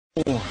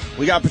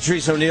We got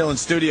Patrice O'Neal in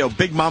studio.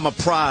 Big Mama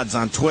Prods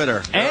on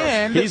Twitter.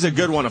 And he's a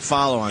good one to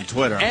follow on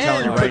Twitter. I'm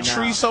telling you right now.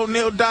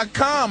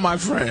 PatriceO'Neal.com, my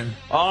friend.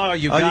 Oh,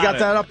 you got got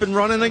that up and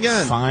running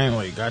again?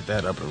 Finally got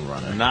that up and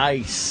running.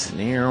 Nice.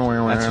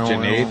 That's what you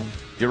need.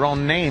 Your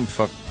own name,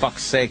 for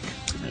fuck's sake.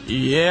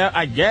 Yeah,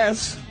 I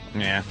guess.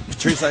 Yeah.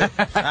 Patrice, I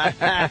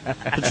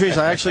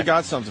actually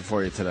got something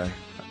for you today.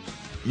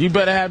 You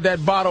better have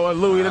that bottle of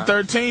Louis the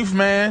 13th,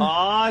 man.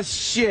 Oh,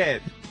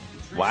 shit.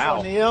 Wow.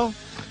 O'Neal?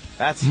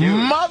 That's huge.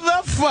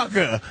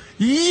 Motherfucker.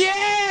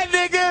 Yeah,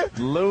 nigga.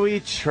 Louis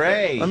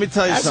Trey. Let me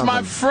tell you That's something.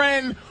 my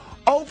friend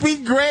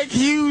Opie Greg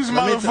Hughes,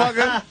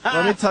 motherfucker.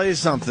 Let me tell you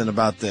something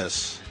about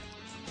this.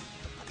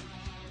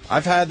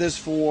 I've had this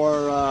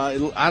for,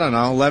 I don't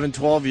know, 11,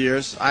 12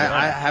 years.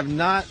 I have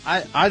not,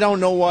 I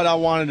don't know what I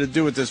wanted to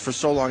do with this for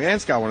so long.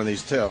 Ant's got one of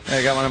these, too.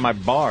 I got one in my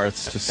bar.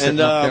 It's just sitting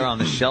up there on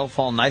the shelf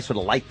all nice with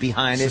a light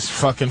behind it. It's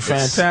fucking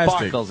fantastic. It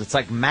sparkles. It's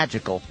like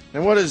magical.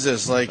 And what is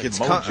this? Like it's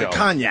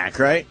cognac,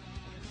 right?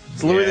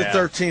 It's Louis the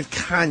 13th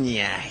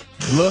cognac.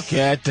 Look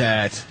at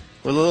that.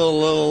 With a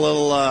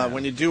little,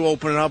 when you do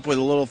open it up with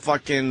a little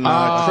fucking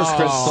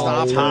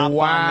crystal top.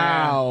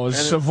 Wow.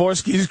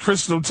 Savorsky's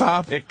crystal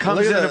top. It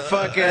comes in a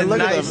fucking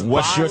nice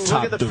What's your bottle.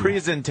 top Look at the do?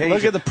 presentation.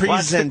 Look at the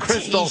presentation. Watch the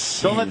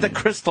crystal. Don't let the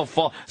crystal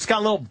fall. It's got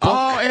a little book.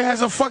 Oh, it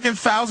has a fucking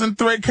 1,000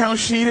 thread count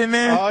sheet in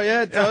there. Oh,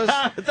 yeah, it does.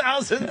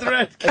 1,000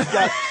 thread.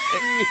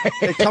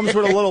 It comes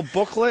with a little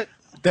booklet.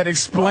 That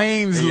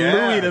explains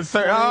Louis the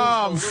Third.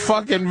 Oh, I'm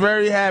fucking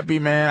very happy,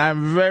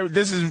 man.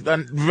 This is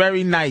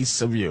very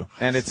nice of you.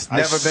 And it's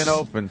never been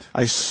opened.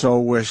 I so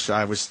wish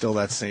I was still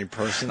that same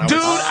person. Dude,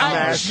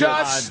 I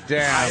just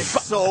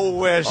so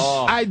wish.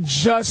 I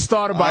just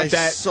thought about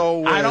that.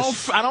 So wish.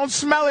 I don't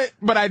smell it,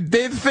 but I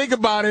did think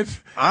about it.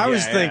 I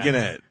was thinking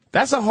it.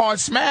 That's a hard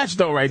smash,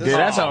 though, right there.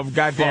 That's a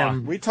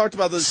goddamn. We talked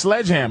about this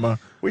sledgehammer.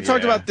 We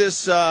talked about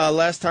this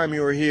last time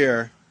you were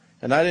here,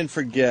 and I didn't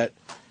forget.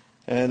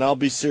 And I'll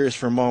be serious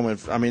for a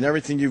moment. I mean,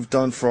 everything you've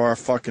done for our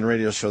fucking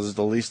radio shows is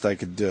the least I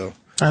could do.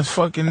 That's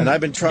fucking and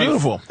I've been trying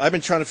beautiful. I've been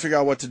trying to figure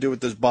out what to do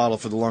with this bottle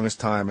for the longest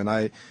time, and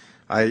I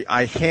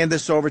hand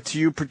this over to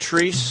you,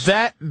 Patrice.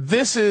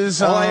 This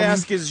is all I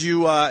ask is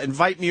you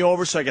invite me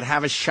over so I can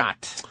have a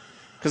shot.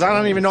 Because I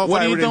don't even know if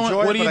I would enjoy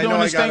it. What are you doing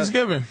this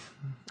Thanksgiving?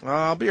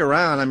 I'll be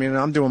around. I mean,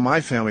 I'm doing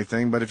my family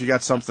thing, but if you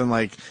got something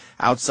like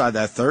outside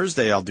that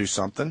Thursday, I'll do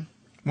something.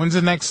 When's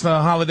the next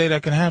holiday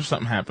that can have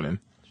something happening?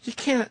 You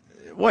can't.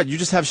 What, you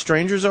just have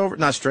strangers over?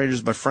 Not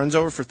strangers, but friends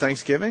over for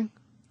Thanksgiving?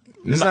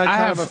 Isn't that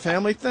kind of a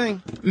family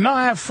thing? No,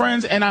 I have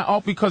friends, and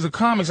because of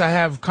comics, I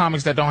have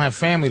comics that don't have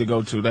family to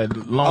go to, that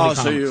lonely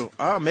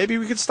comics. Maybe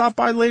we could stop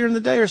by later in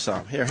the day or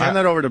something. Here, hand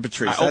that over to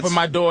Patrice. I open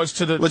my doors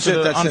to the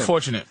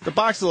unfortunate. The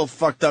box is a little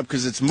fucked up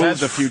because it's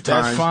moved a few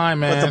times. That's fine,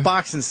 man. But the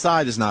box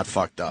inside is not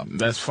fucked up.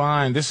 That's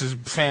fine. This is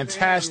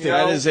fantastic.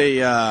 That is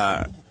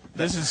a...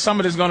 some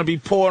of this going to be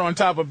poured on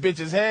top of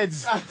bitches'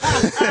 heads.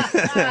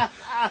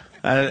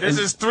 This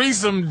is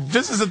threesome.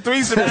 This is a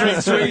threesome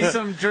drink.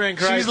 Threesome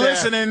drink, right? She's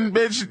listening,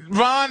 bitch.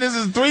 Ron, this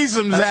is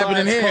threesomes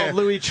happening here. It's called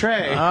Louis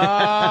Trey. And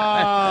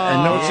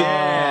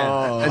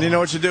you know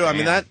what you do? I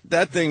mean,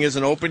 that thing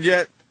isn't opened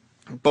yet,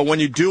 but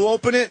when you do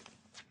open it,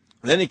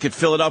 then you could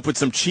fill it up with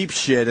some cheap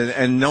shit,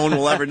 and no one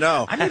will ever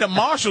know. I need a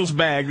Marshall's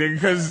bag,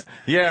 because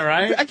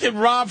right? I get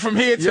robbed from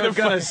here to You're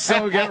gonna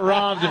so get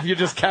robbed if you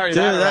just carry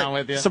that around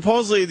with you.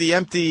 Supposedly, the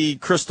empty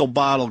crystal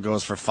bottle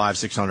goes for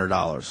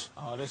 $500-600.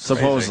 Oh, that's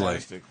supposedly.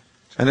 Crazy.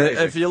 And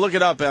if you look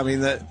it up, I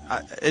mean,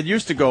 it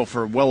used to go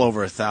for well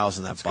over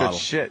 $1,000. That bottle, good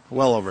shit.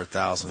 Well over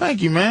 $1,000.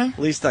 Thank you, man.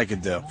 Least I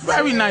could do.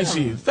 Very nice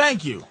of you.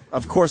 Thank you.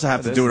 Of course, I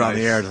have to do it on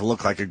the air to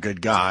look like a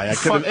good guy. I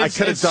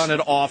could have done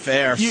it off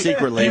air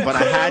secretly, but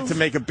I had to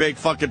make a big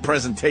fucking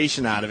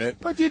presentation out of it.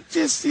 But you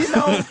just,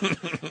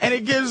 and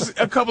it gives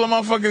a couple of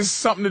motherfuckers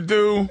something to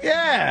do.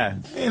 Yeah.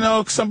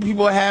 Some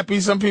people are happy.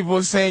 Some people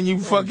are saying you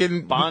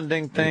fucking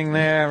bonding thing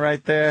there,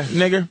 right there,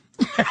 nigger.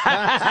 Give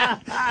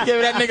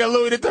that nigga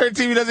Louis the 13th.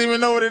 He doesn't even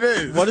know what it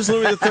is. What is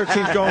Louis the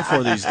 13th going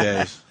for these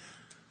days?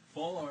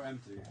 Full or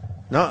empty?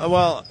 No,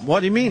 well, what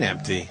do you mean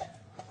empty?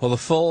 Well, the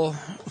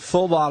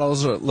full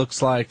bottles, it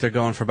looks like they're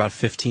going for about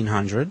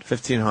 $1,500.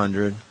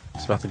 $1,500.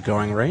 It's about the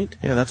going rate.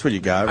 Yeah, that's what you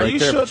got right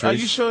there. Are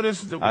you sure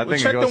this? I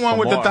think check it goes the one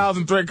for with more. the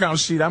 1,000 thread count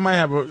sheet. I might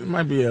have it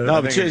might be a. No,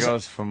 I think it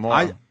goes for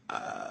more.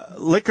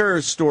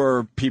 Liquor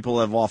store people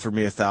have offered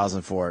me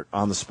 $1,000 for it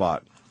on the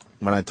spot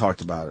when I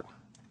talked about it.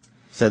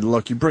 Said,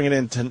 look, you bring it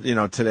in,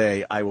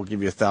 today, I will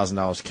give you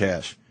 $1,000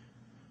 cash.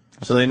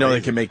 So they know they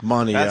can make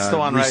money. That's the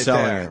one right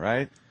there, it.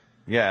 right?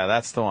 Yeah,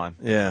 that's the one.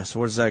 Yeah. So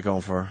what is that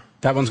going for?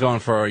 That one's going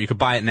for. You could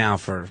buy it now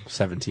for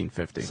 $1,750.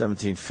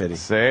 $1,750.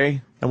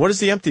 See? And what does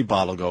the empty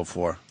bottle go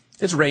for?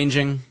 It's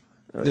ranging.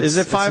 Is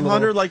it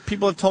 $500 like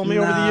people have told me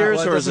over the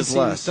years, or is it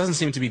less? It doesn't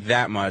seem to be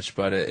that much,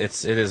 but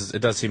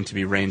it does seem to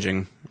be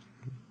ranging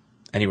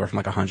anywhere from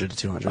like $100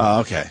 to $200.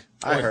 Oh, okay.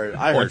 I heard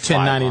or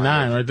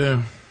 $10.99 right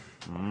there.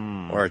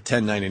 Or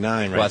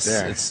 $10.99 right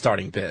there. It's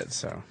starting bid,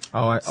 so.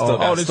 This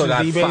still is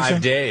got eBay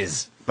 5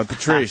 days. But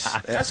Patrice,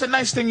 That's a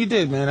nice thing you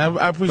did, man.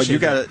 I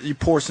appreciate but you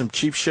pour some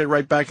cheap shit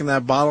right back in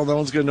that bottle, no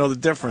one's going to know the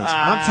difference.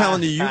 I'm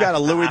telling you, you got a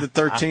Louis the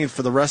 13th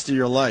for the rest of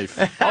your life.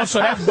 Also,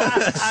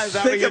 that's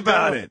Think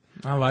about it.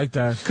 I like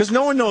that. Because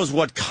no one knows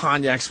what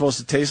cognac's supposed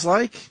to taste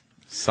like.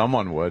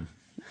 Someone would.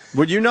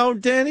 Would you know,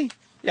 Danny?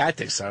 Yeah, I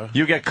think so.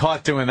 You get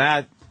caught doing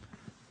that.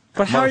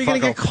 But how are you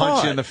going to get motherfucker will punch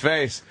caught? you in the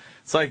face.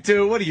 It's like,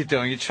 dude, what are you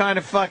doing? You're trying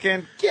to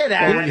fucking get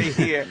out of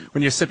here.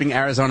 When you're sipping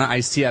Arizona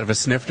iced tea out of a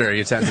snifter,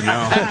 you tend to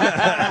know.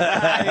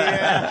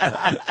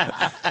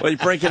 Well, you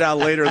break it out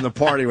later in the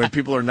party when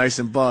people are nice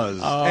and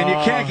buzzed. And you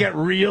can't get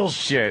real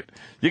shit.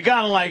 You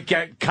gotta, like,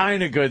 get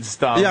kind of good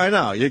stuff. Yeah, I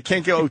know. You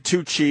can't go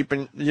too cheap,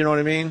 and you know what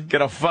I mean?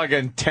 Get a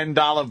fucking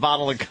 $10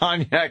 bottle of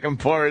cognac and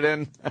pour it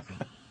in.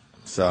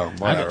 So,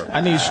 whatever.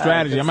 I need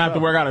strategy. I'm going to have to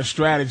work out a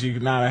strategy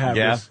now to have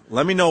Yeah. this.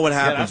 Let me know what Yeah,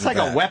 happens that's like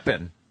with a that.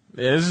 weapon.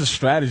 Yeah, this is a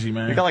strategy,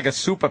 man. You got like a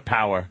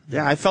superpower.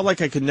 Yeah, I felt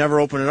like I could never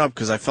open it up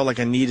because I felt like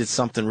I needed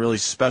something really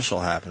special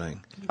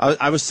happening.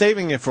 I was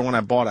saving it for when I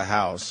bought a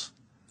house,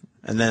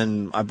 and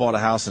then I bought a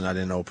house and I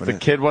didn't open The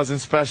it. kid wasn't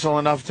special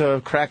enough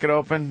to crack it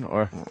open,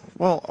 or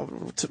Well,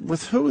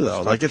 with who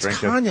though? Like it's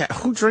drinking. cognac.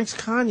 Who drinks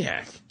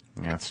cognac?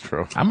 yeah, that's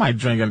true. I might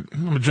drink it.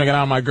 I'm gonna drink it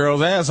out of my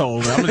girl's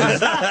asshole. I'm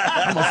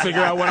gonna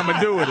figure out what I'm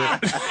gonna do with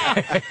it.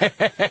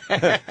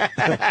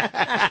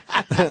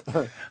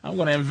 I'm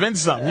gonna invent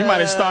something. You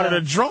might have started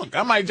a drunk.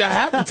 I might just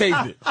have to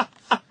taste it.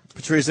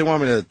 Patrice, they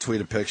want me to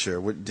tweet a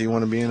picture. Do you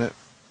want to be in it?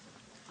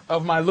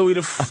 Of my Louis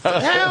the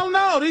hell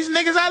no, these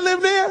niggas I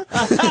live there.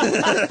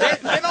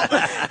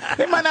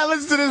 they might not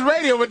listen to this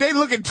radio, but they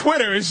look at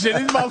Twitter and shit.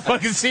 These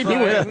motherfuckers see me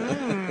with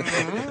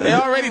they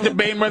already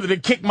debating whether to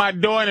kick my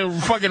door in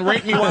and fucking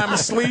rape me while I'm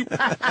asleep.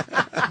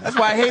 That's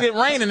why I hate it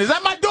raining. Is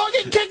that my door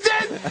getting kicked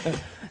in?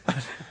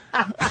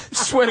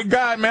 Swear to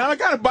God, man, I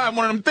gotta buy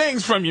one of them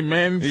things from you,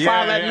 man.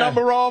 File that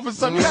number off or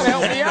something. You gotta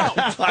help me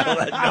out. File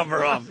that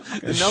number off.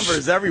 The number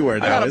is everywhere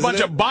now. I got a isn't bunch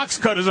it? of box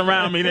cutters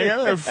around me,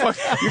 nigga.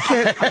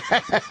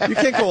 You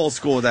can't go old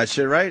school with that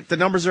shit, right? The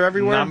numbers are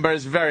everywhere.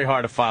 Numbers, very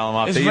hard to file them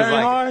off. It's they very use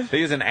like, hard? They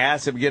use an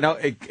acid. You know,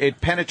 it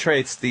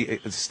penetrates the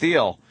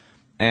steel,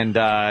 and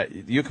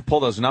you can pull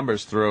those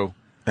numbers through.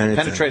 It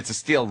penetrates the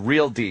steel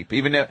real deep,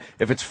 even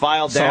if it's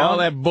filed So down. all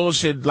that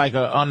bullshit, like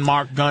an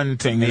unmarked gun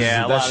thing.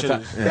 Yeah, a that lot shit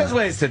of times. There's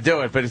ways to do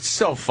it, but it's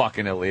so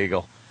fucking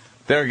illegal.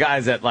 There are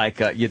guys that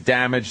like you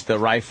damage the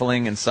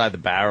rifling inside the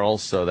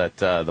barrels so that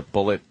the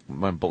bullet,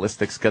 when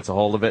ballistics gets a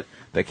hold of it,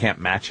 they can't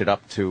match it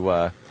up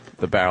to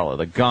the barrel of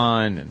the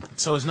gun. And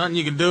So there's nothing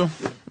you can do.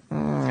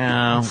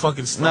 no,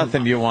 fucking stunned.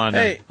 nothing you want.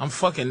 Hey, I'm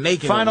fucking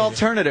naked. find over here.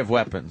 alternative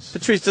weapons.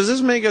 Patrice, does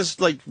this make us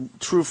like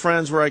true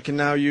friends where I can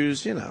now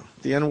use, the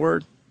N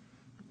word?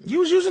 You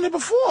was using it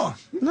before.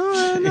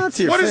 No, not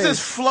to your What face. is this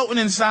floating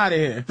inside of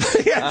here?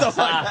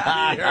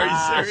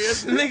 Are you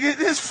serious? Nigga,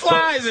 there's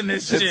flies in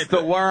this shit. It's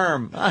the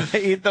worm. I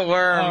eat the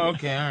worm. Oh,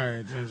 okay, all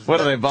right.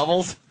 What are they,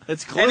 bubbles?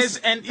 It's And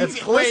glistening.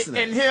 it's wait,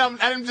 and here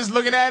I'm just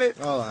looking at it.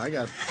 Oh, I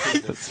got.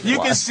 You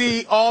can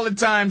see all the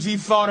times he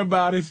thought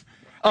about it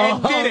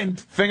and didn't.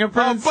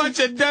 Fingerprints? A bunch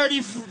of dirty.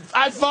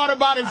 I thought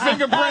about it.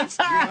 Fingerprints.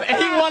 He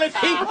wanted.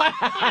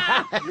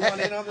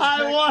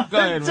 I want Go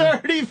ahead, the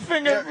man. dirty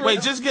fingerprints.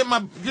 Wait, just get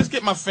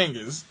my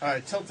fingers. All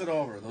right, tilt it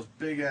over. Those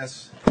big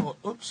ass. Oh,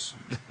 oops.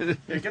 Yeah,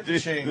 get the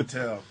chain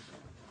too.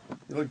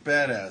 You look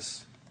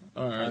badass.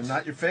 All right.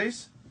 Not your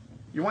face.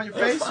 You want your I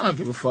face? don't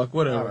give a fuck. All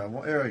Whatever. right,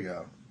 well, there we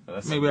go.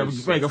 Maybe I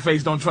make a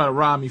face. Don't try to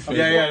rob me. Face.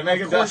 Yeah, make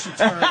it. Of course you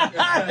turn.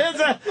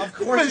 Of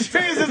course, his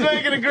face is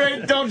making a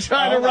great "Don't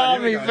try to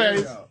rob me"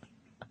 face.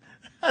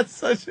 That's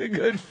such a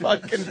good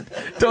fucking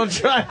 "Don't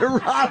try to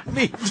rob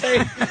me"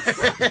 face.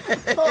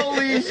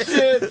 Holy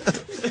shit!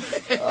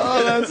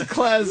 Oh, that's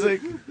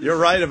classic. You're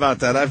right about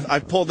that.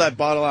 I've pulled that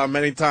bottle out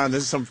many times.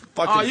 There's some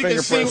fucking Oh, you can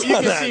see. fingerprints You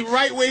on can that. see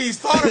right where he's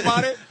thought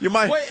about it. You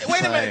might-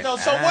 wait a minute though.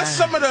 So what's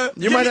some of the?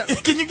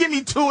 Can you give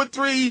me 2 or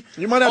 3?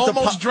 You might have to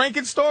almost pop-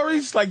 drinking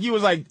stories. Like you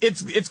was like,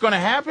 it's gonna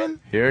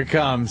happen. Here it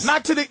comes.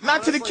 Not to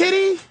the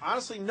kitty.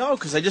 Honestly, no,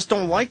 because I just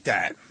don't like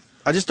that.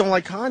 I just don't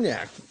like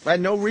cognac. I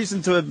had no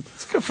reason to,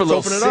 It's good for a to little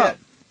open it sip. up.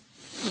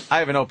 I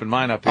haven't opened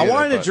mine up. I Either,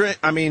 wanted to but drink.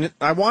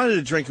 I wanted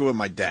to drink it with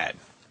my dad.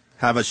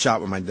 Have a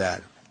shot with my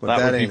dad. But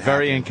That would be ain't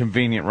very happening.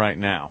 inconvenient right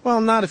now.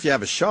 Well, not if you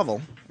have a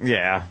shovel.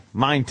 Yeah,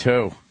 mine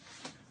too.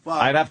 Well,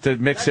 I'd have to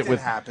mix that it with.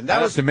 did happen. I'd That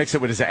have was to mix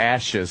it with his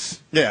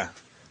ashes. yeah.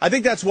 I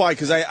think that's why.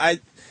 Because I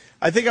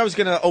think I was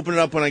gonna open it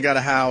up when I got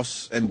a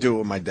house and do it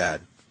with my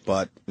dad.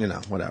 But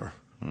whatever.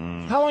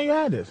 How long you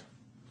had this?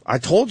 I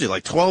told you,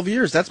 like 12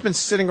 years. That's been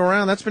sitting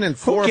around. That's been in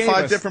 4 or gave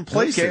 5 us- different who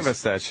places. gave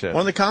us that shit?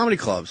 One of the comedy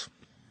clubs.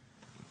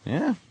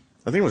 Yeah.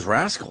 I think it was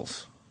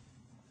Rascals.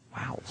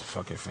 Wow, it's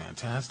fucking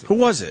fantastic. Who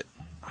was it?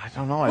 I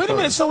don't know. Wait a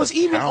minute. So it's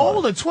even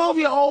older.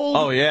 12-year-old.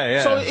 Oh,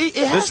 yeah. So it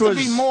has This to was-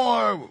 be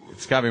more.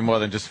 It's got to be more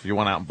than just if you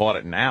went out and bought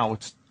it now.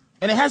 It's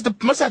And it has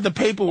must have the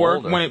paperwork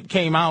Older. when it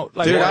came out.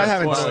 Like, Dude, yeah, I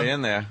haven't well, totally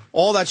in there.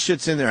 All that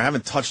shit's in there. I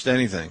haven't touched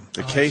anything.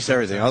 The case,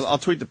 everything. I'll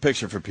tweet the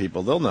picture for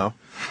people. They'll know.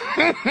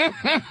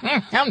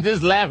 I'm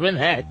just laughing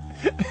at.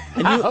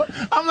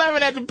 I'm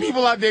laughing at the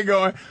people out there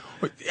going,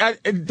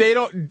 They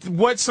don't.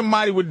 What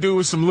somebody would do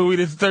with some Louis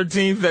the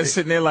 13th that's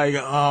sitting there like,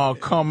 oh,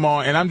 come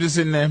on, and I'm just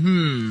sitting there,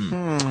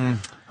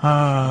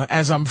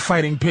 as I'm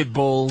fighting pit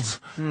bulls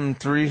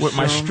with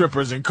my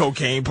strippers and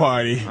cocaine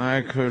party.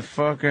 I could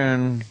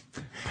fucking.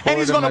 And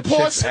he's gonna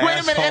pour. Wait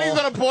a minute, and he's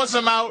gonna pour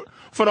some out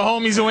for the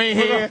homies who ain't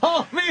here.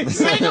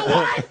 Nigga,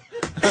 what?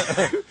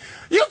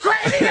 You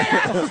crazy,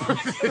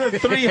 nigga? The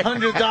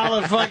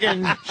 $300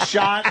 fucking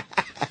shot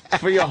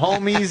for your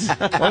homies.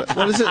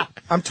 What is it?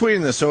 I'm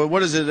tweeting this. So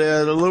what is it?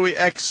 The Louis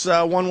X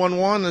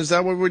 111? Is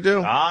that what we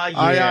do? Ah,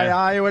 yeah.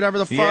 I or whatever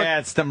the fuck. Yeah,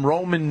 it's them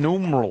Roman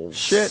numerals.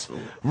 Shit.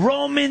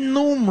 Roman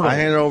numerals. I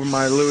handed over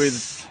my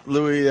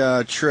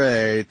Louis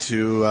tray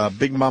to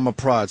Big Mama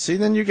Prod. See,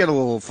 then you get a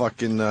little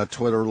fucking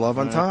Twitter love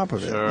on top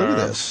of it. Sure. Look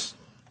at this.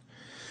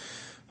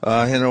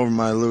 I handed over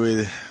my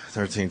Louis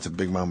 13 to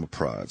Big Mama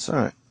Prods. All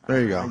right. There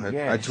you go.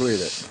 I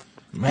tweeted it.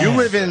 Man. You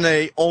live in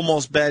a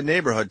almost bad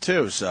neighborhood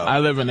too, so I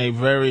live in a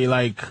very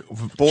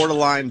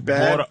borderline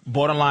bad.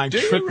 Borderline Do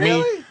you tricked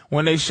really? me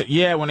when they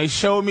when they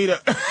showed me the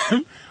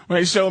when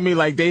they showed me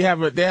like they had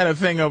a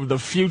thing of the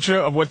future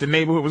of what the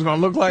neighborhood was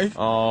gonna look like.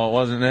 Oh,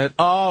 wasn't it?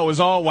 Oh, it was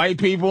all white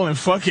people and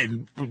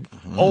fucking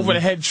over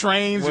the head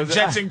trains and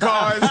jets and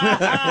cars,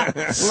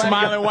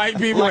 smiling white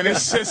people, and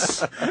it's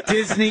just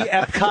Disney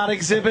Epcot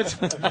exhibit.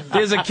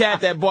 there's a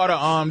cat that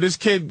bought this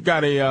kid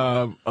got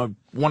a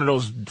one of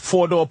those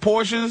 4-door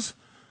Porsches.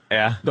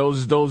 Yeah.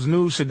 Those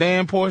new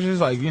sedan Porsches,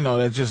 like, you know,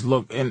 that just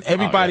look, and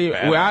everybody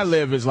where I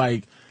live is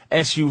like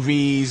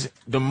SUVs,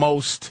 the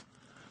most,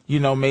 you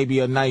know, maybe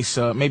a nice,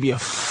 maybe a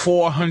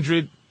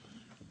 400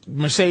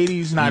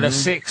 Mercedes, not a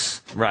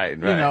 6. Right.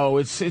 You know,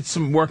 it's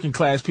some working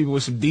class people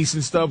with some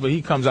decent stuff, but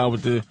he comes out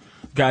with the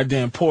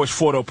goddamn Porsche,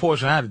 4-door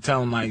Porsche. I had to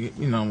tell him, like,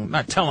 you know,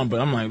 not tell him, but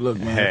I'm like, look,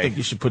 man, I think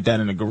you should put that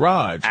in the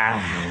garage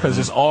because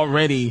it's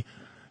already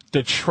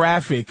the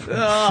traffic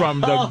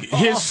from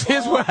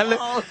here's where I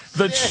live.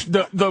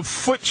 The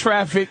foot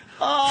traffic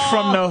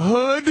from the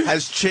hood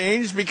has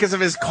changed because of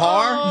his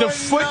car. The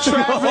foot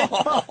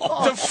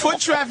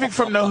traffic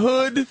from the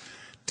hood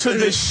to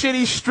the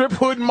shitty strip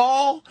hood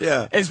mall.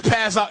 Yeah, is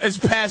past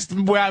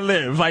where I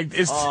live. Like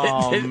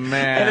man,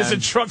 and it's a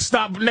truck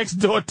stop next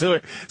door to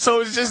it.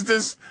 So it's just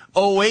this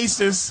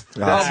oasis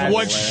of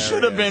what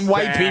should have been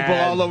white people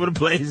all over the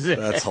place.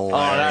 That's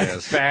hilarious.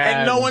 That's bad.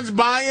 And no one's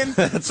buying.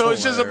 So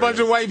it's just a bunch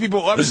of white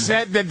people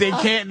upset that they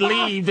can't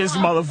leave this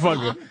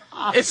motherfucker.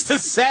 It's the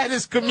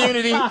saddest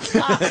community.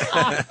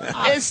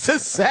 It's the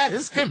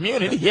saddest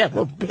community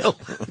ever built.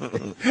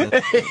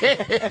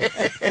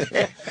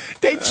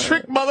 They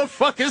trick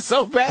motherfuckers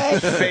so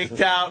bad. Faked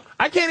out.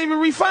 I can't even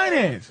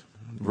refinance.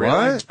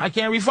 What? I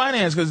can't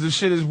refinance because the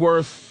shit is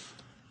worth.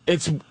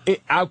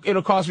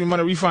 It'll cost me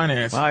money to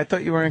refinance. Well, I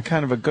thought you were in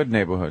kind of a good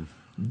neighborhood.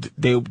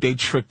 They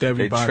tricked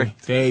everybody.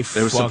 They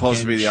was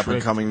supposed to be the up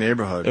and coming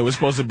neighborhood. It was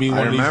supposed to be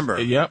one of these.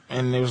 Remember. Yep.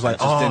 And it was like,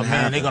 oh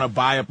man, they're gonna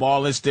buy up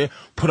all this.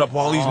 Put up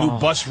all these new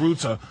bus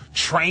routes, a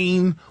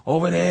train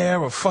over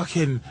there, a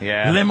fucking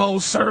limo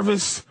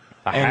service.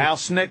 A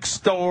house next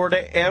door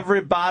to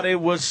everybody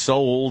was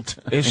sold.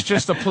 It's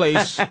just a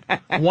place.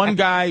 One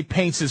guy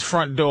paints his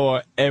front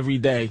door every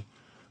day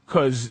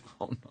because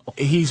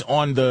he's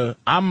on the.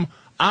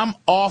 I'm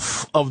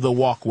off of the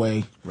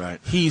walkway.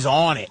 Right. He's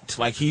on it.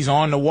 Like, he's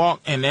on the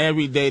walk, and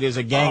every day there's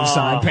a gang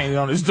sign painted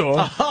on his door.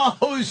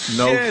 Oh, shit.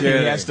 No kidding.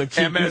 He has to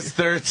keep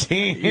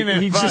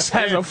MS-13. He just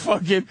has a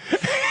fucking...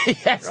 He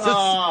has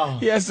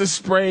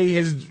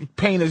to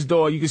paint his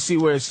door. You can see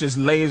where it's just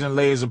layers and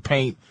layers of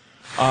paint.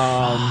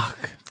 Hot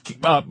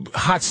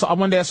sauce.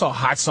 One day I saw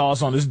hot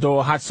sauce on his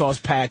door, hot sauce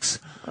packs.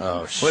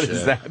 Oh, shit. What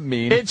does that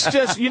mean? It's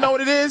just, you know what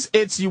it is?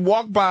 It's you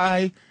walk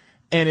by...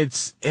 And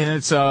it's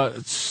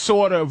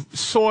sort of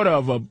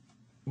a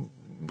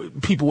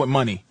people with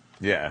money.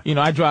 Yeah. You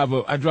know, I drive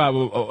a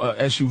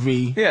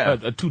SUV,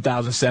 a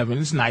 2007.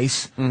 It's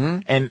nice,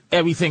 and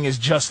everything is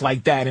just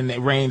like that in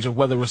the range of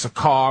whether it's a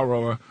car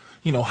or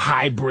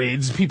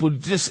hybrids. People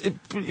just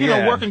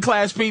working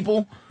class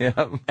people.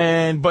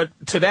 Yeah. But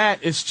to that,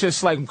 it's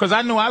just like because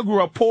I know I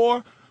grew up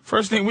poor.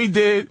 First thing we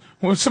did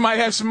when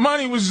somebody had some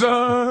money was we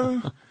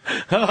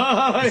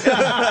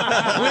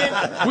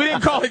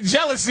didn't call it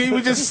jealousy.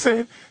 We just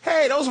said,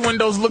 hey, those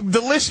windows look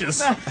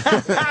delicious.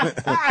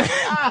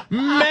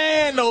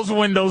 Man, those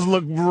windows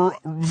look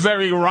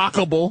very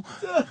rockable.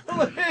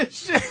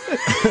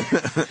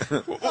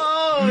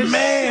 Oh,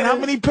 man, how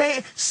many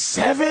paint?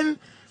 7?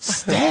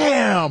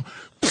 Damn.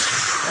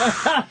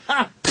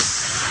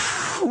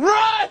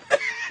 Run!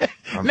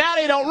 Now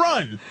they don't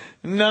run.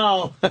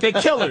 No. They're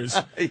killers.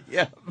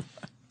 Yeah.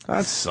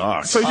 That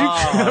sucks. So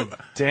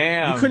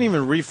damn. You couldn't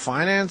even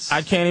refinance?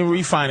 I can't even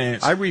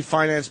refinance. I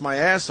refinanced my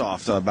ass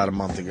off about a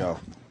month ago.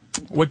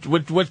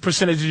 What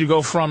percentage did you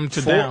go from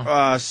to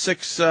down?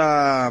 6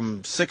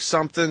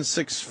 something,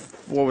 6,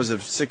 what was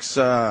it? 6,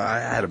 I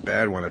had a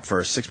bad one at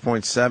first,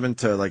 6.7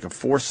 to like a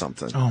 4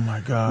 something. Oh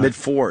my God. Mid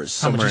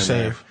 4s. How much you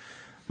save? There.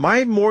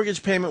 My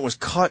mortgage payment was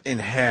cut in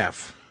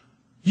half.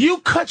 You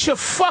cut your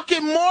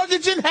fucking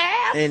mortgage in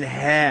half? In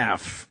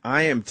half.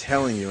 I am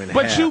telling you, in half.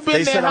 But you've been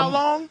They there said how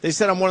long? They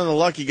said I'm one of the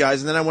lucky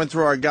guys, and then I went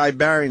through our guy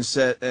Barry and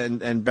said,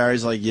 and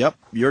Barry's like, "Yep,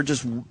 you're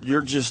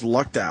just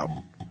lucked out."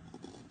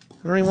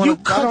 I don't even want You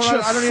to. cut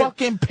your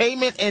fucking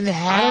payment in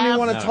half? I don't even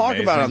want to talk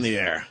amazing. about it on the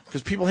air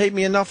because people hate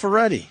me enough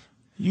already.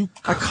 You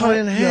I cut it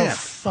in your half.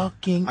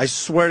 fucking. I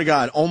swear to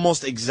God,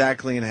 almost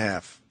exactly in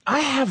half. I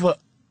have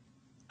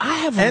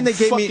And they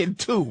gave me- fucking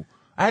two.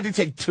 I had to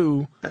take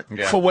two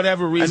Yeah. for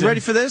whatever reason. And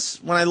ready for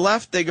this? When I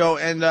left, they go,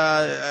 and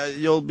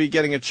you'll be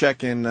getting a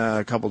check in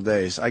a couple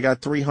days. I got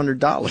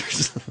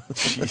 $300.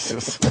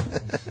 Jesus.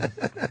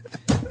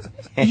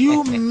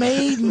 You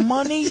made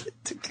money?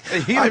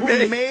 I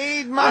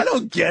made money. I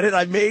don't get it.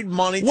 I made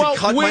money to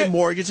cut my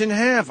mortgage in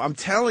half. I'm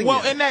telling you.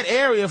 Well, in that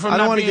area, from I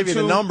don't not want to being give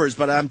you the numbers,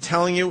 but I'm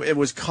telling you, it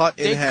was cut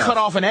in they half. cut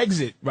off an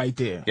exit right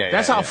there. Yeah,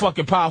 That's yeah, how yeah.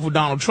 fucking powerful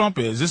Donald Trump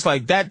is. It's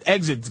like that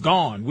exit's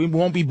gone. We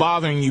won't be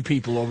bothering you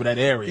people over that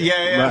area.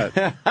 Yeah.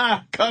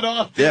 Right. Cut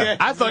off. Yeah.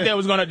 I thought they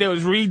was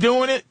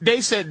redoing it.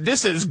 They said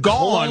this is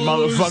gone,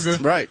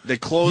 motherfucker. Right. They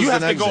closed You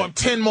have an to go exit. up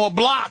 10 more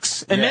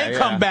blocks and Yeah, then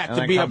come back and to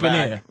then be come up in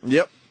back. there.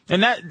 Yep.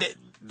 And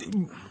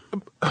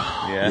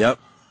Yeah. Yep.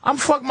 I'm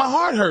fucked. My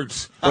heart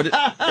hurts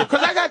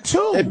because I got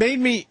two. It made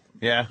me.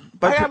 Yeah.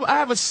 But I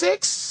have a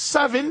 6,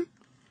 7,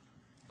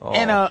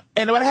 and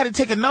I had to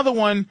take another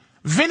one.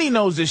 Vinny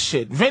knows this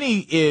shit.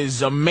 Vinny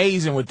is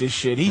amazing with this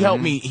shit. He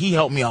helped me. He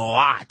helped me a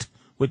lot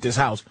with this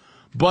house.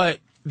 But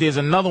there's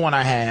another one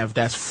I have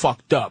that's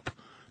fucked up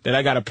that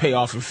I got to pay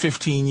off in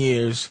 15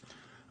 years.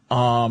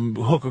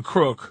 Hook or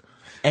crook,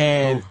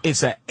 and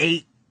it's a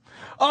 8.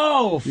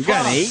 Oh, You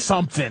got an 8?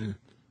 Something.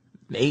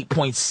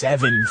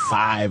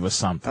 8.75 or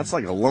something. That's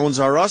like a Loans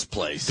R Us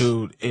place.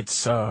 Dude,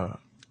 it's and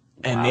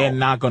they're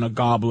not gonna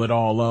gobble it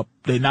all up.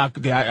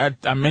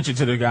 I mentioned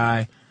to the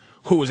guy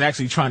who was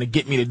actually trying to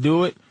get me to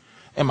do it,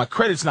 and my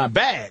credit's not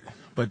bad,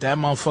 but that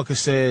motherfucker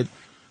said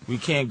we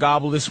can't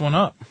gobble this one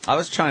up. I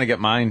was trying to get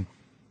mine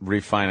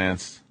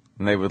refinanced,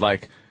 and they would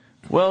like,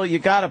 well, I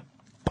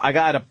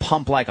gotta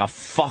pump like a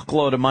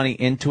fuckload of money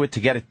into it to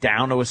get it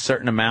down to a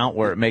certain amount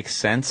where it makes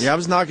sense. Yeah, I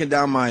was knocking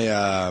down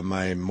my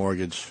my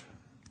mortgage.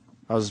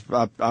 I was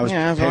Yeah,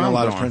 that's paying what a I'm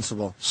lot of doing.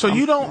 principal. So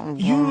you don't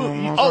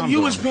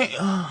you was paying.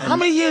 How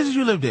many years did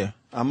you live there?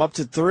 I'm up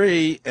to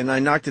 3, and I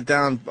knocked it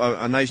down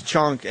a nice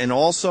chunk. And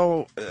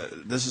also,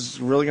 this is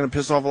really going to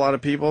piss off a lot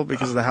of people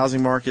because of the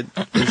housing market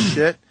is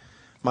shit.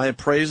 My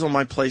appraisal,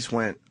 my place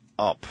went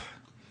up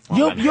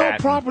Your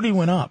Manhattan. property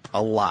went up.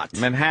 a lot.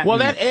 Manhattan. Well,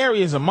 that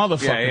area is a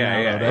motherfucker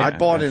Yeah. now. Though. I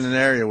bought in an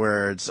area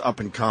where it's up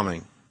and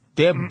coming.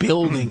 They're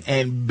building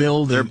and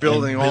building. They're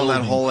building and all that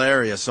building. whole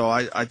area. So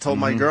I told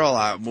my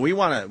girl, we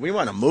want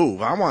to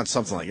move. I want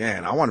something like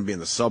that. I want to be in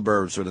the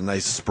suburbs with a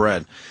nice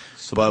spread.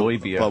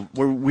 Suburbia.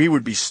 But we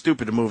would be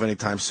stupid to move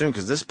anytime soon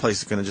because this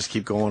place is going to just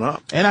keep going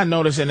up. And I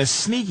noticed, and it's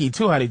sneaky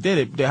too how they did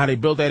it, how they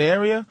built that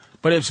area.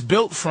 But it's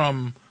built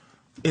from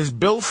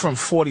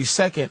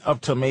 42nd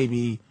up to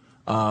maybe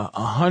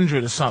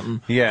 100 or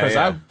something. Yeah, Because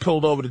yeah. I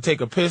pulled over to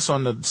take a piss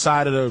on the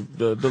side of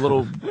the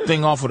little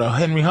thing off of the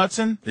Henry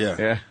Hudson.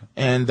 Yeah.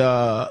 And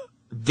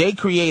they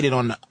created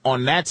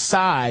on that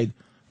side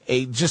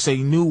just a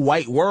new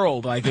white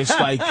world. Like it's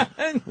like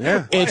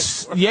Yeah.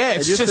 it's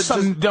used just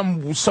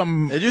to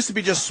some It used to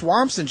be just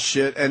swamps and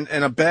shit and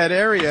a bad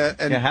area.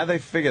 And Yeah, how'd they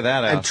figure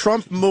that out? and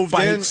Trump moved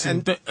bikes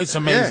in. and it's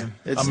amazing.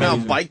 Yeah, it's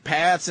amazing. now bike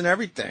paths and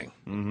everything.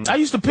 I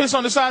used to piss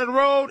on the side of the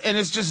road, and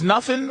it's just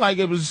nothing. Like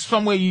it was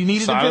somewhere you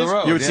needed Side to of piss. the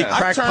road, You would see yeah. I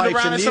crack turned pipes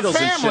around, and it's a needles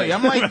and family. shit.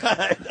 I'm like,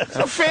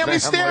 a family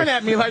staring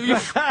at me like, you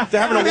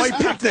They're having a white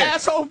picnic.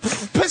 asshole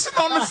pissing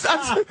on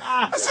the.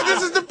 I said,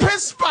 this is the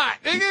piss spot.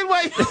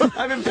 Anyway,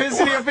 I've been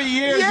pissing here for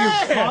years.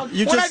 yeah.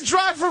 You when just- I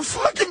drive from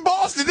fucking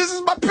Boston, this is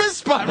my piss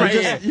spot right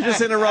here. You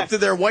just interrupted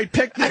their white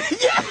picnic.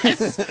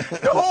 Yes,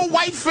 the whole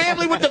white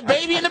family with the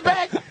baby in the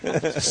back,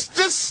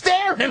 just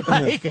staring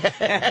like.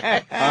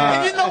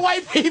 And you know,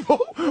 white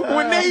people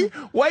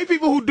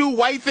who do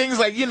white things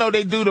like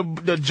they do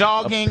the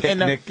jogging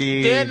and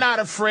picnicky. they're not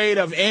afraid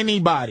of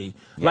anybody.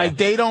 Like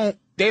they don't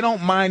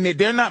mind it.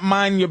 They're not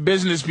mind your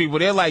business people.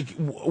 They're like,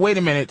 wait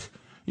a minute.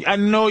 I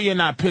know you're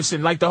not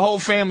pissing. Like the whole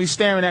family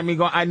staring at me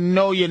going, I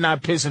know you're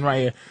not pissing right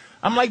here.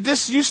 I'm like,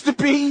 this used to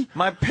be.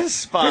 My piss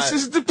spot. This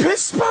is the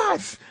piss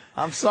spot.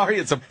 I'm sorry,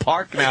 it's a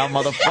park now,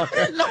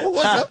 motherfucker. No,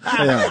 what's up?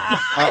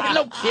 I didn't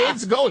know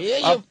kids go here,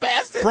 you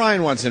bastard.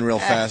 Brian wants in real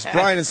fast.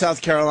 Brian in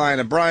South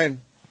Carolina.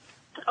 Brian.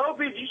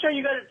 Opie, did you say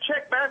you got a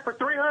check back for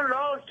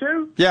 $300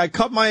 too? Yeah, I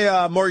cut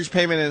my mortgage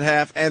payment in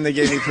half, and they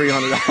gave me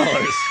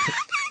 $300.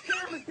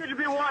 Could you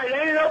be white,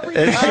 ain't it, Opie?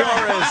 It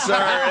sure is,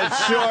 sir. It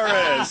sure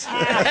is.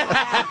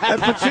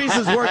 And Patrice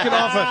is working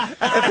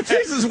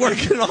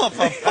off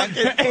a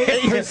fucking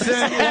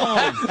 8%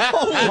 loan.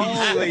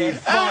 Holy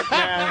fuck,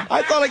 man!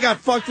 I thought I got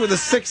fucked with a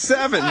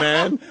 6-7,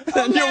 man.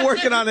 And you're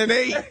working on an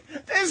 8. I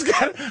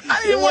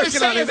didn't want to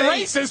say it's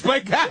racist,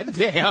 but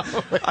goddamn.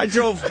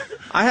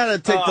 I had to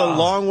take the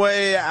long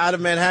way out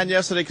of Manhattan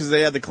yesterday because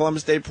they had the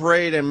Columbus Day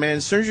Parade, and man,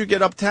 as soon as you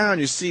get uptown,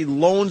 you see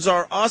Loans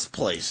R Us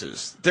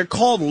places. They're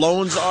called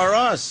Loans R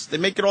Us. They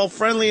make it all all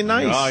friendly and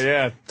nice. Oh,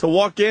 yeah. To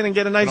walk in and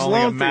get a nice I can only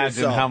loan for imagine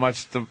yourself. how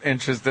much the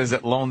interest is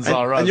at Loans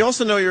R Us. And you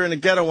also know you're in a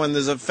ghetto when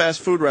there's a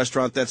fast food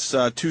restaurant that's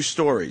 2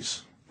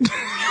 stories.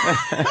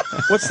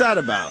 What's that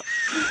about?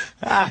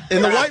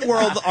 In the white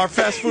world, our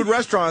fast food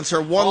restaurants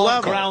are one All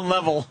level. ground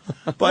level.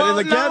 But in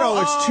the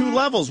ghetto, it's 2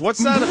 levels.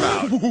 What's that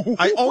about?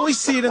 I only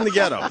see it in the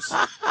ghettos.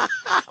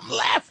 I'm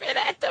laughing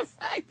at the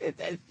fact that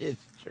that's just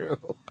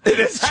true. It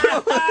is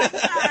true.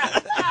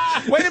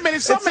 Wait a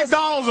minute, some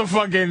McDonald's are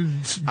fucking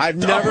I've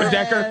never,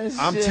 Decker.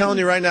 I'm telling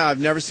you right now, I've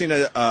never seen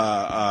a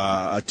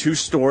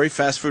 2-story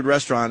fast food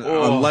restaurant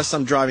unless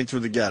I'm driving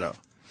through the ghetto.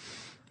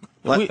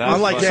 Unlike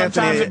Sometimes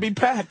Anthony, it'd be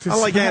packed.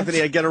 unlike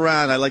Anthony, I get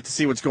around. I like to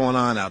see what's going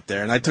on out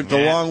there. And I took the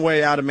long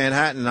way out of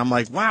Manhattan. And I'm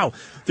like, wow,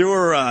 there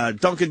were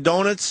Dunkin'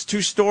 Donuts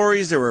 2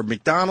 stories. There were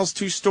McDonald's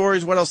 2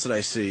 stories. What else did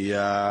I see?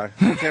 I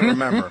can't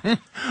remember.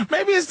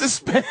 Maybe it's the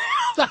spin.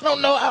 I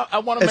don't know. I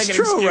want to make It's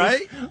an true, excuse.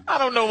 right? I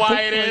don't know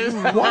why it is.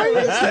 Why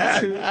is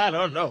that? I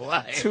don't know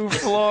why. 2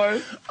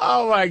 floors.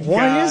 Oh my god.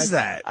 Why is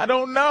that? I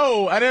don't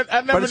know. I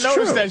never it's noticed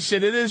true. that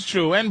shit. It is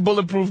true. And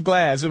bulletproof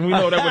glass, and we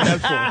know that what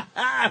that's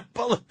for.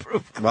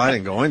 Bulletproof. Well, I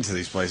didn't go into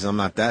these places. I'm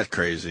not that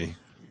crazy.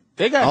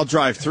 They got. I'll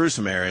drive through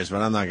some areas,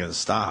 but I'm not going to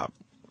stop.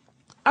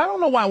 I don't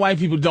know why white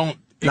people don't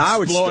No, I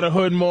would explore the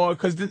hood more,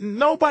 because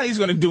nobody's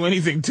going to do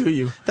anything to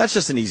you. That's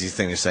just an easy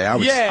thing to say. I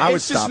would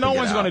it's just stop no and get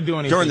one's out. gonna do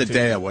anything During the to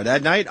day, you. I would.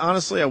 At night,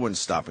 honestly, I wouldn't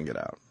stop and get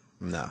out.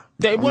 No.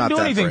 They I'm wouldn't not do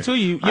that anything brave. to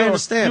you. I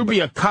understand. You'd but- be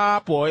a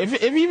cop, or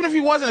if even if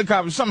you wasn't a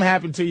cop, if something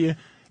happened to you,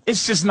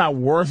 it's just not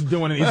worth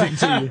doing anything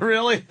to you.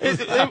 Really?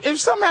 If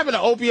something happened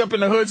to Opie up in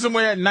the hood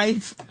somewhere at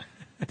night,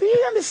 do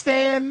you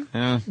understand?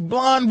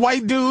 Blonde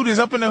white dude is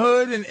up in the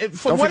hood, and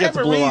for Don't forget whatever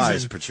the blue reason,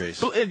 eyes, Patrice.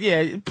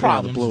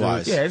 problems. blue dude.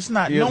 eyes. Yeah, it's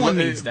not. No one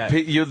needs that.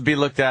 You'd be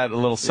looked at a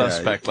little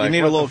suspect. you like,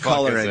 need what a little the fuck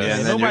color is in you, this?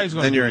 and then Nobody's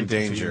gonna then do you're in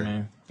anything to danger. you,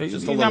 man. Just You a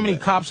know how little many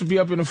bit. cops would be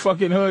up in the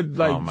fucking hood,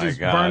 like Oh, my just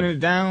God. burning it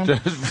down?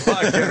 Just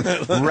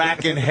fucking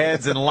racking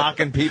heads and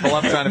locking people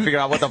up, trying to figure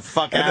out what the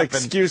fuck An happened.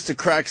 excuse to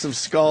crack some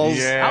skulls.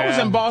 Yeah. I was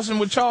in Boston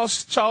with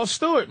Charles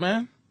Stewart,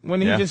 man. When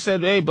he Yeah. just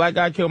said, "Hey, black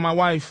guy killed my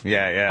wife."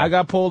 Yeah. I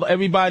got pulled.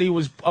 Everybody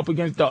was up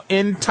against the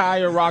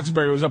entire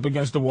Roxbury was up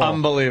against the wall.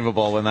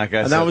 Unbelievable when that guy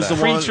And said that was the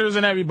one- Preachers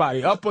and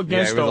everybody up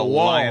against he was the a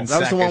wall. lion.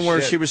 That was the Sack one of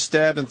where shit. she was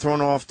stabbed and thrown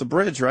off the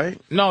bridge,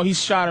 right? No, he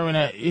shot her in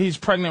his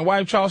pregnant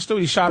wife, Charles Stewart.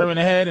 He shot her in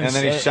the head, And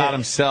then he shot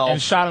himself.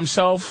 And shot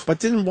himself. But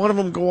didn't one of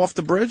them go off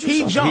the bridge? Or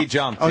He something? jumped. He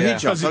jumped. Oh, he yeah.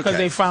 jumped. because Okay.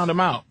 they found him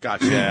out.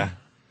 Gotcha. Yeah.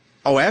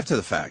 Oh, after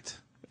the fact.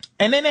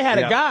 And then they had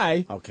Yeah. a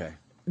guy Okay.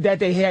 that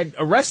they had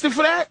arrested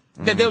for that.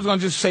 That they was gonna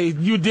just say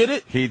you did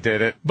it. He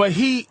did it. But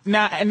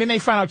and then they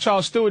found out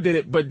Charles Stewart did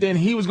it. But then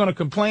he was going to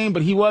complain.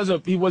 But he was a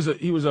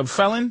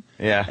felon.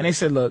 Yeah. And they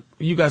said, look,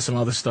 you got some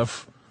other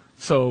stuff,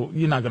 so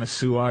you're not going to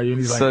sue, are you?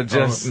 And he's So like,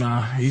 just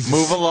nah. He's just,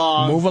 move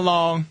along. Move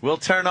along. We'll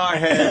turn our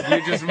head.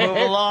 You just move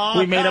along.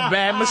 We made a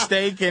bad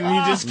mistake, and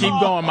you just keep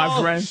going,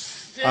 my friend.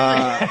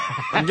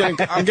 I'm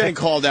getting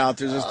called out.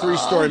 There's a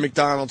 3-story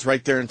McDonald's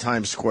right there in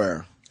Times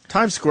Square.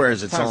 Times Square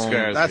is its Times own.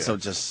 Square is That's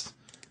good. just.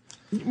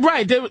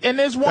 Right. And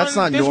there's one. That's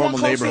not there's one normal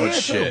close to neighborhood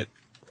here, too. shit.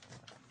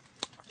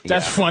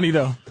 That's funny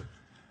though.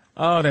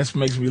 Oh, that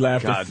makes me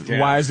laugh. God damn.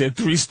 Why is there a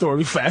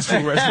 3-story fast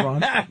food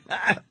restaurant?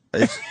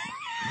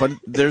 But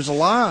there's a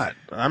lot.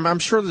 I'm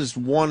sure there's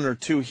 1 or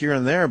 2 here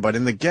and there, but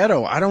in the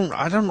ghetto, I don't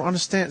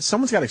understand.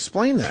 Someone's got to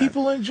explain that.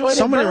 People enjoy their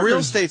Someone in real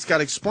burgers. estate's got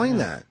to explain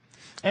that.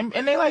 And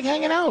they like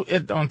hanging out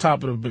on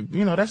top of the.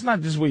 That's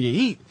not just where you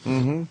eat.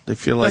 They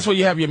feel like That's where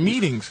you have your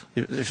meetings.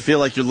 you feel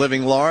like you're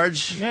living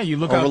large. Yeah, you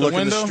look out the overlooking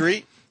window. the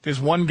street. There's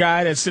one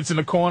guy that sits in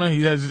the corner.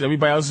 He has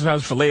everybody else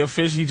has filet of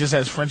fish. He just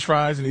has French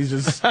fries, and he's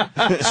just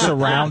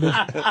surrounded.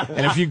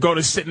 And if you go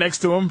to sit next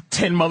to him,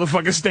 10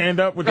 motherfuckers stand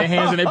up with their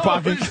hands in their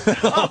pockets.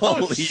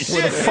 Holy shit!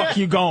 Where the fuck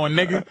you going,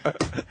 nigga?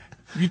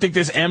 You think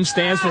this M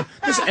stands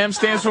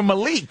for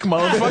Malik,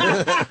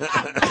 motherfucker?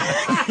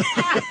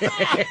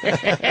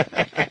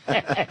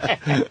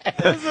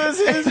 This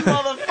is his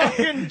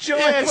motherfucking joint.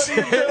 Yes.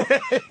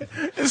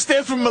 It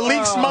stands for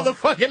Malik's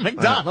motherfucking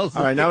McDonald's.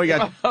 All right, now we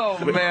got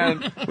Oh,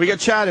 man. we got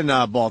Chad in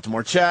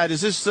Baltimore. Chad,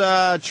 is this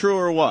true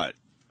or what?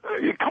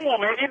 Come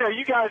on, man.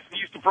 You guys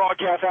used to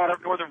broadcast out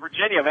of Northern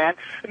Virginia, man.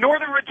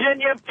 Northern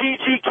Virginia,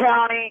 PG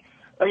County,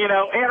 Anne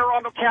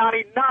Arundel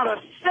County, not a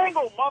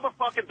single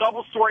motherfucking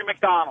double-story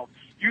McDonald's.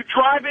 You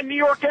drive in New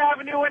York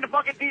Avenue into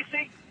fucking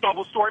D.C.,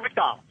 double-story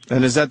McDonald's.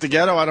 And is that the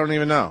ghetto? I don't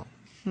even know.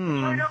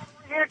 Right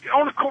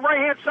on the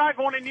right-hand side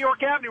going in New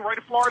York Avenue, right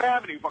at Florida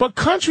Avenue. But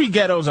country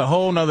ghetto's a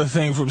whole nother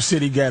thing from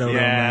city ghetto. though, Yeah,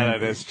 man.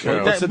 that is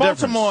true. What's the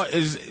Baltimore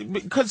is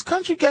because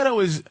country ghetto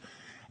is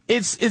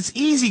it's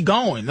easy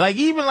going. Like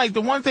even like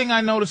the one thing I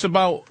noticed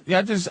about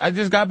I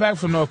just got back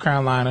from North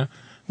Carolina,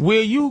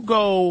 where you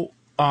go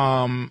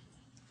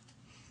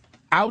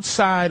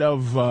outside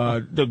of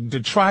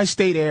the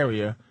tri-state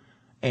area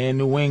and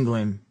New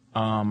England,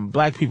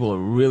 black people are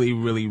really,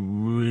 really,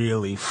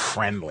 really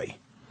friendly.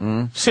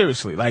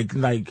 Seriously, like,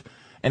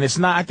 and it's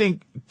not. I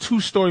think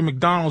 2-story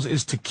McDonald's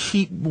is to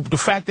keep the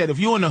fact that if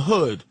you're in the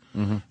hood,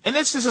 and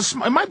this is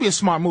it might be a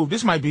smart move.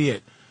 This might be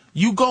it.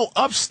 you go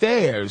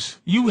upstairs.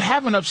 You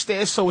have an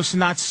upstairs, so it's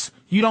not.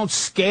 You don't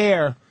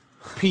scare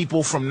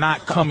people from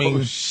not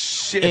coming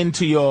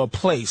into your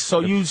place. So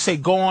you say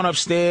go on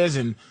upstairs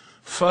and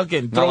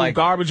fucking throw like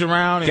garbage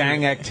around.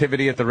 Gang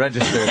activity at the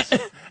registers.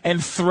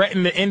 And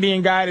threaten the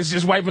Indian guy that's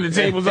just wiping the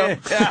tables up.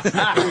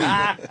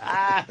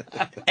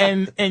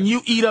 and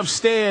you eat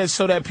upstairs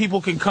so that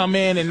people can come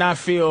in and not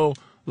feel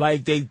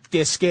like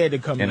they're scared to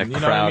come in. In a you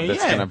know crowd what I mean?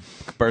 that's gonna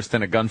burst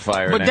into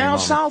gunfire. But at down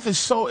any south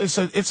is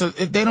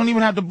they don't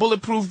even have the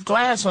bulletproof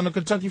glass on the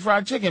Kentucky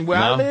Fried Chicken. Where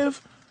I No.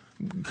 live,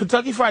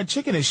 Kentucky Fried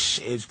Chicken is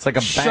it's like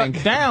a shut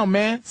bank. down,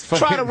 man. Try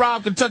fucking- to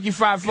rob Kentucky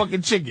Fried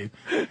fucking chicken.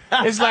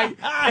 It's like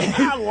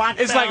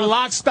it's like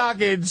lock, stock,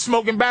 and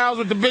smoking barrels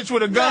with the bitch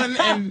with a gun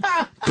and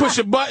push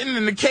a button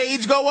and the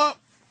cage go up.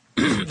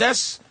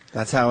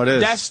 That's how it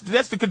is.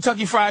 that's the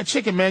Kentucky Fried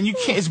Chicken, man. You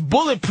can't. It's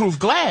bulletproof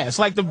glass.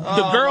 Like the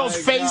girl's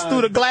face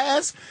through the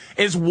glass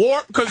is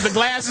warped because the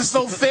glass is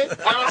so thick.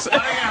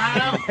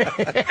 I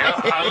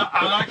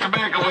like to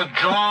make a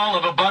withdrawal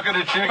of a bucket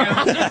of chicken. Do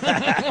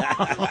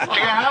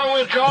you have a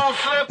withdrawal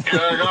slip?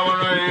 Yeah, I got one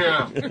right here.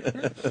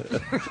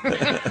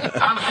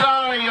 I'm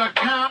sorry, your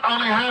account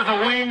only has a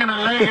wing and a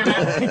leg in it.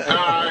 All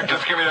right,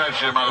 just give me that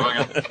shit,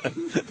 motherfucker.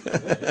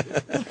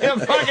 You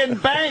fucking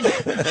bank.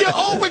 You're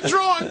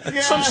overdrawing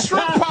some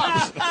shrimp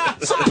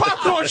pops, some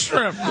popcorn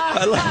shrimp.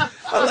 I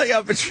like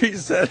how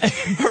Patrice said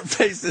her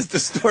face is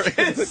distorted.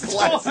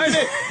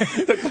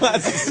 The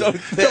glass is so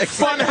thick.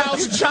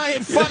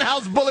 Giant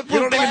funhouse bulletproof. You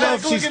don't even know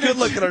if glass. she's good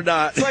looking or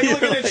not. It's like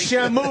looking at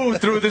Shamu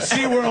through the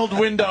SeaWorld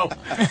window.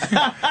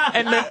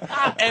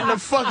 and the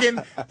fucking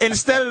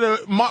instead of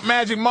the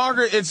magic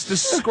marker, it's the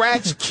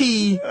scratch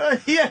key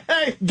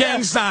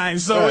gang sign.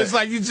 So it's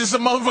like you just a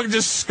motherfucker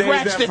just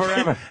scratched there it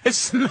forever.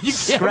 It's you can't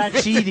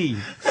Scratch Edie.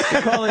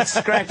 They call it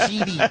Scratch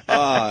Edie.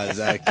 Oh, is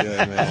that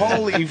good, man?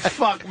 Holy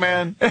fuck,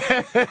 man.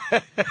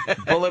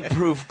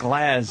 Bulletproof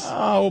glass.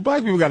 Oh,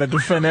 black people got to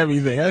defend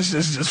everything. That's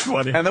just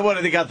funny. And then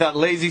what? They got that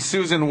lazy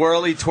Susan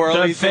whirly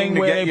twirly The thing to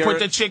where get they your, put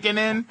the chicken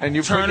in and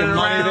you turn put it your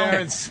money around. there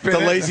and spin The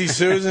it. lazy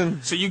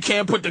Susan. So you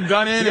can't put the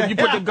gun in. If you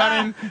put the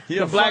gun in,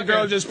 the black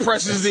girl just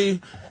presses the.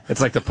 It's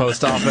like the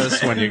post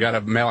office when you got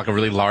to mail like a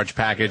really large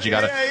package. You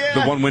got to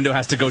the one window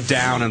has to go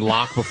down and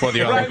lock before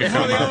the other Right can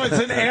before come the up. other,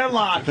 it's an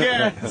airlock.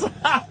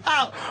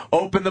 Yeah.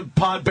 Open the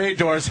pod bay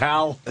doors,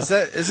 Hal. Is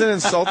it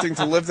insulting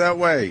to live that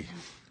way?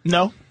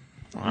 No.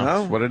 No.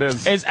 That's what it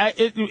is.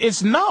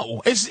 It's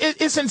no.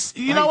 It's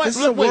you know what? This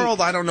is a Look, wait.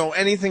 world I don't know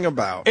anything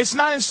about. It's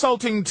not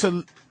insulting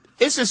to.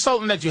 It's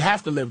insulting that you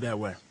have to live that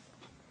way.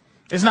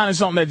 It's not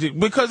insulting that you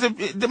because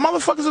the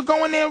motherfuckers will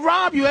go in there and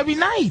rob you every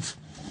night,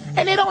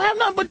 and they don't have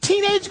nothing but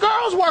teenage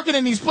girls working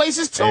in these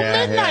places till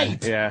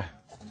midnight. Yeah.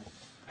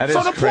 That So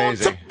is the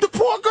crazy. the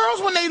poor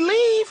girls when they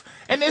leave,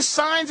 and there's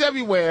signs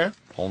everywhere.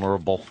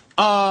 Vulnerable.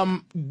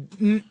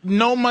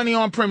 No money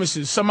on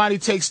premises. Somebody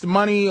takes the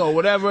money or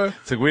whatever.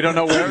 It's like we don't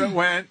know where it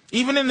went.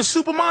 Even in the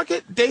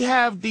supermarket, they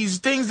have these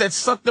things that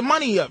suck the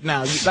money up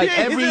now. Like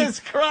Jesus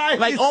Christ.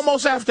 like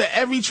almost after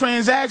every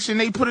transaction,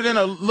 they put it in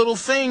a little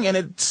thing and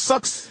it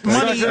sucks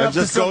money It up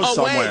just to goes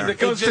away. somewhere. It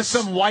goes to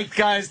some white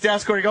guy's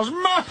desk where he goes, Big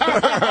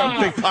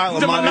pile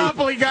of the money.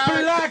 Monopoly guy.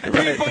 black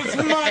people's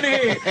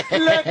money.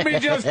 Let me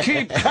just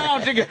keep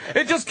counting it.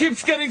 It just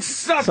keeps getting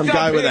sucked Some up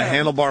guy with a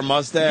here. handlebar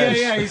mustache.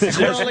 Yeah, he's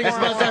twirling his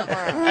mustache.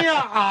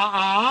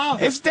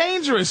 It's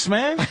dangerous,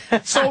 man.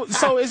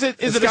 So is it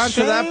It's a gotten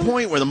to that shame?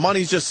 point where the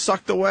money's just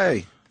sucked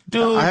away.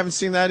 Dude. I haven't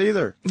seen that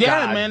either.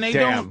 Yeah, God man, they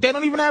damn.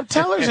 don't even have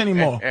tellers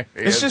anymore.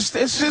 It's just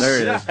There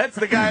it is. That's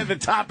the guy at the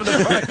top of the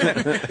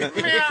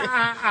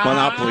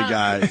Monopoly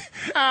guy.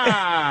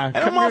 And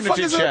them community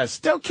motherfuckers,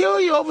 chest. they'll kill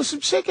you over some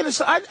chicken. And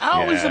so I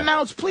always Yeah.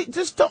 announce, please,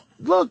 just don't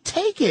look,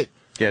 take it.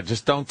 Yeah,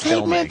 just don't Take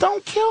kill man, me.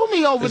 don't kill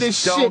me over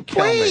Just this don't shit,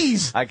 kill me.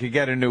 please. I could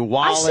get a new I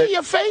wallet. see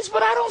your face,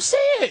 but I don't see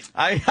it.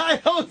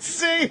 I don't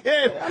see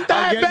it. I'm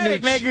diabetic,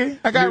 nigga.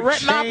 I got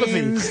retinopathy.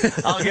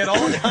 chains. I'll get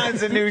all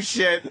kinds of new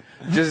shit.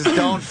 Just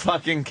don't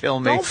fucking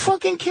kill me. Don't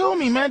fucking kill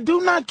me, man.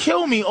 Do not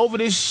kill me over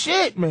this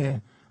shit,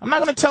 man. I'm not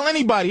gonna tell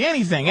anybody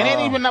anything. It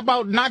ain't even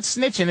about not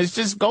snitching. It's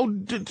just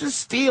just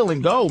steal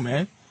and go,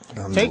 man.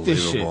 Take this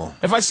shit. Unbelievable.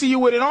 If I see you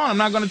with it on, I'm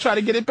not gonna try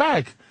to get it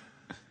back.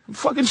 I'm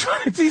fucking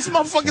trying. These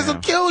motherfuckers will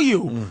kill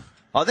you.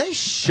 Are they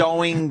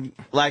showing,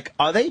 like,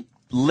 are they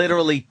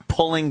literally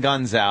pulling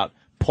guns out,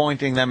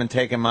 pointing them and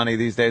taking money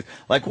these days?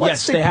 Like, what's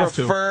Yes, they have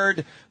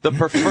to. the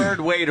preferred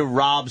way to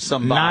rob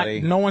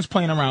somebody? No one's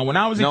playing around. When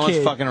I was a No one's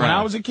kid, fucking when I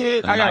around. was a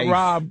kid, A I got knife.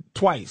 robbed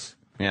twice.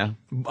 Yeah.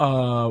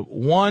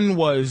 One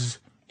was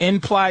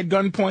implied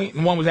gunpoint,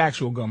 and one was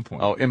actual gunpoint.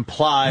 Oh,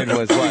 implied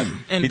was what?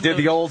 And he did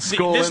the old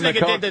school This in the nigga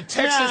coat. did the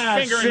Texas Yeah,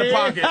 finger in the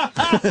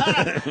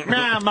pocket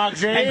Nah,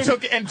 Moxie.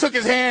 and took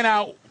his hand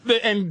out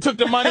and took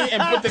the money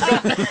and put the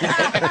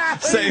gun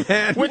Same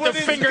hand. with the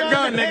finger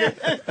gun,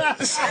 nigga.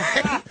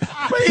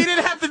 But he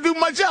didn't have to do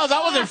much else. I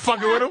wasn't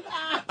fucking with him.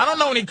 I don't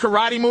know any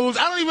karate moves.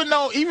 I don't even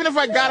know. Even if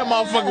I got a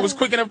motherfucker was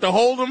quick enough to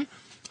hold him,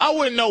 I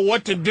wouldn't know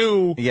what to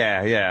do.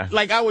 Yeah, yeah.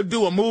 Like I would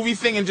do a movie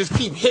thing and just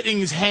keep hitting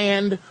his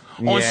hand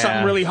on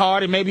something really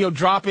hard, and maybe he'll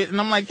drop it, and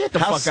I'm like, get the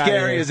How fuck out of here.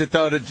 scary is it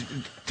though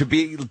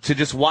to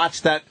just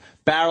watch that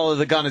barrel of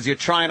the gun as you're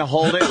trying to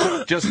hold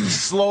it, just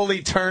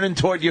slowly turning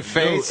toward your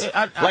face,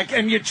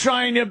 and you're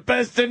trying your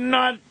best to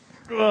not.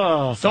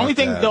 Oh,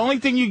 the only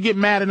thing you get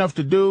mad enough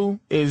to do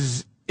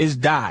is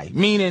die.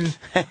 Meaning,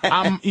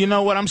 you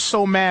know what? I'm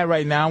so mad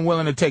right now. I'm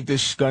willing to take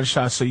this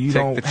gunshot so you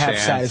don't have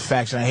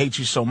satisfaction. I hate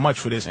you so much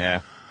for this.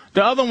 Yeah.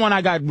 The other one,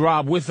 I got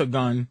robbed with a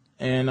gun.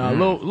 And a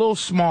little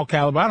small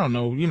caliber. I don't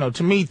know. You know,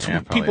 to me,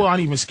 people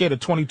aren't even scared of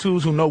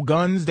 22s who know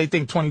guns. They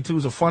think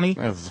 22s are funny.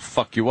 They'll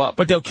fuck you up.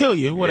 But they'll kill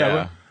you, whatever.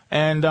 Yeah.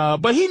 And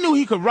but he knew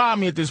he could rob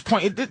me at this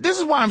point. This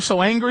is why I'm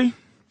so angry.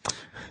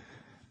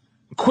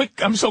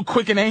 I'm so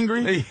quick and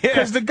angry.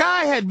 Because the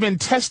guy had been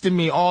testing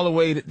me all the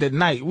way that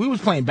night. We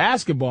was playing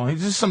basketball.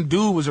 Just some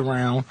dude was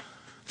around.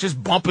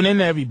 Just bumping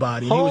into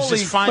everybody. He was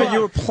just fine. But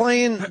you were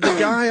playing the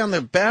guy on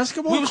the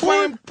basketball We was court?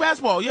 playing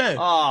basketball, yeah.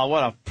 Oh,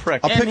 what a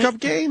prick. A pickup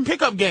game?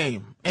 Pickup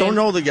game. Don't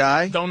know the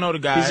guy? Don't know the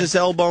guy. He's just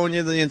elbowing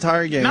you the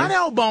entire game? Not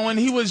elbowing.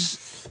 He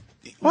was...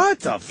 What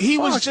the fuck? He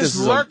was just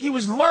he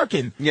was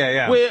lurking.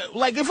 Yeah. Where,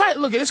 like, if I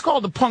look, it's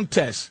called the punk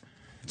test.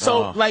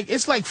 So, like,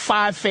 it's like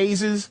 5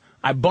 phases.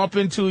 I bump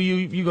into you.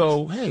 You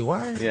go, hey,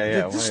 why?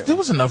 Yeah. There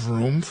was enough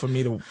room for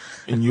me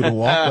and you to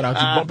walk without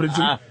you bumping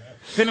into me.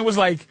 Then it was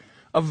like,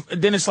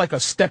 then it's like a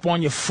step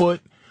on your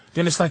foot.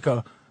 Then it's like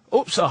a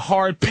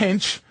hard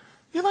pinch.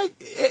 You're like,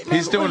 man,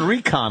 he's doing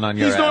recon on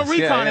your ass. He's doing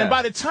recon, yeah. and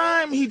by the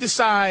time he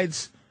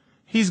decides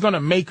he's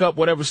gonna make up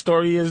whatever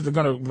story is, they're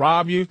gonna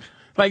rob you.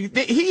 Like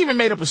he even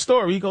made up a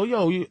story. He go,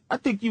 I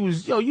think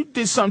you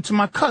did something to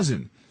my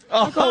cousin.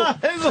 But I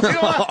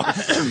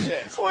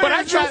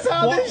tried.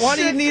 Why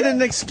do you need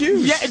an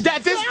excuse? Yeah,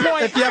 at this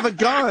point, if you have a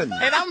gun,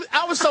 and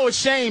I was so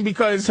ashamed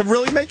because to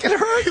really make it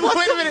hurt. Wait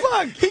a minute.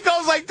 Fuck? He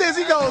goes like this.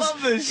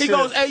 He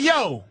goes, hey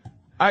yo.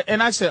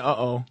 And I said,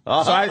 So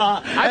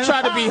I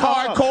tried to be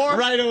hardcore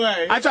right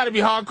away. I tried to be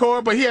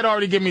hardcore, but he had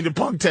already given me the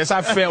punk test.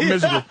 I failed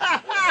miserably.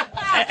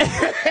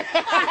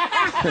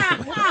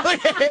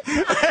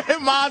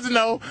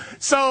 Mazno.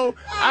 So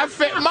I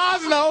failed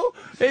Mazno.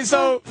 And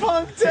so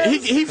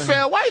he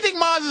failed. Why do you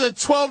think Maz is a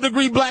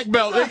 12-degree black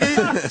belt?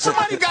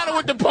 Somebody got him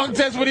with the punk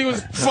test when he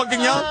was fucking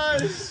young. Oh,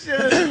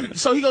 shit.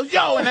 So he goes,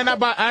 yo, and then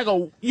I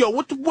go, yo,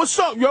 what's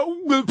up, yo?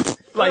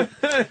 Like,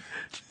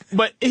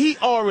 but he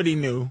already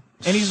knew.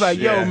 And he's like,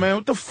 yo, man,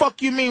 what the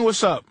fuck you mean,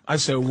 what's up? I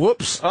said,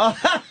 whoops.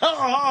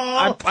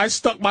 I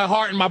stuck my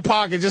heart in my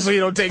pocket just so you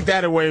don't take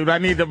that away. I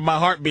need my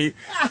heartbeat.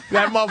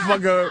 That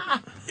motherfucker,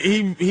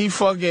 he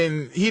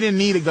didn't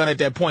need a gun at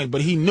that point,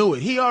 but he knew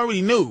it. He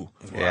already knew.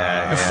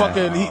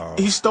 Yeah.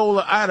 He stole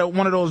I had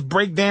one of those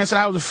break dancing.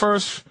 I was the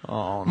first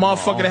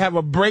motherfucker to have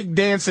a break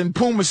dancing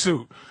Puma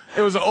suit.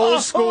 It was an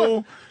old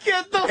school.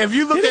 If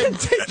you look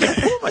at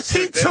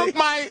he took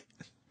my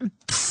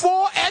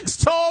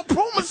 4X tall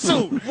Puma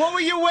suit. What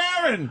were you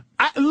wearing?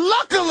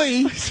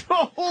 Luckily,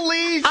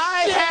 holy shit.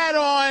 I had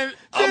on.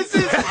 This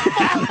is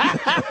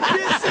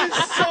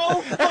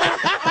so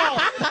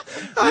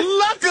fucked up.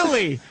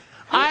 Luckily,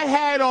 I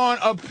had on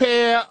a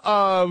pair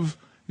of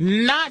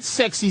not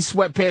sexy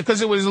sweatpants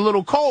because it was a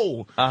little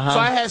cold. So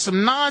I had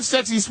some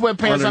non-sexy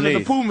sweatpants under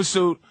the Puma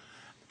suit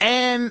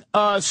and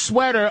a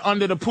sweater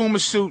under the Puma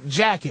suit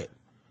jacket.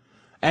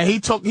 And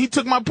he took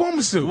my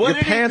Puma suit. Your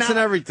pants and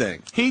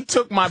everything. He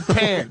took my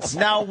pants.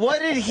 Now, what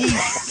did he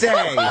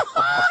say?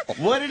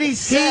 What did he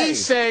say? He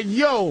said,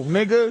 yo,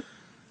 nigga,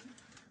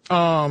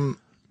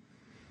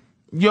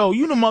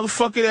 you the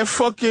motherfucker that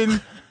fucking,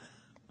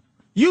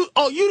 you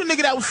the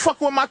nigga that was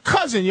fucking with my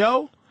cousin,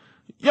 yo.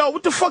 Yo,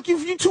 what the fuck,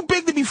 you too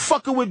big to be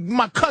fucking with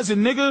my cousin,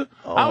 nigga.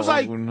 I was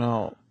like,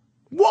 no.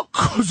 What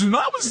cousin?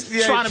 I was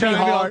trying to be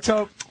hard.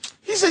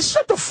 He said,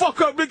 shut the fuck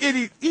up,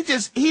 nigga. He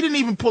didn't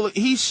even pull it.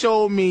 He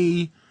showed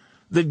me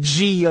the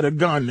G of the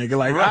gun, nigga.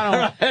 Like,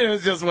 it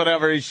was just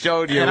whatever he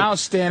showed you. And I was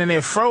standing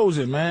there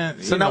frozen,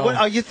 man. So now, what,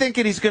 are you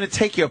thinking he's going to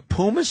take your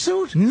Puma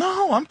suit?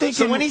 No, I'm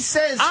thinking. So when he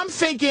says. I'm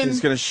thinking.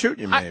 He's going to shoot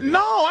you, maybe.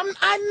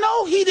 I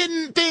know he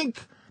didn't think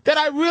that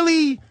I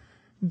really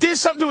did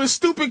something to his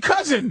stupid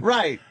cousin.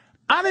 Right.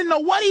 I didn't know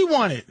what he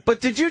wanted.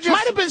 But did you just...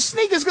 Might have been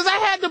sneakers, because I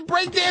had the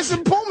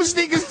breakdancing Puma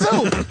sneakers,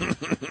 too.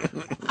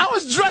 I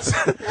was dressed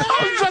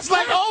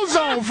like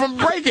Ozone from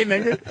Breaking,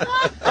 nigga.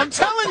 I'm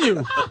telling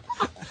you.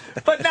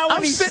 But now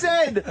when he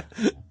said...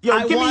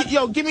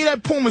 give me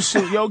that Puma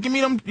suit, yo. Give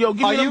me a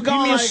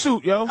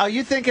suit, yo. Are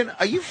you thinking,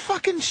 are you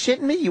fucking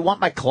shitting me? You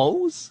want my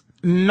clothes?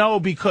 No,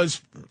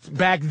 because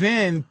back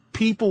then,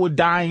 people were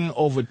dying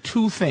over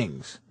 2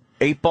 things.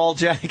 8-ball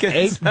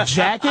jackets?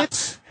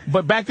 Jackets...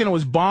 But back then it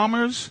was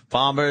bombers.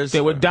 Bombers.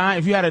 They were dying.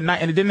 If you had and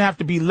it didn't have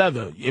to be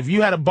leather. If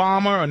you had a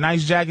bomber or a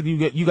nice jacket,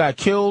 you got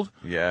killed.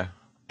 Yeah.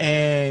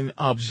 And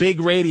big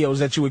radios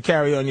that you would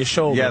carry on your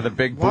shoulder. Yeah, the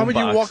big boom Why would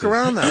you boxes. walk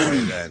around that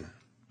way then?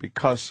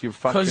 Because you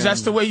fucking... Because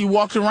that's the way you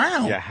walked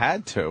around. You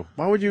had to.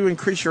 Why would you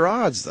increase your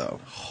odds, though?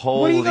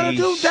 Holy What are you going to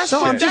do?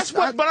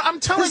 But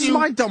I'm telling you. This is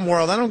my dumb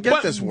world. I don't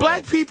get this world.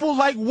 Black people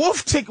like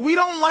wolf tick. We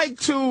don't like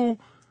to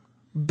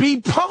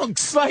be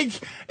punks. Like,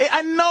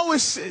 I know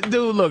it's,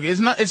 dude, look,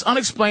 it's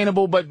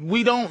unexplainable, but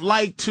we don't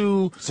like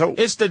to,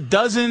 it's the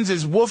dozens,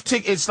 it's wolf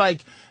tick, it's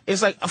like,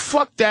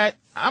 fuck that.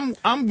 I'm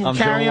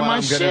carrying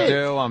my shit.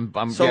 I'm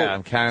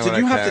carrying. Did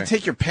you have to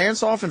take your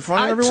pants off in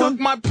front of everyone?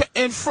 I took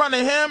in front of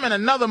him and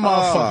another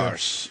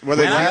motherfucker. Were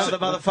they the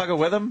motherfucker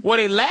with him? Were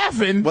they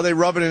laughing? Were they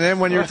rubbing it in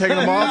when you were taking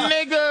them off?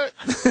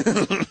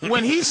 Nigga,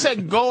 when he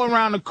said go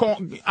around the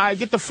corner, I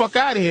get the fuck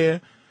out of here.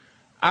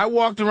 I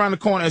walked around the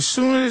corner. As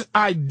soon as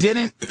I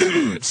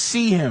didn't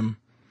see him,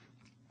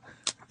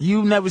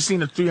 you've never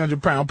seen a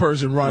 300-pound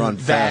person run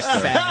that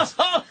fast.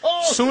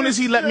 As soon as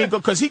he let me go,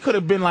 because he could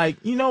have been like,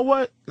 you know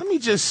what? Let me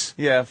just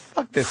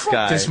fuck this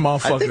guy. This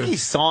motherfucker. I think he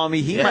saw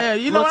me. He I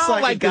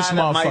don't like this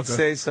motherfucker. Might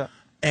say so.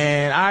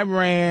 And I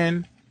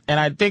ran, and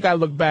I think I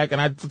looked back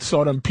and I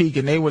saw them peek,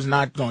 and they was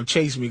not going to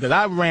chase me because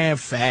I ran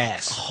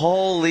fast.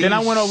 Holy Then I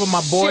went over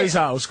my boy's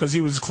house because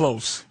he was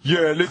close.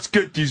 Yeah, let's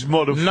get these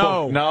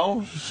motherfuckers.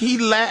 No?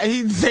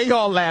 They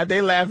all laughed.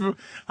 They laughed.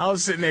 I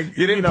was sitting there.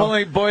 You didn't pull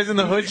any Boys in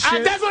the Hood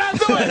shit? That's what I'm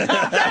doing.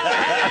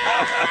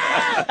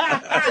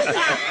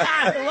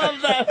 I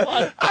love that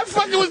one. I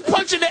fucking was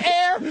punching the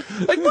air.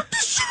 Like, what the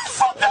shit?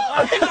 Fuck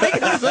up.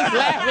 Niggas was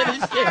laughing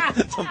and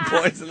shit. Some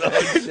Boys in the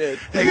Hood shit.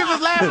 Niggas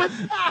was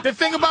laughing. The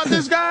thing about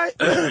this guy,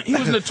 he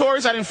was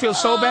notorious. I didn't feel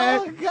so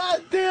bad. Oh,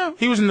 goddamn.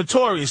 He was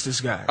notorious, this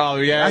guy. Oh,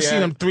 yeah, I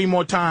seen him 3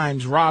 more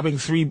times robbing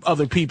 3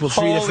 other people.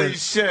 Holy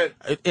shit.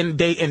 In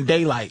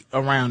daylight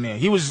around there.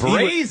 He was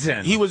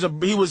brazen. He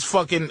was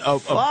fucking a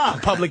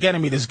public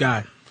enemy, this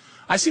guy.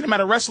 I seen him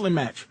at a wrestling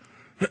match.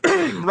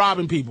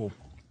 Robbing people.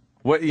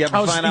 What, you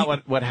ever find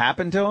out what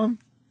happened to him?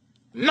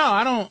 No,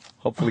 I don't.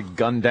 Hopefully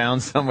gunned down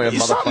somewhere,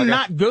 motherfucker. Something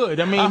not good.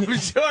 I mean, I'm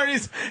sure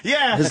his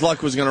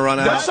luck was going to run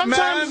out. That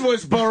man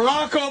was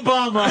Barack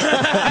Obama.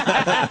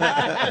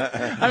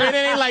 I mean, it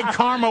ain't like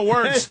karma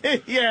works.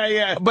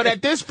 Yeah. But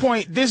at this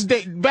point,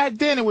 back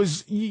then it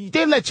was,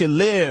 they let you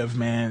live,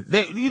 man.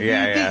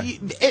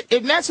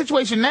 In that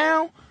situation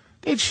now,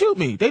 they'd shoot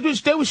me. They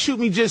would shoot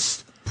me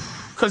just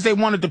because they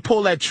wanted to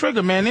pull that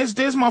trigger, man. There's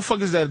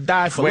motherfuckers that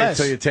die for less.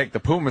 Wait till you take the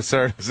Puma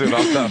suit off,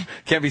 though.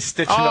 Can't be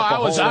stitching up a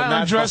hole in that.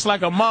 I undressed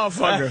like a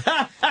motherfucker.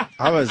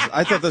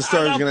 I thought the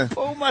story was going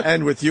to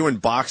end with you in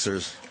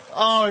boxers.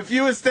 Oh, if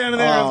you were standing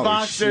there in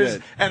boxers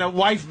and a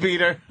wife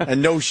beater.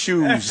 And no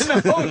shoes.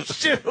 No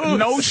shoes.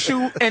 No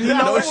shoe. And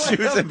no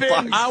shoes and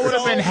boxers. I would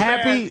have been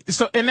happy.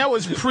 And that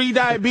was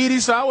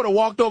pre-diabetes, so I would have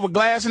walked over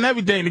glass and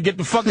everything to get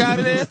the fuck out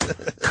of there.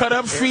 Cut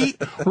up feet,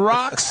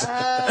 rocks.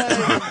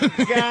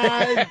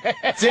 God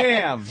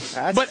damn.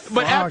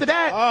 But after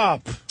that,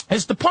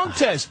 it's the punk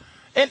test.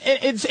 And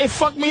it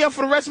fucked me up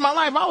for the rest of my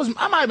life.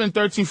 I might have been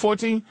 13,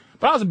 14,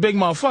 but I was a big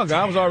motherfucker.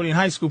 I was already in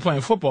high school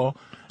playing football.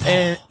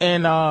 And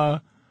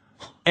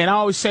I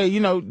always say,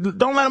 don't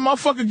let a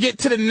motherfucker get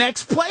to the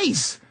next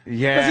place.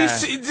 Yeah.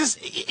 Because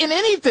just in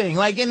anything,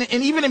 like, and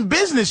even in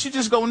business, you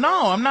just go,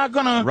 no, I'm not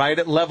gonna. Right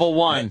at level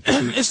 1.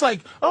 It's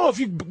like, if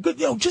you,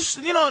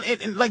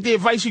 and like the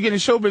advice you get in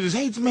show business,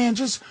 hey, man,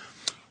 just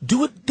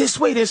do it this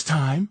way this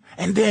time,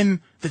 and then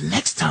the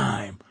next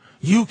time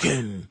you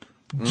can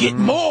get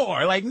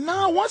more. Like,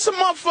 no, once a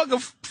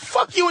motherfucker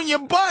fuck you in your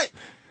butt,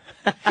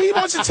 he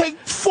wants to take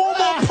 4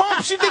 more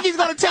pumps. You think he's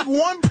going to take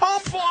 1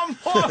 pump? 4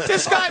 more.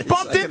 This guy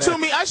bumped into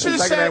me. I should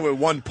have said. With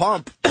 1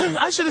 pump.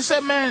 I should have said,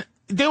 man,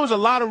 there was a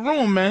lot of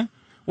room, man.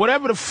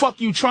 Whatever the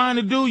fuck you trying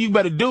to do, you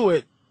better do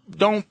it.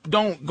 Don't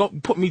go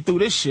put me through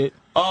this shit.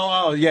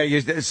 Oh, yeah.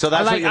 So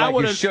that's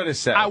what you should have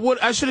said.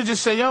 I should have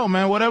just said, yo,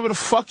 man, whatever the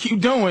fuck you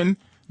doing,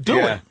 do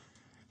it.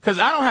 Because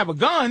I don't have a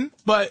gun,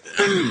 but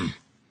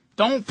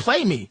don't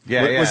play me.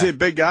 Yeah. Was he a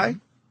big guy?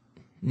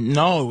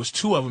 No, it was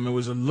 2 of them. It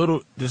was I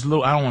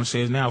don't want to say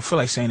his name. I feel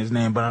like saying his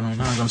name, but I'm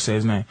not going to say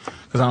his name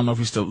because I don't know if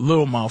he's still a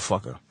little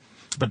motherfucker.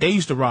 But they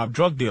used to rob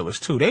drug dealers,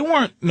 too. They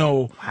weren't,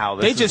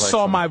 they just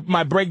saw my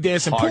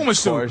breakdancing Puma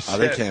suit. Oh,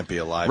 they can't be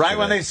alive. Right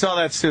when they saw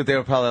that suit, they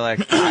were probably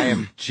like, I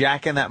am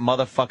jacking that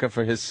motherfucker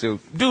for his suit.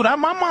 Dude, my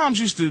moms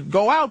used to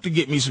go out to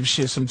get me some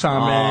shit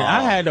sometime, man.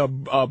 I had a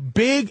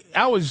big,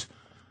 I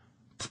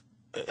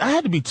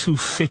had to be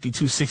 250,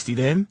 260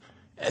 then.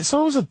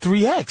 So it was a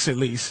 3X at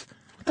least.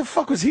 What the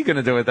fuck was he going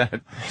to do with that?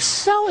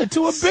 Sell it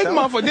to a big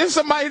motherfucker. There's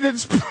somebody that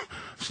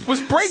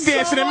was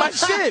breakdancing in my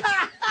shit.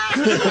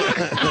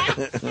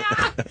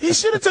 He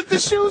should have took the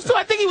shoes too.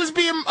 I think he was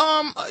being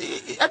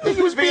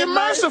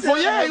merciful.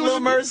 Yeah, he was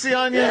mercy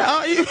on you.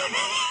 Yeah,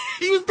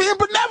 he was being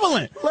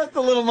benevolent. Let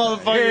the little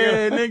motherfucker.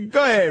 Yeah, nigga,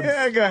 go ahead.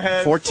 Yeah, go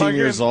ahead. 14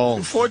 years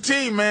old.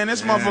 14, man.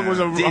 This motherfucker was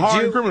a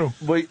hard criminal.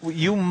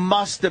 You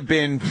must have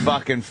been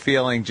fucking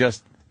feeling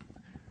just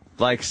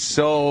like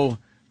so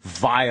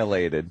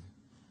violated.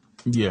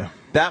 Yeah.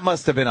 That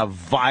must have been a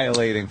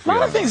violating feeling. A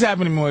lot of things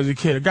happened to me as a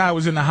kid. A guy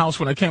was in the house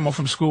when I came home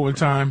from school one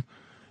time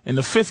in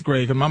the 5th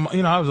grade. And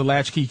I was a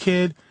latchkey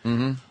kid.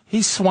 Mm-hmm.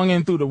 He swung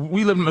in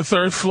we lived on the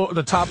 3rd floor,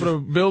 the top of the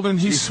building.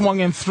 He swung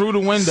in through the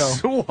window.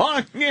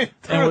 Swung in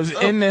and was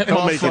in there.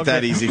 Don't make it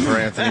that easy for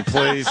Anthony,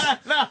 please.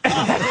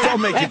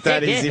 Don't make it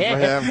that easy for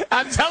him.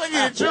 I'm telling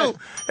you the truth.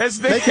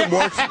 Make him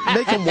work.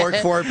 Make him work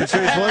for it,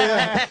 Patrice, will you?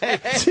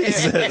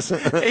 Jesus.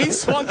 He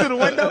swung through the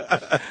window,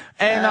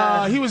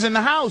 and he was in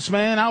the house,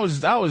 man. I was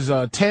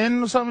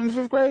 10 or something in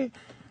 5th grade,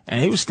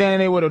 and he was standing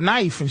there with a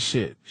knife and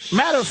shit.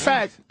 Matter of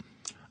fact,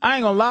 I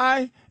ain't gonna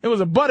lie, it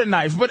was a butter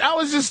knife, but I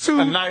was just too.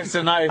 A knife's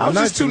a knife. I was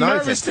just too A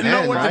knife's nervous a to know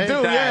 10, what right? to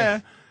do. Yeah,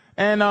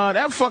 and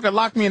that fucker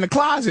locked me in the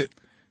closet.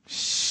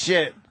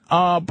 Shit.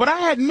 But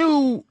I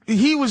knew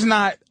he was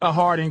not a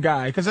hardened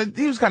guy because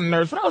he was kind of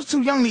nervous, but I was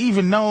too young to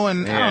even know,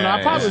 and I don't know.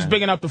 I probably was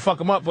big enough to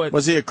fuck him up, but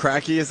Was he a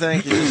cracky, you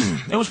think?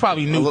 it was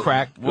probably new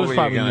crack. It What was were you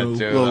probably gonna new.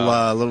 do?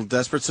 Little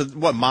desperate. So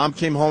what? Mom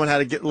came home and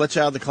had to let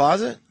you out of the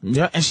closet.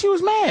 Yeah, and she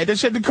was mad that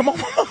she had to come home.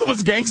 My mother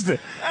was gangster.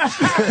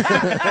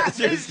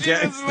 She was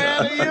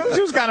gangsta.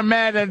 She was kind of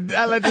mad that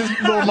I let this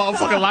little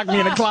motherfucker lock me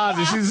in the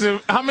closet. She said,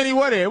 "How many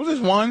were there? It was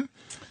just one."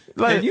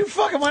 Like, And you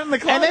fucking went in the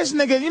closet? and this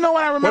nigga, you know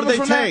what I remember? What did they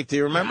from take? that? Do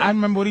you remember? I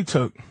remember what he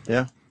took.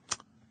 Yeah.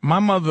 My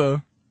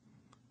mother,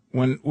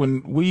 when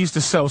we used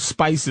to sell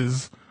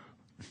spices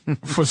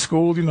for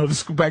school, you know,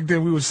 back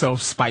then we would sell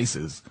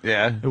spices.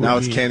 Yeah. It would Now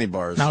it's be- candy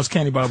bars. Now it's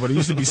candy bar, but it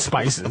used to be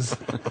spices.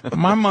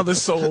 My mother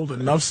sold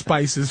enough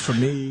spices for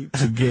me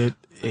to get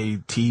a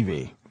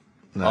TV.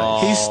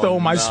 He stole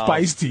my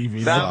Spice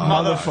TV. That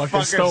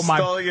motherfucker stole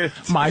stole your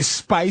my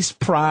Spice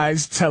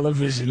Prize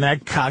television.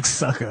 That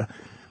cocksucker.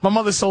 My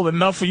mother sold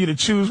enough for you to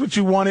choose what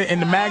you wanted in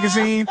the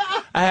magazine.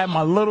 I had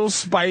my little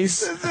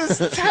Spice.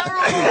 This is terrible.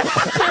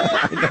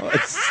 I know,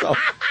 it's so.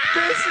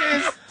 This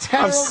is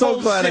terrible. I'm so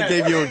glad I shit.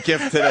 gave you a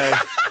gift today.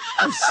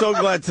 I'm so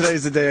glad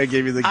today's the day I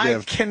gave you the I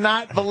gift.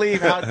 cannot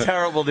believe how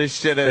terrible this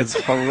shit is.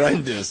 It's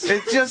horrendous.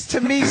 It just, to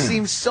me,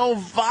 seems so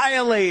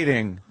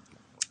violating.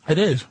 It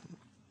is.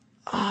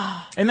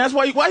 And that's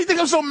why you think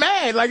I'm so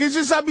mad? Like, it's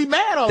just I be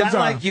mad all the That,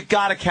 time. like, you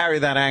gotta carry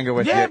that anger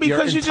with Yeah, you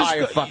because your you just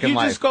entire fucking you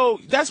life. just go.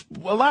 That's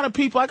a lot of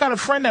people. I got a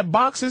friend that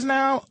boxes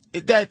now.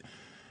 That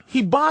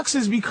he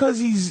boxes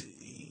because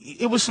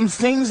it was some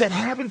things that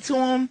happened to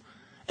him,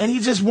 and he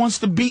just wants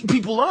to beat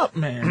people up,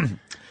 man.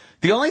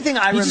 The only thing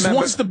I He just remember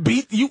wants to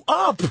beat you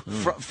up.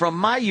 from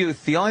my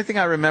youth, the only thing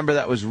I remember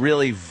that was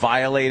really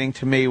violating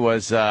to me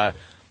was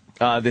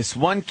this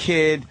one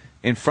kid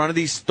in front of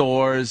these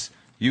stores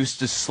used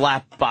to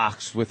slap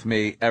box with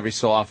me every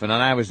so often,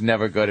 and I was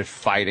never good at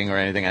fighting or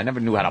anything. I never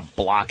knew how to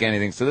block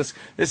anything. So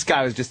this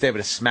guy was just able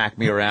to smack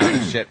me around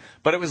and shit.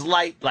 But it was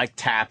light, like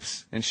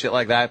taps and shit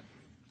like that.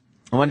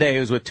 And one day he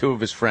was with 2 of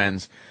his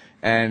friends,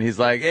 and he's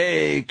like,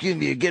 "Hey,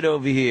 Kimmy, get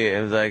over here."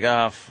 I was like,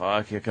 "Oh,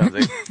 fuck, here comes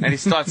it." And he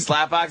starts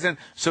slapboxing.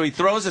 So he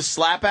throws a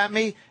slap at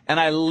me, and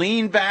I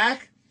lean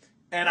back,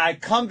 and I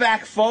come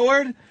back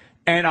forward,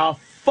 and a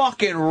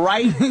fucking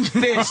right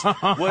fist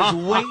was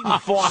waiting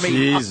for me.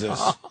 Jesus.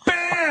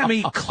 Bam!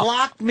 He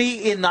clocked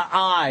me in the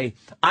eye.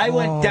 I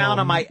went down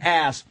on my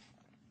ass,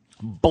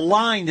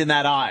 blind in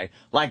that eye.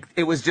 Like,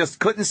 it was just,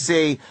 couldn't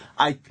see.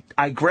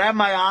 I grabbed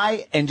my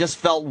eye and just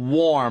felt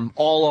warm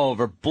all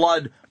over,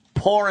 blood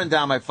pouring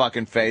down my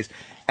fucking face.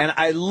 And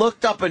I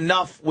looked up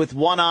enough with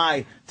one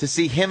eye to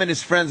see him and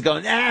his friends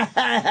going,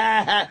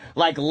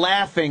 like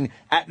laughing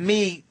at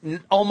me,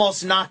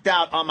 almost knocked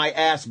out on my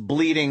ass,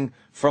 bleeding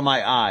from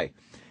my eye.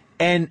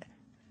 And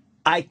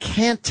I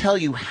can't tell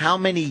you how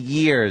many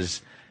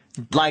years,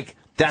 like,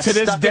 that's To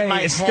this stuck day, in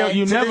my it's head. still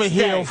you To never this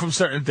heal day. from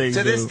certain things.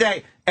 To this dude.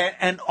 day.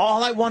 And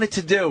all I wanted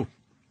to do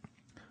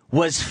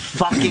was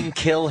fucking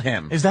kill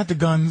him. Is that the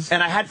guns?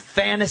 And I had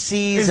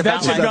fantasies Is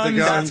about that my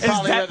your guns? That's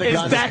probably where the Is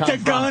guns that come the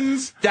from.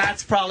 guns?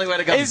 That's probably where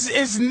the guns.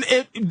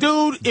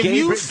 Dude, if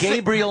you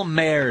Gabriel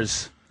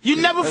Mayers.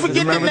 you never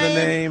forget remember the the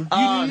name? You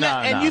Oh, ne- no,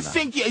 and no, you no.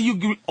 think you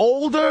get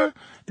older,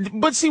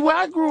 but see where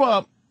I grew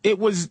up,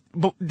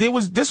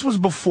 this was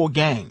before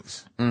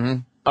gangs.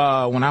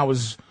 Mm-hmm. When I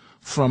was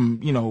from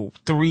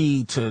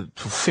 3 to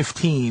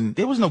 15,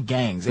 there was no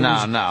gangs.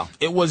 No.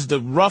 It was the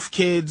rough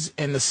kids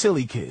and the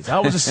silly kids. I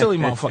was a silly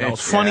motherfucker. I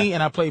was funny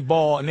and I played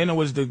ball, and then it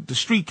was the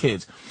street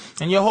kids.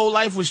 And your whole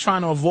life was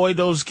trying to avoid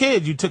those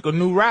kids. You took a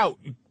new route.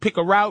 You pick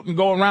a route and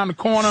go around the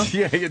corner.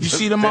 Yeah, you you just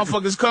see the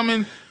motherfuckers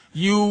coming.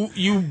 You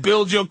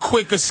build your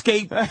quick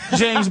escape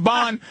James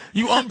Bond.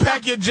 You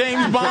unpack your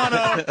James Bond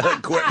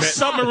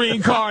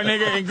submarine car,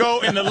 nigga, and go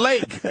in the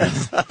lake.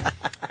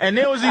 And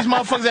there was these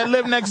motherfuckers that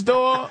lived next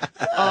door.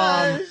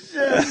 I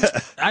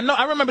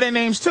remember their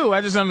names too.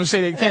 I just don't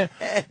say they can't.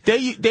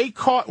 They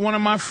caught one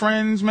of my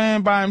friends,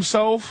 man, by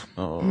himself.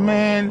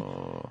 Man,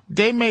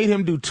 they made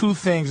him do 2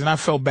 things, and I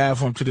felt bad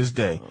for him to this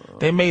day.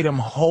 They made him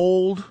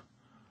hold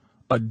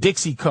a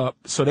Dixie cup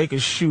so they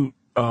could shoot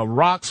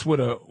rocks with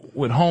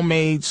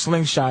homemade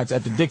slingshots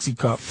at the Dixie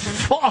cup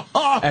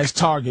as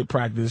target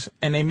practice,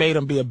 and they made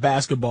him be a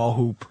basketball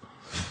hoop.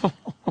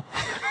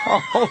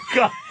 Oh,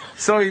 God.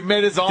 So he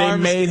made his They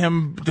arms. made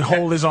him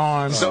hold his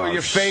arms. So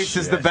your face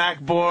is the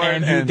backboard.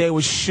 and they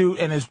would shoot,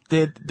 and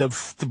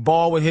the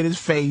ball would hit his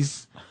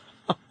face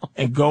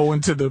and go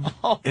into his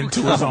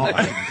arm.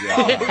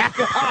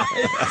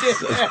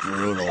 That's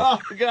brutal. Oh,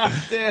 God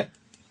damn.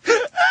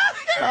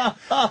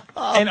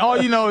 And all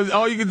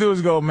you can do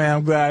is go, man,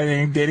 I'm glad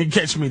they didn't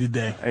catch me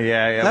today.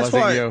 Yeah, That's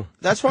wasn't why. you.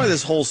 That's why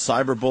this whole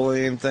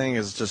cyberbullying thing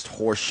is just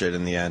horseshit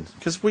in the end.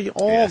 Because we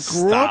all Yeah,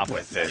 grew stop. up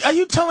with this. Are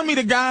you telling me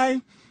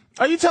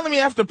Are you telling me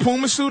after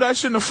Puma suit I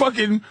shouldn't have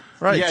fucking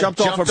Right, Yeah, jumped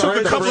off a jumped took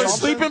a couple of bridge.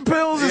 sleeping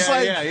pills? It's Yeah,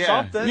 like, yeah.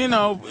 Something. you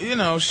know,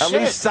 shit.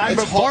 least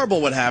It's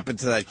horrible what happened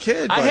to that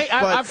kid. I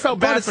But, I felt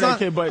bad it's for that not-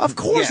 kid, but of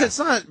course Yeah. it's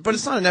not. But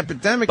it's not an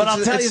epidemic. But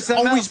I'll tell you it's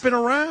something always else. been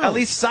around. At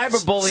least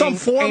cyberbullying, some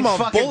form ain't of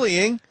fucking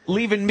bullying.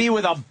 leaving me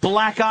with a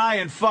black eye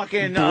and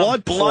fucking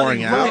Blood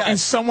pouring and- out. and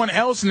someone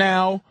else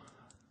now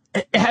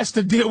has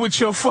to deal with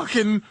your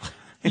fucking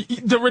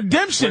the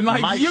redemption. With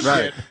my Like you're,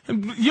 shit.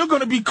 you're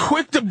gonna be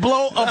quick to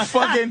blow a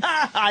fucking.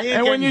 I ain't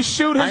and when getting- you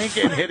shoot I his, ain't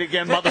getting hit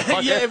again,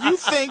 motherfucker. yeah, if you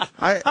think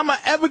I- I'm gonna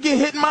ever get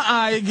hit in my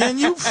eye again,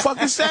 you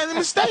fucking sadly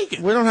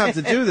mistaken. We don't have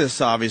to do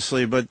this,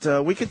 obviously, but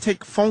we could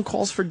take phone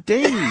calls for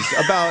days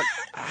about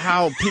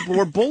how people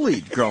were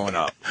bullied growing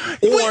up,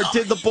 or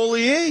did the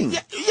bullying.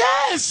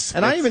 Yes,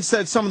 And I even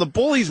said some of the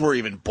bullies were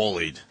even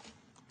bullied.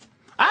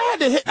 I had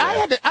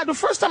to. The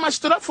first time I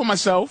stood up for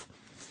myself,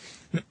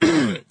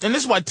 and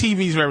this is why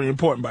TV is very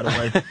important, by the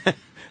way.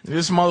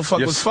 This motherfucker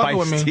Your was fucking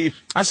with Spice me. TV.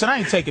 I said, I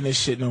ain't taking this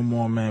shit no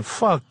more, man.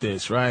 Fuck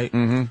this, right?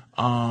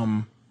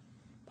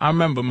 I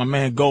remember my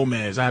man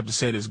Gomez. I have to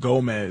say this,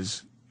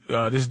 Gomez.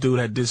 This dude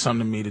had did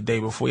something to me the day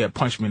before. He had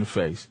punched me in the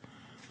face,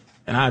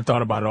 and I had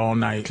thought about it all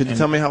night. Could you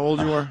tell me how old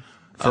you were,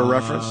 for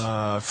reference?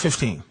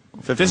 15.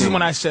 15. This is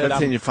when I said,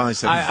 15, you finally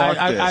said, fuck this.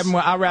 I'd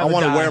rather I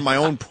want to die. wear my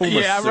own Puma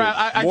Yeah, suit.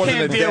 I more can't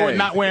than a deal day. with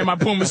not wearing my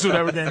Puma suit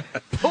ever again.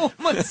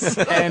 Puma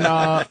suit.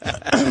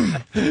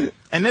 And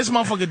and this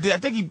motherfucker did. I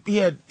think he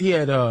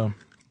had.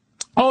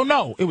 Oh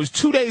no! It was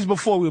 2 days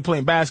before we were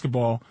playing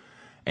basketball,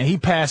 and he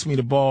passed me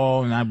the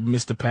ball, and I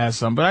missed the pass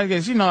some. But I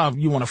guess you know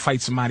you want to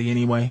fight somebody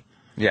anyway.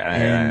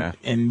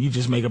 And you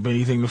just make up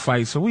anything to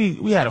fight. So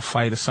we had a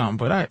fight or something.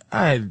 But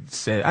I had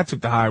said I took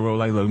the high road.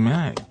 Like, look,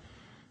 man,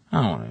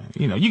 I don't want to.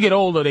 You know, you get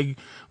older.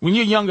 When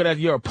you're younger, that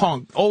you're a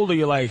punk. Older,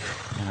 you're like,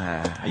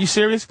 are you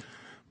serious?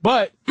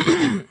 But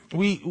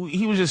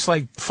he was just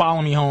like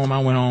following me home.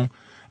 I went home,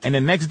 and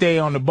the next day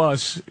on the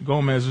bus,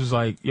 Gomez was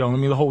like, "Yo, let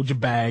me hold your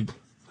bag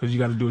because you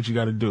got to do what you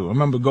got to do." I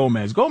remember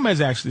Gomez. Gomez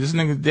actually, that's the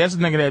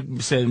nigga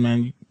that said,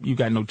 "Man, you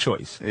got no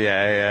choice."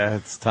 Yeah,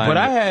 it's time. But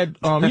I had,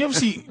 you ever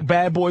see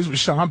Bad Boys with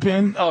Sean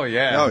Penn? Oh,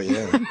 yeah. Oh,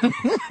 yeah.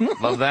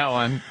 Love that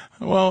one.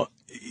 Well,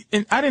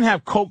 and I didn't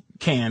have Coke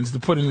cans to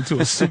put it into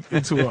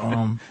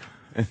a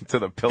Into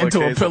the pillowcase.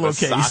 Into a with the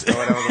pillowcase. sock or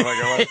whatever the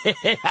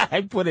fuck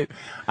it was.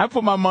 I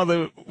put my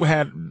mother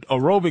had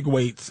aerobic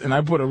weights, and I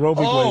put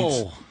aerobic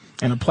weights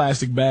in a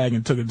plastic bag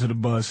and took it to the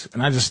bus,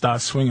 and I just started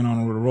swinging on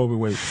her with aerobic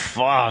weights.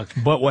 Fuck.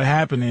 But what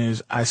happened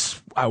is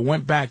I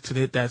went back to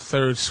hit that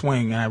third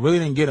swing, and I really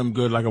didn't get them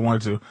good like I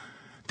wanted to.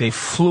 They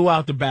flew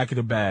out the back of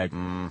the bag.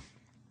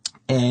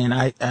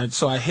 And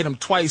so I hit him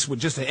twice with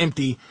just an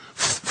empty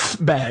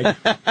bag.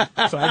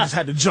 So I just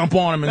had to jump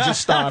on him and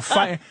just start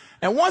fighting.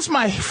 And once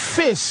my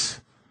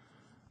fist,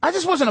 I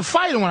just wasn't a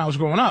fighter when I was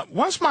growing up.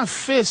 Once my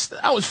fist,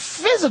 I was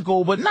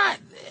physical, but not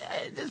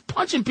just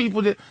punching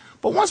people.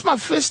 But once my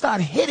fist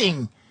started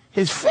hitting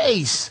his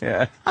face,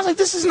 I was like,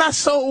 this is not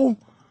so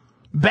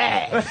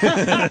bad.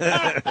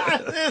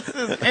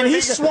 And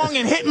he swung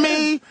and hit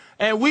me,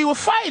 and we were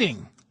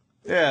fighting.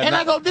 And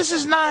I go, this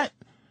is not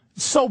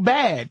so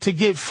bad to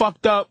get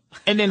fucked up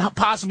and then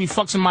possibly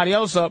fuck somebody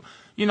else up.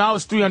 You know, I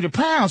was 300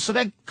 pounds, so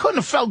that couldn't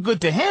have felt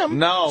good to him.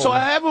 No. So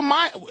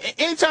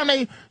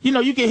anytime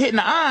you get hit in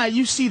the eye,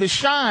 you see the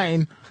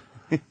shine,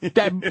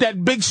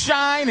 that big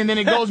shine, and then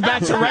it goes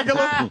back to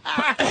regular.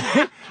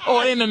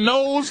 Or in the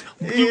nose,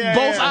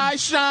 both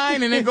eyes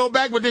shine, and then go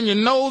back, but then your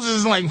nose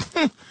is like,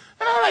 and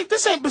I'm like,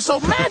 this ain't, so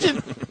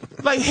imagine,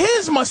 like,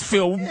 his must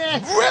feel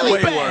really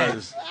Way bad.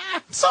 worse.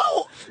 So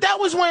that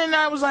was when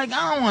I was like,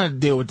 I don't want to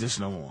deal with this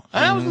no more.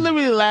 And that was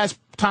literally the last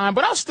time,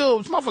 but this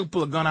motherfucker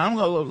pull a gun out. I'm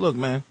going, look,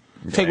 man,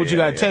 take what you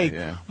got to take.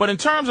 Yeah. But in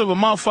terms of a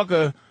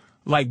motherfucker,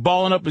 like,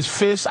 balling up his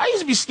fist, I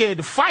used to be scared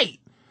to fight.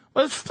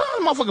 But if a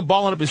motherfucker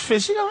balling up his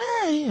fist, you go,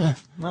 yeah.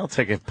 I'll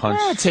take a punch.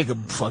 I'll take a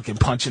fucking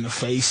punch in the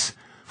face.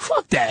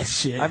 Fuck that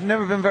shit. I've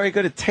never been very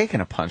good at taking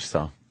a punch,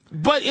 though.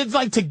 But it's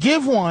like to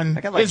give one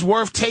is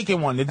worth taking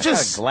one. To I got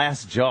just a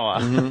glass jaw.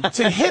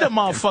 to hit a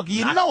motherfucker,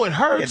 you know it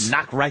hurts. Get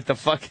knocked right the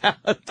fuck out.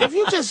 If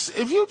you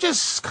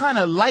just kind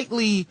of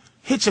lightly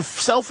hit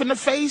yourself in the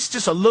face,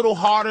 just a little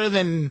harder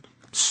than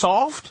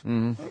soft,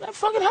 that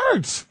fucking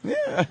hurts.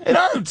 Yeah, it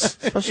hurts.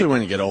 Especially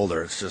when you get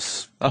older, it's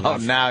just.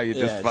 Now you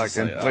just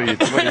fucking.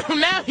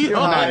 Now you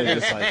don't. You're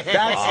just like,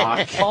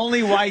 That's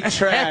only white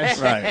trash.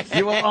 Right.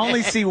 You will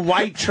only see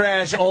white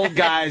trash old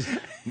guys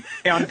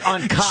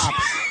on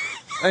cops.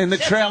 In the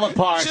trailer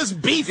park.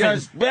 Just beefing.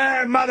 Just,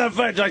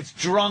 motherfuckers, like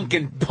drunk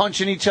and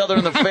punching each other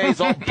in the face,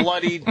 all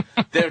bloodied,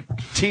 their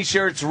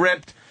T-shirts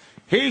ripped.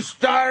 He's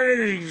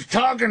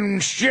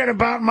talking shit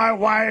about my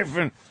wife,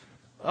 and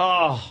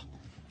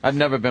I've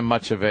never been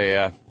much of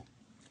a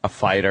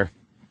fighter.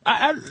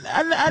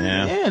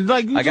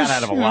 Like I got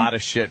out of a lot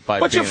of shit by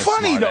but being you're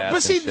funny a though. smart But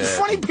ass see, and shit.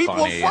 funny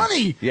people are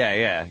funny.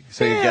 Yeah.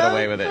 So you get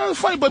away with it. It's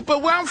funny, but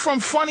where I'm from,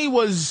 funny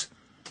was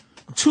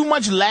too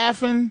much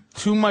laughing,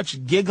 too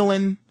much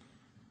giggling,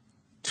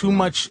 too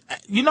much.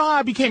 You know how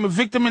I became a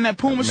victim in that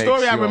Puma Makes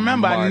story? I you a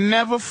remember. I mark.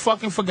 never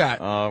fucking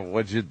forgot.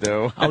 What'd you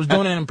do? I was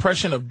doing an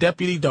impression of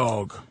Deputy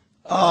Dog.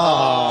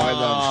 Oh, in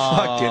the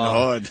fucking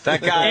hood.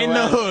 That guy In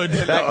the hood.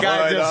 That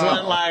guy just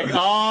went like,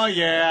 oh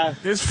yeah.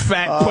 This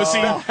fat pussy.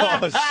 And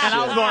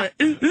I was going,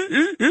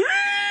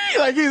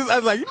 I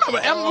was like, you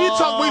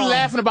remember, we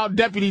laughing about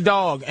Deputy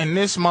Dog, and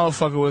this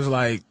motherfucker was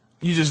like,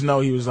 you just know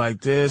he was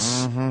like,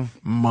 this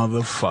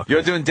motherfucker.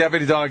 You're doing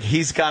Deputy Dog.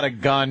 He's got a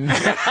gun.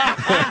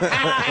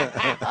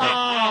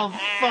 Oh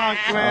fuck,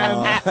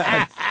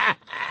 man.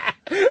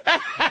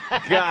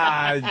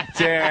 God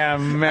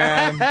damn,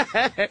 man.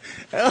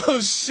 Oh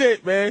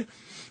shit, man.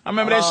 I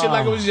remember that shit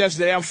like it was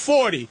yesterday. I'm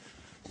 40.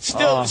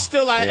 Still,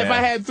 if I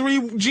had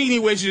 3 genie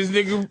wishes,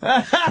 nigga,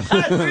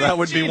 That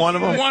would be one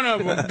of them. one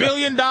of them, $1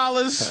 billion,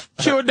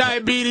 cure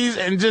diabetes,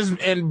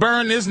 and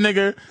burn this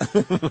nigga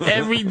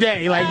every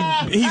day.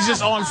 Like he's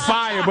just on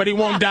fire, but he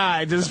won't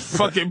die. Just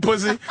fucking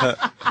pussy.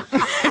 Fuck,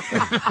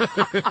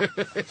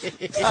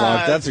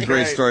 that's a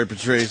great story,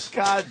 Patrice.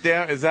 God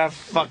damn, is that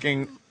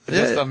fucking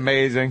just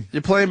amazing?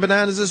 You playing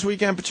Bananas this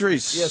weekend,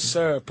 Patrice? Yes,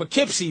 sir.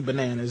 Poughkeepsie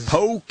Bananas.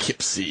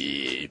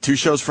 Poughkeepsie. 2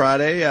 shows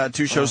Friday,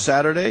 2 shows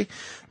Saturday.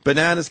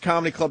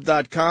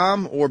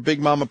 BananasComedyClub.com or Big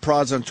Mama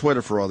Prods on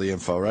Twitter for all the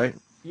info, right?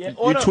 Yeah,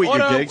 You tweet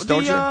your gigs,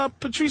 don't you?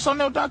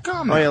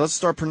 PatriceO'Neil.com. Oh, yeah, let's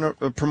start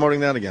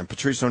promoting that again.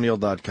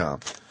 PatriceO'Neil.com.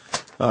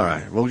 All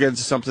right, we'll get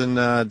into something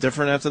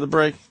different after the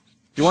break.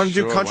 You want to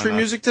do Sure, country why not?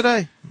 music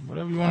today?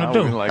 Whatever you want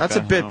to do. That's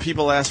a bit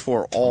people ask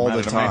for all the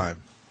Matter to me.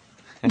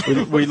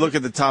 time. we look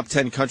at the top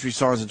 10 country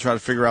songs and try to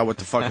figure out what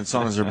the fucking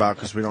songs are about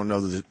because we don't know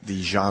the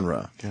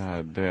genre.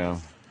 God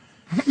damn.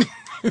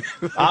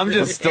 I'm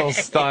just still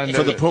stunned.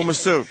 For the Puma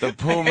suit. The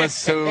Puma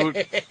suit.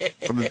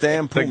 From the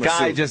damn The Puma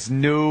guy suit. just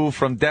knew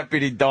from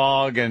Deputy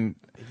Dog and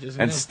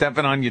knew.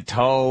 stepping on your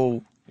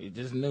toe. He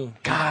just knew.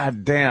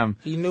 God damn.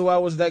 He knew I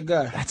was that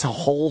guy. That's a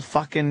whole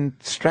fucking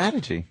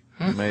strategy.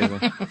 Amazing.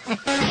 Opie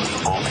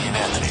and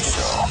Anthony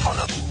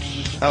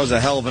Show. That was a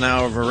hell of an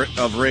hour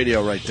of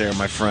radio right there,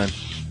 my friend.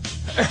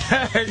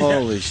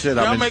 Holy shit.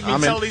 Y'all make me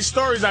tell these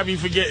stories I be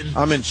forgetting.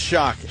 I'm in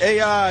shock. Hey,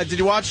 did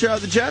you watch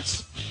the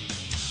Jets?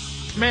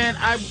 Man,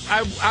 I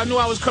knew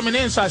I was coming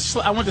in,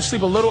 so I went to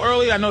sleep a little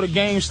early. I know the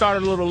game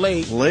started a little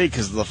late. Late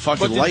because of the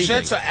fucking But the lightning.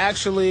 Jets are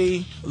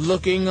actually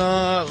looking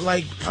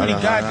like pretty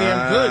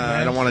goddamn good, man.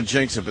 I don't want to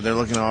jinx it, but they're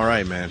looking all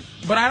right, man.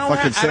 But I don't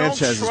Fucking I don't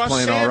Sanchez is trust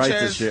playing all right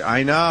Sanchez. this year.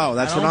 I know.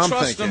 That's I what don't I'm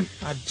trust thinking.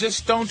 him. I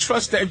just don't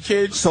trust that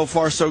kid. So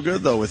far, so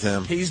good, though, with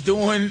him. He's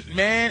doing,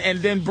 man, and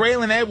then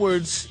Braylon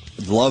Edwards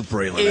Love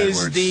Braylon is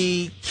Edwards.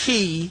 the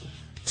key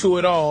to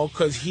it all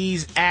because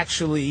he's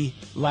actually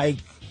like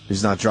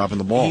He's not dropping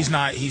the ball.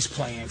 he's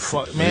playing.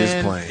 Fuck, He man,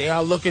 is playing. They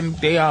are looking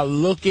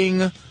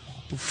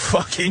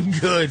fucking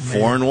good,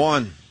 man.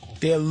 4-1.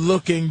 They're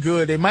looking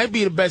good. They might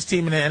be the best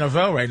team in the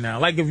NFL right now.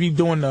 Like if you're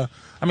doing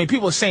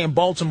people are saying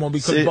Baltimore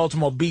because See,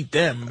 Baltimore beat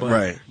them. But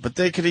Right. But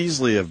they could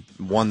easily have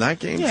won that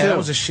game, Yeah, too. that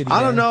was a shitty I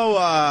don't game.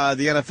 know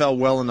the NFL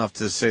well enough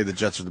to say the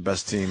Jets are the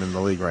best team in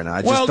the league right now.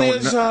 I just well, don't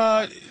there's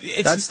know.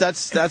 it's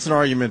That's an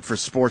argument for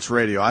sports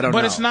radio. I don't know.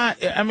 but it's not.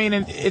 I mean,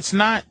 it's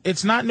not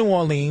New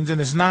Orleans and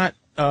it's not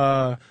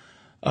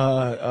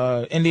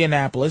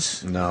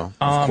Indianapolis. No,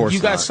 of course you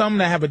got not. some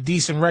that have a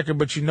decent record,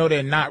 but you know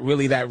they're not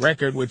really that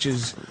record, which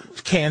is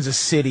Kansas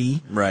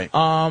City. Right.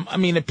 I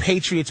mean, the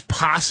Patriots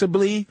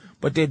possibly,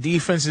 but their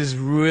defense is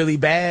really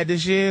bad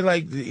this year.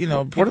 Like,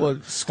 people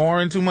are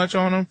scoring too much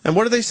on them. And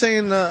what are they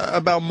saying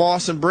about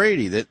Moss and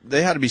Brady? That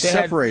they had to be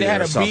separated they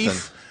had or a something.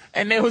 beef,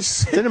 and there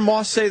was. Didn't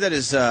Moss say that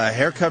his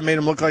haircut made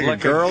him look like a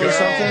girl or Yeah,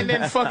 something? and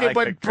then fucking, Like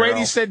a but Brady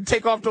girl. said,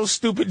 "Take off those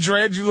stupid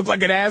dreads. You look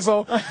like an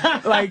asshole."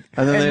 Like,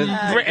 And then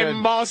and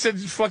Moss said,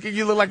 "Fucking,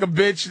 you look like a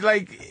bitch."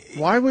 Like,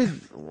 Why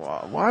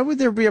would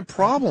there be a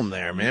problem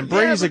there, man?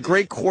 Brady's a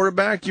great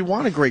quarterback. You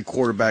want a great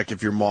quarterback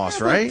if you're Moss,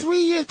 but right? 3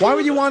 years. Why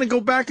would you want to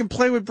go back and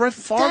play with Brett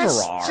Favre?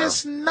 That's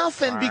just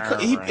nothing because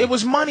it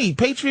was money.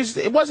 Patriots.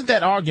 It wasn't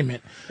that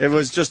argument. It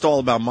was just all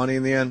about money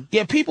in the end.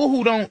 Yeah, people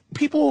who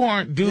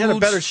aren't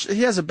dudes.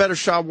 He has a better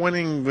shot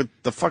winning with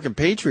the fucking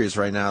Patriots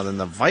right now than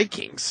the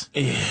Vikings.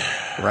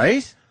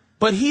 Right?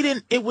 But he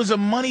didn't. It was a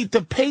money.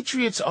 The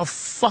Patriots are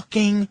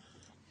fucking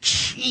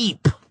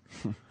cheap.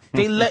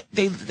 They let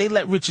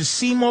Richard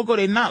Seymour go.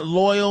 They're not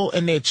loyal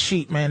and they're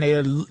cheap, man.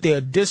 They're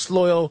a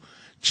disloyal,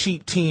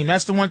 cheap team.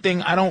 That's the one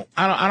thing I don't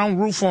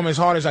root for them as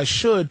hard as I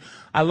should.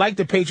 I like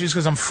the Patriots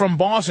because I'm from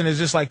Boston. It's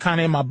just like kind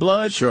of in my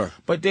blood. Sure.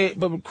 But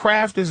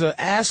Kraft is an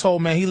asshole,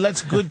 man. He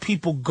lets good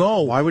people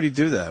go. Why would he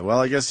do that? Well,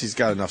 I guess he's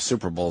got enough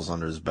Super Bowls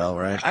under his belt,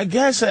 right? I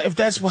guess if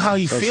that's how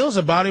he feels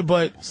about it,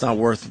 but It's not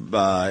worth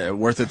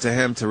it to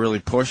him to really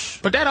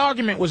push. But that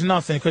argument was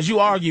nothing because you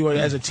argue it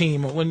as a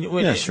team. When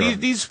Yeah, sure.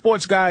 these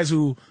sports guys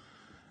who,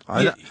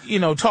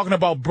 talking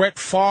about Brett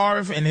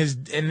Favre and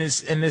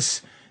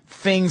this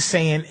thing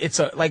saying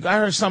it's like I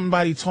heard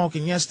somebody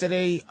talking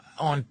yesterday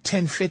on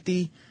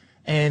 1050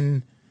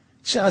 and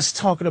just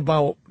talking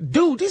about,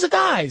 dude, these are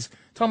guys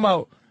talking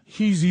about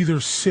he's either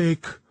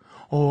sick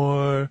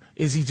or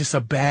is he just a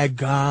bad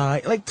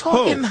guy? Like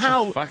talking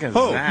how Fucking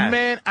Who? that.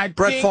 man,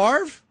 Brett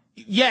Favre?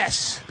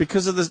 Yes,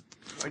 Because of this.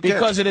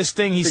 because of this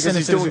thing Because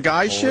he's doing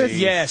guy shit?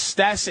 Yes,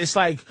 it's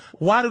like,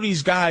 why do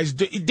these guys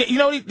do, you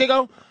know, they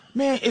go,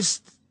 man,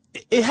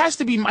 it has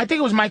to be, I think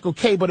it was Michael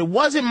K, but it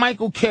wasn't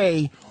Michael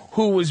K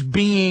who was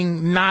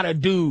being not a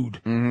dude.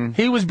 Mm-hmm.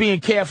 He was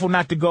being careful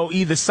not to go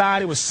either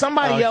side. It was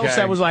somebody else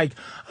that was like,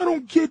 I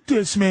don't get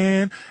this,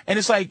 man. And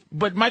it's like,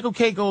 but Michael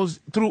K goes,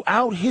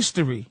 throughout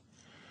history,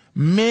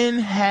 men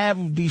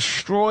have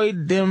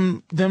destroyed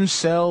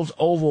themselves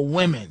over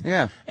women.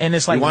 Yeah. And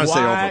it's like, You wanna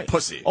say why? over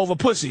pussy. Over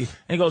pussy. And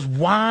he goes,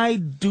 why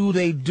do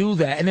they do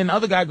that? And then the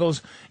other guy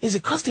goes, is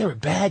it because they're a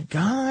bad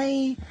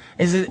guy?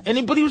 Is it?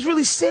 But he was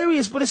really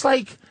serious, but it's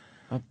like,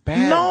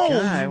 Bad no,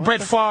 guy. What Brett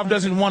the Favre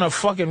doesn't want to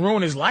fucking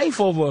ruin his life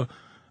over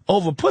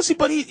pussy,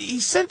 but he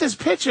sent this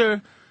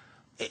picture.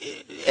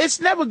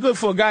 It's never good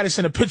for a guy to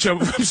send a picture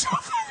of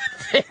himself.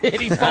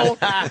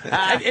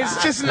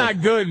 It's just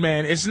not good,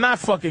 man. It's not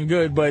fucking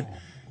good, but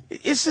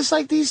it's just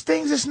like these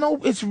things.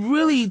 It's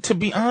really, to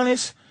be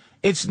honest,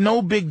 it's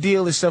no big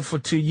deal except for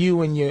to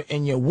you and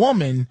your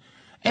woman.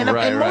 And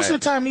most of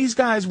the time, these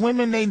guys,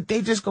 women,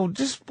 they just go,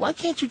 why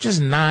can't you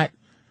just not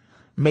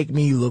make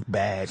me look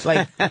bad?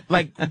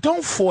 Like,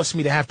 don't force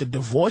me to have to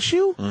divorce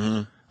you.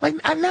 Mm-hmm. Like,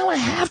 now I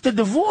have to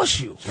divorce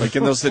you. Like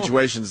in those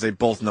situations, they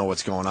both know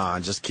what's going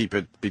on. Just keep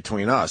it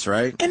between us,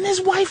 right? And his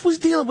wife was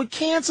dealing with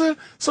cancer,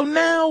 so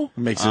now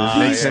Makes him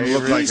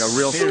look like a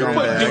real super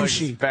scumbag.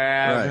 douchey.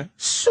 Bad. Right.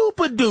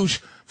 Super douche.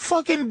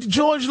 Fucking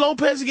George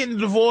Lopez getting a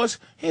divorce.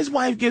 His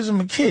wife gives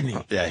him a kidney.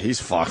 Yeah, he's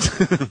fucked.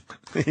 Do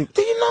you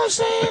know what I'm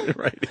saying?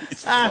 Right,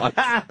 he's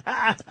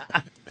fucked.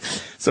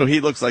 So he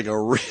looks like a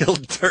real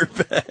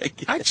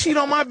dirtbag. I cheat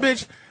on my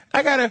bitch.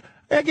 I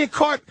get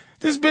caught.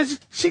 This bitch,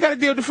 she got to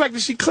deal with the fact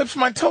that she clips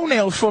my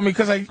toenails for me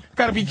because I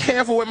got to be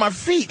careful with my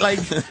feet. Like,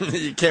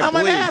 You can't I'm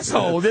bleed. an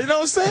asshole. You know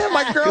what I'm saying?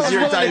 My girl 'Cause is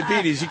you're willing to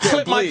diabetes, you can't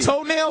clip my bleed.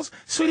 toenails.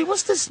 Sweetie,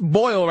 what's this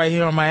boil right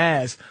here on my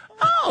ass?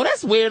 Oh,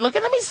 that's weird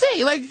looking. Let me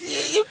see. Like,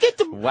 you get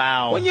the...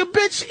 Wow. When your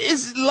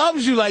bitch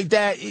loves you like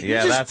that...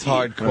 Yeah, that's You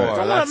hardcore. don't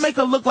want That's- to make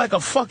her look like a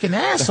fucking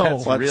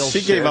asshole. But Real she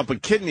shit. gave up a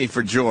kidney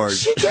for George.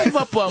 She gave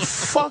up a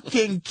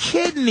fucking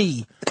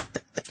kidney.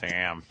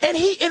 Damn. And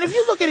if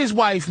you look at his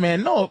wife,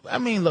 man, no, I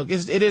mean, look,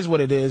 it is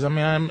what it is. I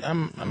mean,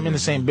 I'm in the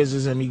same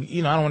business, and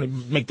I don't want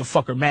to make the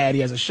fucker mad.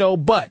 He has a show,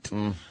 but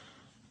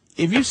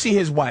if you see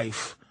his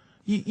wife,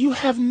 you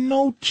have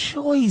no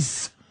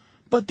choice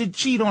but to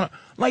cheat on her.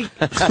 Like,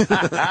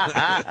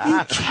 you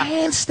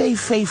can't stay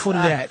faithful to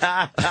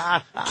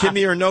that.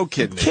 Kidney or no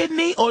kidney?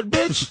 Kidney or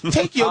bitch,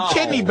 take your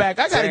kidney back.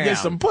 I gotta damn. get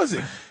some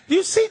pussy. Do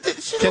you see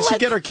that? Can she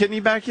get her kidney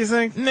back, you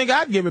think? Nigga,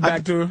 I'd give it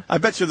back to her. I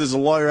bet you there's a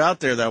lawyer out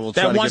there that will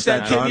try to wants get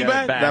that that kidney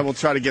done. back? That will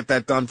try to get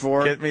that done for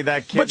her. Get me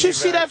that kidney But you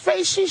see back. that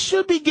face? She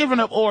should be giving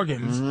up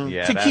organs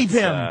Yeah, to keep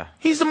that's, him.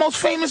 He's the most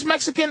famous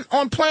Mexican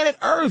on planet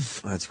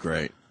Earth. That's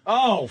great.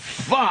 Oh,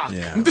 fuck.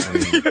 Yeah. I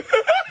mean,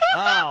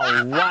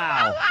 Oh,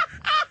 wow.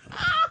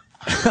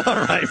 all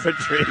right,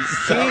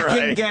 Patrice. He All can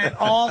right. get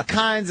all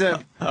kinds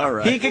of... All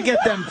right. He could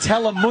get them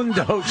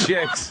Telemundo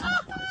chicks.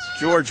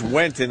 George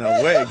went in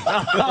a wig.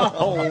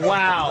 Oh,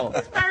 wow.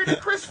 Married to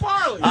Chris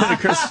Farley.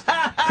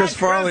 Chris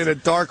Farley in a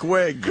dark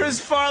wig. Chris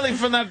Farley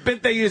from that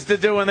bit they used to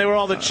do when they were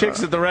all the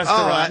chicks at the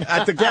restaurant.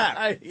 at the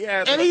Gap.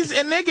 Yeah.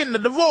 And they're getting the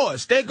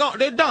divorce. They're done.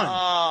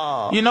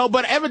 Oh. You know,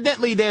 but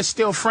evidently they're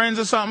still friends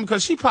or something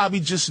because she probably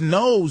just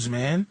knows,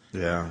 man.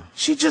 Yeah.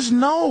 She just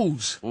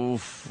knows.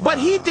 Oof. But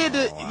he did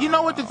you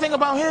know what the thing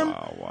about him?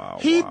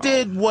 He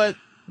did what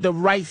the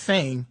right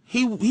thing.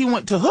 He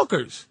went to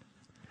hookers.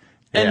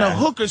 And Yeah. the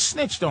hookers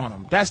snitched on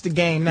him. That's the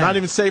game now. Not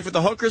even safe with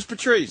the hookers,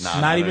 Patrice.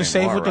 Not even safe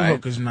anymore, with the right?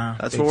 hookers now.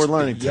 That's what we're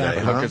learning today. Yeah.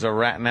 huh? Hookers are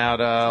ratting out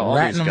all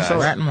Ratting these them, guys.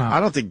 ratting them out. I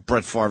don't think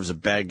Brett Favre's a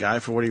bad guy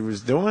for what he was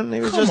doing. He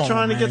was Come just on,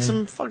 trying to get man.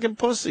 some fucking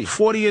pussy.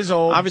 40 years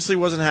old. Obviously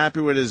wasn't happy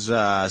with his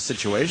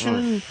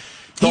situation.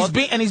 He's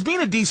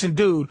being a decent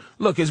dude.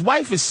 Look, his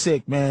wife is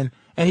sick, man,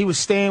 and he was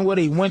staying with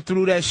her. He went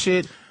through that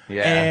shit,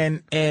 Yeah.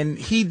 and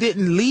he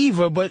didn't leave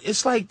her. But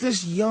it's like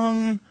this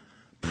young,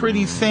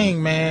 pretty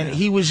thing, man.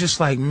 He was just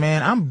like,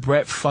 man, I'm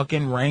Brett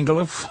fucking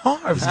Wrangler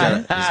Favre. He's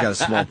got a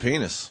small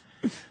penis.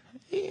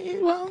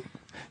 Well,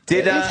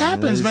 Did it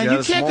happens, he's man. got You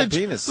a small can't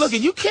penis. look.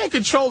 You can't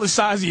control the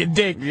size of your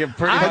dick. You're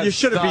pretty But much you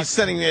shouldn't be stuck.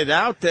 sending it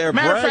out there,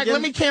 Matter of fact, bragging.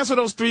 let me cancel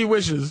those 3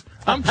 wishes.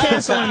 I'm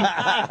canceling.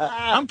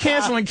 I'm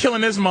canceling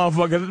killing this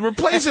motherfucker.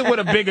 Replace it with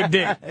a bigger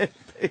dick.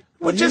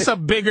 With just a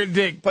bigger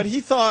dick. But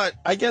he thought,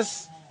 I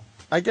guess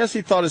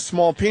he thought his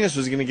small penis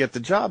was going to get the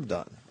job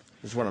done.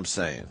 Is what I'm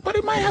saying. But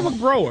he might have a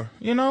grower.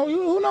 You know,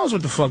 who knows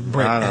what the fuck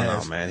Brett I don't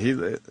has. know,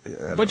 man.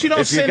 But you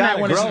don't If you send got that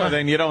a when it's grower, not.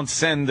 then you don't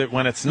send it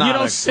when it's not. You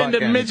don't a send a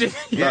fucking- midget.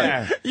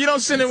 Yeah. You don't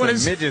send it when a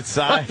it's midget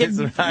size,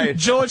 fucking right.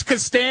 George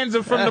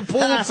Costanza from the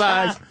pool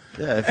size.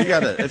 Yeah,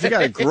 if you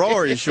got a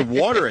grower, you should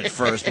water it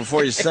first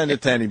before you send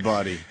it to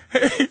anybody.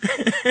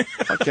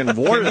 Fucking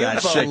water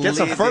that shit. Get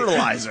some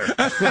fertilizer.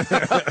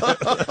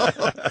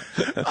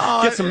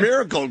 Get some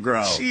Miracle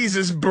Grow.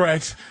 Jesus,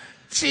 Brett.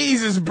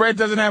 Jesus, Brett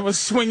doesn't have a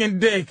swinging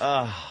dick.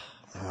 Oh,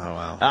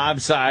 wow. I'm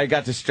sorry, I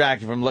got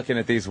distracted from looking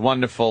at these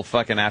wonderful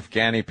fucking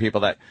Afghani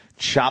people that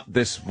chopped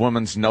this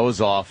woman's nose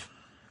off.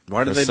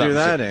 Why did they do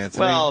that,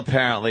 Anthony? Well,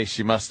 apparently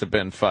she must have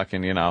been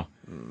fucking,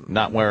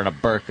 not wearing a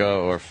burqa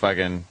or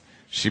fucking...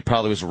 She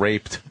probably was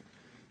raped.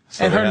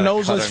 So and they her gotta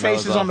noseless cut her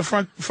face nose is on off.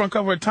 the front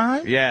cover of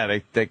Time? Yeah,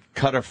 they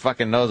cut her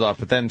fucking nose off,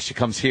 but then she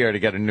comes here to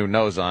get a new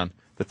nose on.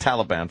 The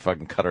Taliban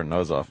fucking cut her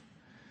nose off.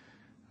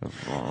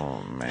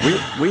 Oh,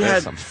 man. We There's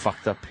had some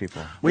fucked up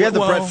people. We had the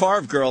Well- Brett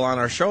Favre girl on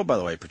our show, by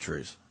the way,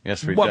 Patrice.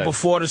 Yes, we What, did.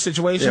 before the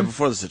situation? Yeah,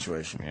 before the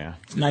situation. Yeah.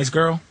 Nice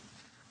girl.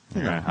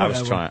 Yeah, I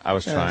was whatever.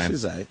 trying.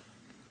 She's right.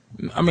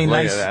 I mean, Look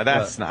nice. at that.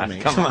 That's not. I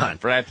mean, come on,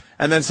 Brett.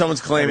 And then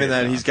someone's claiming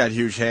that he's got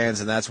huge hands,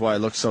 and that's why it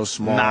looks so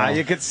small. Nah,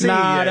 you could see.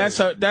 Nah, that's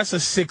a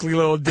sickly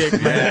little dick,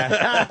 man.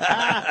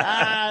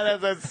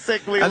 that's a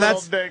sickly and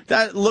little dick.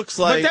 that looks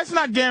But like. that's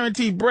not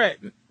guaranteed Brett.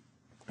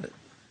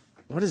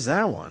 What is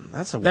that one?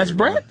 That's That's weird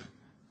Brett? one.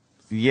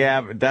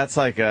 Yeah, but that's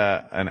like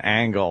an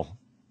angle.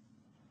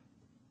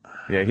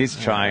 Yeah, he's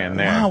trying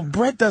there. Wow,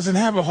 Brett doesn't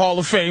have a Hall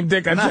of Fame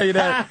dick, I tell you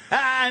that.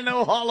 I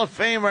know Hall of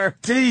Famer.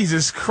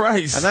 Jesus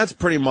Christ. And that's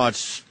pretty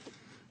much,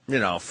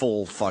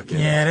 full fucking.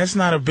 Yeah, that's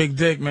not a big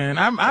dick, man.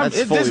 That's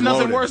There's fully nothing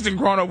loaded. worse than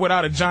growing up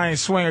without a giant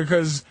swinger,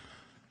 because,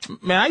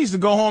 man, I used to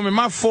go home in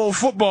my full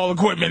football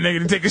equipment,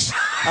 nigga, to take a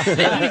shower. They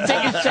be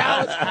taking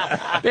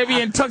showers. They be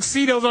in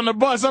tuxedos on the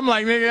bus. I'm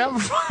like,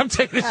 nigga, I'm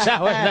taking a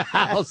shower in the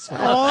house.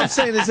 All I'm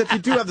saying is, if you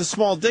do have the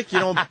small dick, you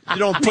don't put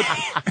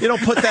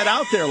that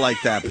out there like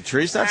that,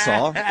 Patrice. That's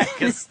all. I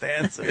can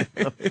stand it.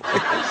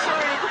 I'm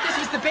sorry. This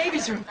was the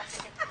baby's room.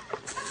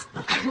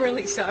 I'm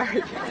really sorry.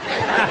 She's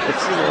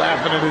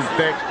laughing at his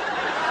dick.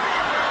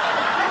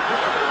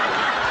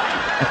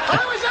 I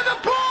was in the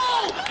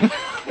pool!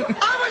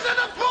 I was in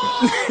the pool!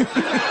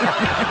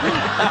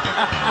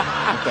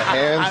 The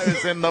hands. I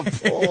was in the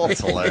pool. That's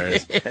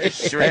hilarious.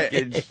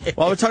 Shrinkage.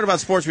 Well, we talked about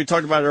sports. We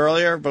talked about it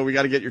earlier, but we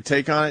got to get your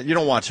take on it. You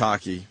don't watch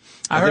hockey.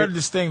 I heard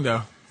this thing,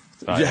 though.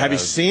 Have you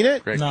seen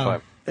it? Great No.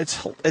 clip.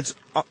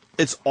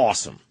 It's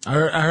awesome. I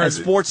heard And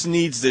sports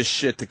needs this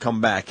shit to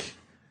come back.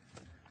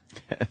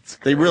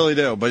 They really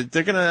do, but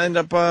they're gonna end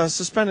up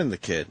suspending the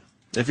kid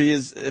if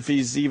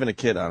he's even a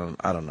kid. I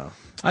don't know.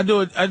 I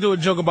do a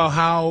joke about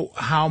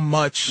how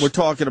much We're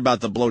talking about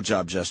the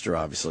blowjob gesture,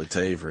 obviously,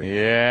 to Avery.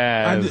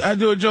 Yeah. I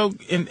do a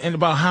joke in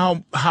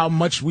about how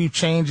much we've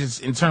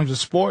changed in terms of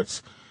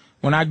sports.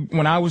 When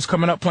I was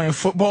coming up playing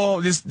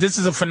football, this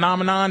is a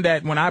phenomenon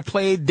that when I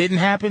played didn't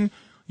happen.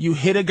 You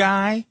hit a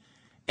guy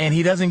and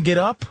he doesn't get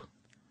up.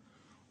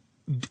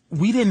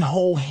 We didn't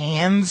hold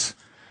hands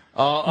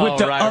with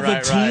the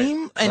other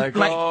team and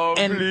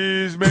and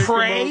please make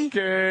pray. him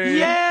okay.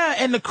 Yeah,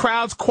 and the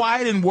crowd's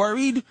quiet and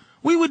worried.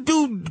 We would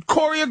do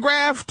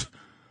choreographed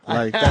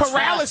Like that's,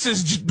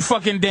 paralysis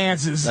fucking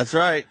dances. that's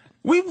right.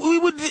 We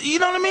would, you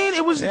know what I mean?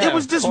 It was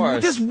of this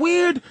course.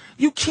 weird.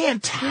 You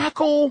can't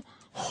tackle,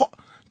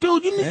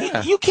 dude.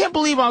 You can't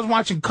believe I was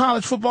watching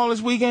college football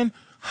this weekend.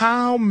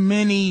 How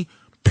many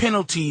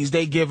penalties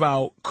they give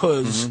out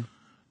because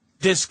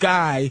this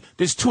guy,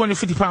 this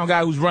 250-pound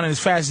guy who's running as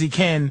fast as he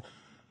can,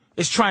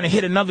 is trying to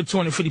hit another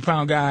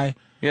 250-pound guy.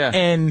 Yeah.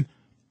 And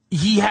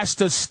he has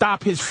to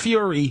stop his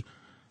fury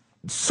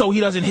so he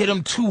doesn't hit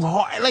him too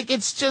hard. Like,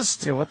 it's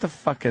just. Yeah, what the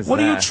fuck is What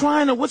that? are you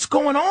trying to? What's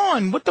going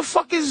on? What the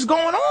fuck is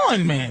going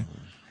on, man?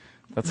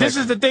 This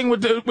is the thing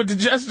with the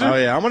gesture. Oh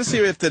yeah, I want to see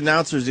if the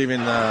announcers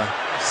even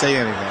say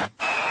anything.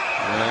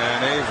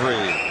 And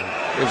Avery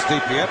gives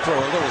DiPietro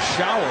a little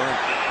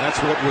shower. That's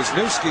what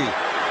Wisniewski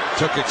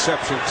took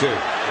exception to.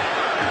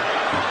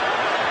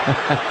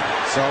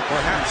 So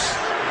perhaps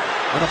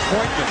an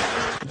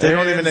appointment. They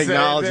don't even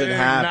acknowledge They it didn't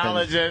happened.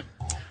 acknowledge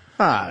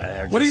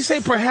it. What did he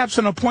say? Perhaps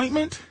an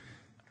appointment?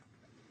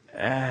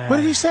 What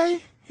did he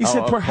say? He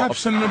said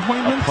perhaps an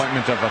appointment?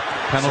 Appointment of a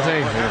penalty.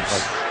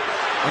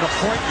 An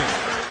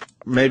appointment.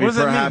 Maybe What does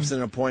that perhaps mean?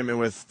 an appointment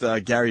with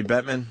Gary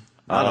Bettman.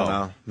 I don't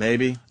know.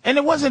 Maybe. And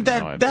it wasn't No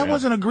that. idea. That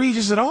wasn't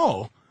egregious at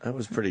all. That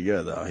was pretty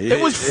good, though.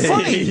 It was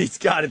funny. He's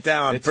got it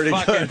down It's pretty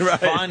fucking good, right?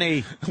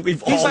 funny.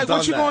 We've He's all like, done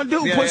 "What you that. gonna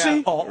do, pussy?"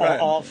 Yeah.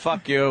 Oh,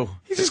 fuck you.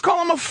 He just call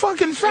him a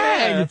fucking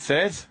fag. That's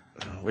it.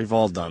 We've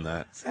all done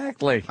that.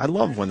 Exactly. I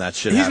love when that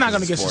shit He's happens. not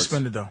gonna in get sports.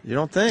 suspended though. You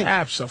don't think?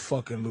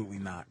 Absolutely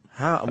not.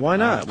 How? Why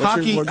not?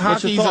 What's your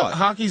Hockey's thought?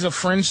 hockey's a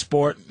fringe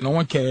sport. No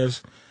one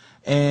cares,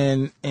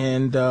 and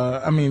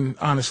I mean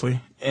honestly,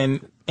 and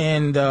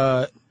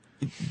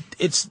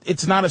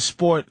it's not a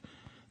sport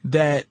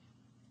that,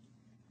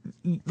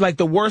 like,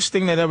 the worst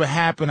thing that ever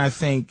happened, I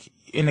think,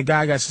 and the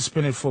guy got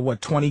suspended for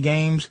 20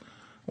 games,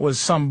 was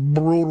some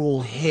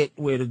brutal hit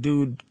where the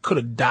dude could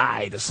have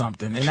died or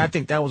something, and I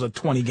think that was a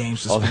 20-game Oh,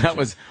 suspension. that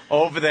was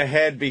over the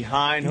head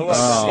behind. Who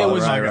Oh, it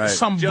was right.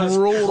 some just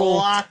brutal.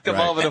 clocked him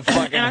over the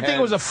fucking And I think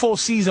it was a full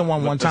season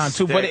one time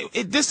too. But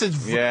stick. this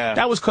is Yeah.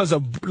 that was because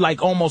of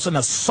like almost an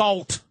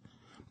assault,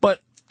 but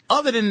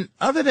other than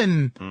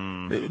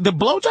the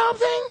blowjob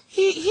thing,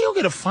 he'll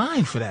get a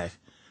fine for that.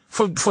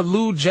 For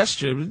lewd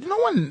gesture. No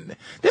one,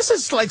 this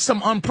is like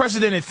some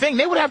unprecedented thing.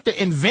 They would have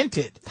to invent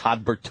it.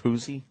 Todd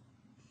Bertuzzi?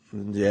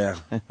 Yeah.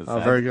 Oh,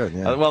 very good.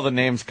 Yeah. Well, the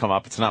names come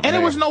up. It's not. And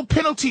there was no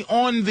penalty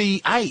on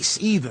the ice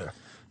either.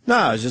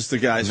 No, it's just the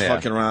guys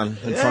fucking around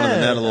in front of the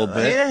net a little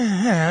bit.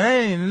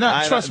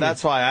 Trust me.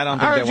 That's why I don't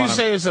think I they heard you want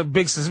say it's a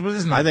big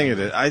suspension. I think it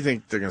is. I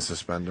think they're going to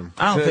suspend him.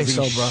 I don't think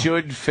so, he bro.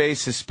 should face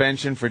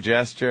suspension for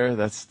gesture.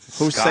 That's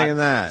Who's saying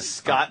that?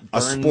 Scott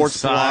A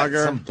sports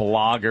blogger? Some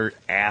blogger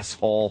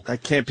asshole.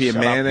 That can't be a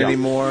Shut man up, you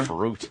anymore.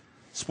 Fruit.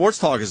 Sports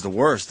talk is the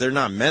worst. They're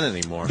not men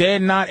anymore. They're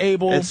not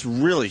able. It's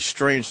really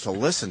strange to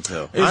listen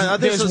to.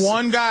 There's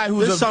one guy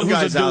who's some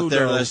guys a dude, out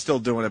there though. that are still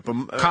doing it,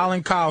 but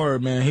Colin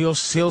Cowherd, man, he'll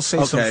say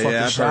some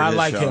fucking shit. I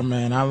like him,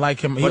 man. I like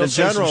him. But in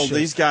general,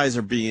 these guys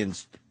are being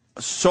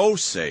so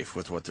safe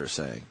with what they're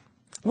saying.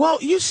 Well,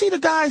 you see the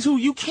guys who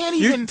you can't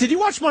even. Did you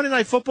watch Monday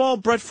Night Football?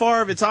 Brett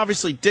Favre. It's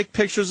obviously dick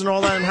pictures and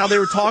all that, and how they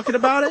were talking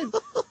about it.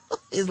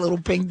 His little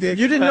pink dick.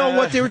 You didn't know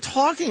what they were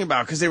talking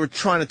about because they were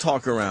trying to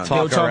talk around. They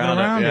were talking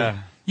around it.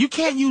 You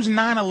can't use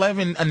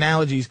 9/11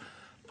 analogies.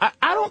 I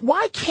don't.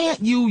 Why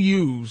can't you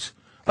use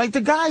like the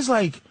guys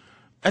like?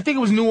 I think it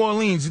was New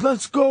Orleans.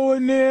 Let's go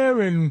in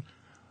there and.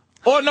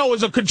 Oh no, it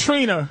was a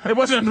Katrina. It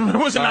wasn't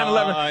 9/11.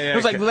 Yeah, it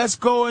was like let's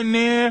go in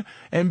there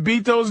and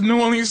beat those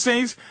New Orleans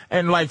Saints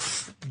and like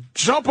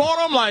jump on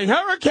them like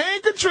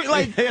Hurricane Katrina.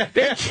 Like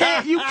they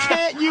can't. You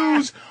can't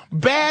use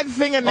bad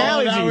thing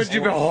analogies.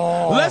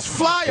 Let's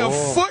fly a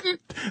foot.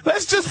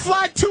 Let's just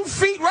fly 2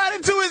 feet right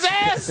into his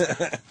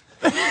ass.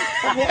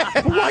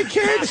 Why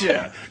can't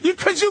you?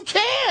 Because you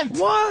can't.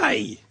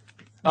 Why?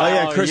 Oh,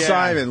 yeah, Chris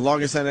Simon,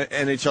 longest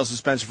NHL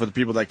suspension for the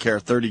people that care,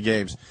 30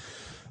 games.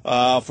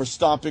 For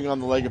stomping on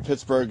the leg of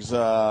Pittsburgh's,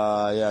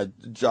 Jarko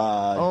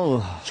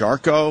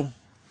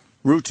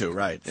Ruutu,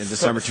 right, in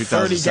December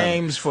 2007. 30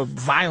 games for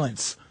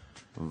violence.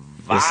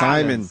 Yeah,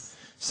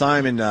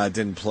 Simon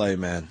didn't play,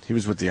 man. He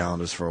was with the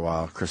Islanders for a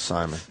while, Chris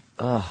Simon.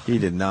 He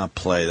did not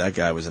play. That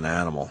guy was an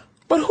animal.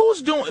 But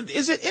who's doing?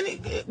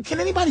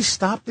 Can anybody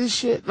stop this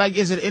shit? Like,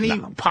 is it any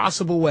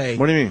possible way?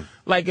 What do you mean?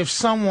 Like, if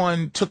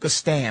someone took a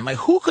stand, like,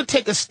 who could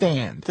take a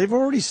stand? They've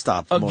already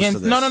stopped most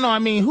of this. No. I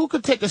mean, who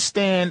could take a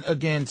stand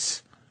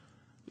against,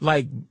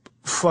 like,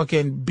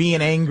 fucking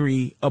being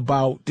angry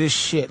about this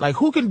shit? Like,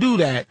 who can do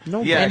that?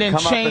 Yeah, and then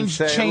come up and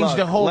change say,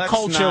 the whole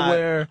culture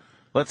where.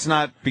 Let's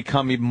not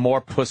become even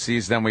more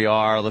pussies than we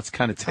are. Let's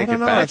kind of take it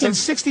back. Like, can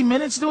 60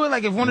 Minutes do it?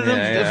 Like, if one of them,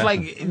 if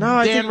like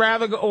Dan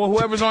Rather or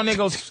whoever's on there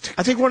goes,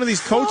 I think one of these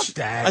coaches.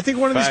 That. I think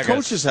one of these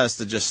coaches has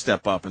to just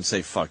step up and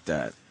say, "Fuck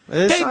that."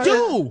 They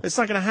do. It's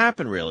not going to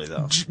happen, really,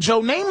 though.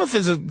 Joe Namath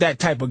is that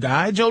type of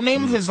guy. Joe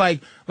Namath is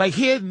like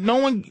here. No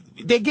one.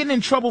 They're getting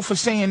in trouble for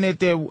saying that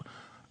they're.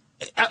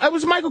 It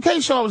was a Michael Kay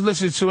show I was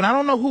listening to, and I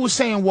don't know who was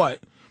saying what,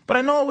 but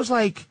I know it was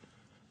like,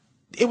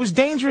 it was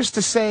dangerous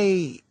to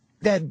say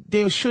that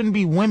there shouldn't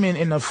be women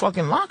in the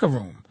fucking locker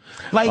room.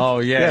 Like,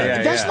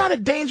 that's not a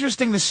dangerous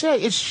thing to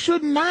say. It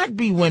should not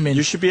be women.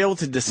 You should be able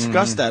to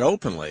discuss that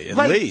openly, at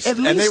least. At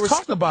least and they were,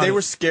 talk about it. They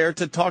were scared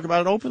to talk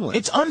about it openly.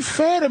 It's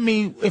unfair to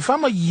me if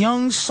I'm a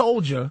young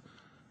soldier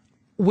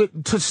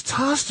with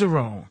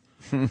testosterone,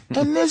 and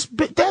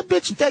that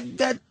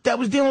bitch that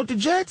was dealing with the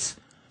Jets,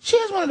 she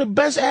has one of the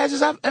best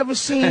asses I've ever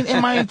seen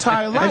in my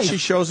entire life. And she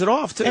shows it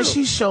off, too. And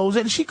she shows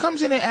it, and she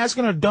comes in and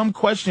asking a dumb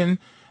question,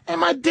 and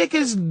my dick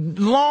is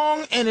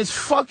long and it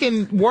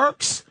fucking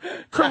works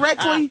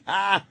correctly.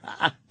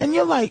 And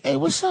you're like, hey,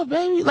 what's up,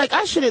 baby? Like,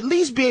 I should at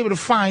least be able to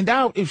find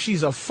out if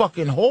she's a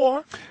fucking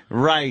whore.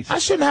 Right. I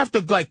shouldn't have to,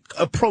 like,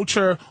 approach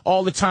her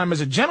all the time as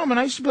a gentleman.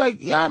 I should be like,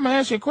 yeah, I'm going to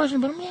ask you a question,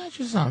 but let me ask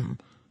you something.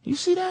 You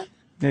see that?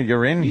 Yeah,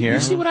 you're in here. You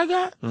see what I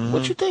got?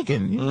 What you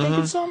thinking? You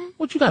thinking something?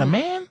 What, you got a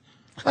man?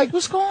 Like,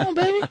 what's going on,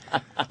 baby?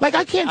 Like,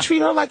 I can't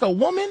treat her like a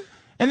woman?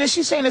 And then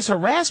she's saying it's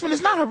harassment.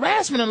 It's not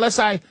harassment unless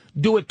I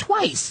do it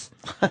twice.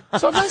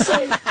 So if I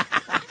say...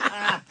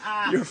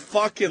 Your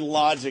fucking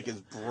logic is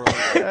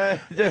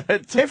brilliant.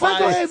 If I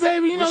go, hey,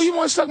 baby, you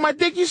want to suck my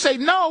dick? You say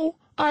no.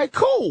 All right,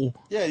 cool.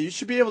 Yeah, you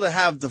should be able to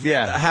have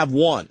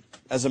one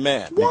as a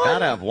man. You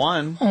gotta have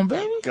one. Come on,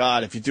 baby.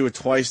 God, if you do it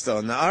twice, though,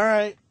 all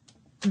right.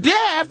 Yeah,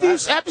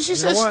 after she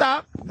said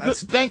stop,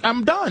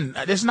 I'm done.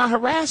 It's not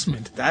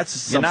harassment. That's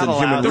something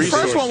human resource. The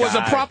first one was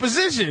a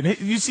proposition.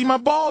 You see my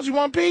balls? You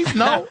want a piece?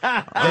 No.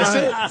 That's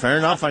it. Fair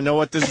enough. I know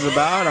what this is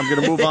about. I'm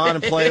going to move on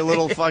and play a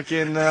little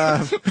fucking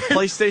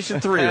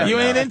PlayStation 3. You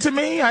ain't into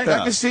me? I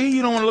can see.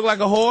 You don't want to look like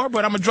a whore,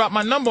 but I'm going to drop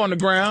my number on the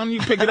ground. You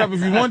pick it up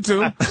if you want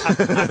to.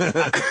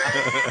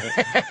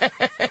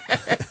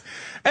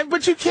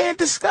 But you can't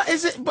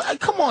discuss it. But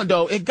come on,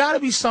 though. It got to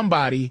be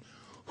somebody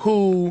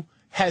who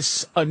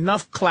has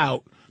enough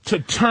clout to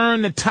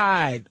turn the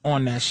tide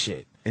on that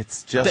shit.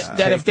 It's just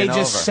that if they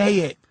just say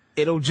it,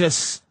 it'll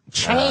just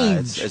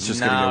change. It's just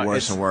going to get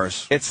worse and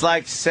worse. It's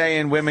like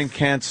saying women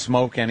can't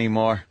smoke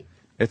anymore.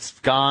 It's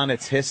gone.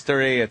 It's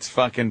history. It's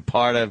fucking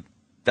part of.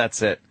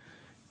 That's it.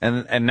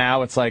 And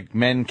now it's like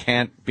men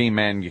can't be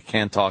men. You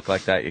can't talk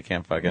like that. You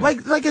can't fucking.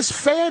 Like it's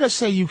fair to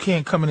say you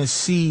can't come in and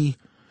see.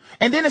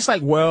 And then it's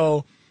like,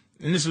 well,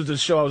 and this was the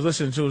show I was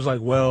listening to. It was like,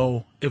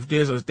 well, if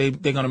there's they're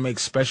gonna make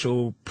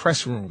special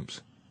press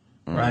rooms,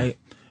 right?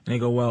 And they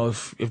go, well,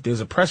 if there's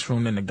a press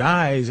room, then the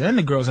guys and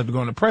the girls have to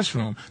go in the press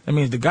room. That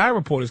means the guy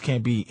reporters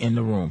can't be in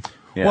the room.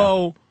 Yeah.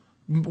 Well,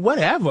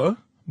 whatever,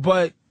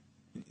 but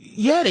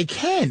yeah, they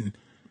can,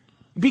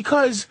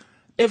 because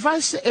if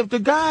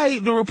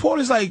the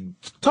reporter's like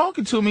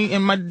talking to me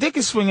and my dick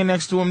is swinging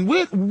next to him,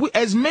 we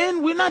as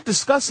men, we're not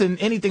discussing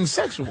anything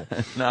sexual.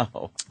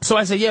 No. So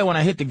I said, yeah, when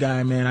I hit the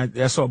guy, man,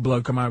 I saw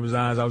blood come out of his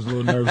eyes. I was a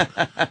little nervous.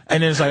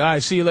 And then it's like, all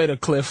right, see you later,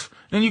 Cliff.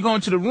 Then you go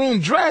into the room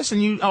dressed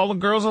and all the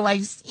girls are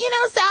like, so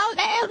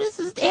now this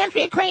is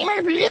Andrea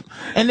Kramer.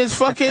 And this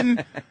fucking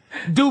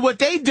do what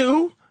they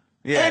do.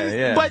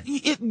 Yeah. But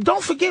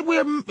don't forget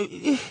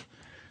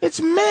it's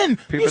men.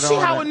 People You see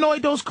don't how wanna-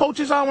 annoyed those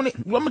coaches are when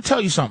I'm going to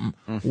tell you something.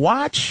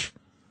 Watch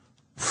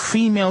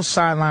female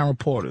sideline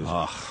reporters.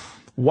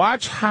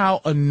 Watch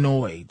how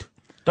annoyed.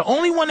 The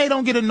only one they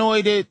don't get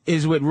annoyed at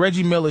is with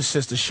Reggie Miller's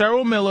sister,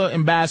 Cheryl Miller,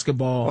 in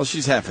basketball. Well,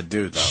 she's half a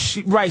dude, though.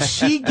 She gets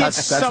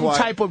That's some why-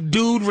 type of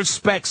dude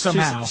respect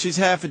somehow. She's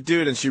half a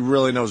dude and she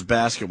really knows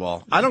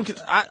basketball.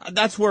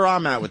 That's where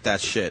I'm at with that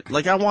shit.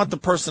 Like, I want the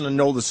person to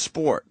know the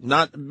sport,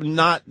 not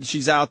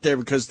she's out there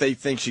because they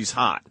think she's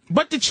hot.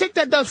 But the chick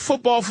that does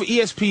football for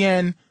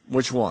ESPN,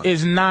 which one,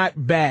 is not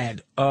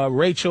bad.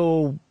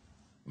 Rachel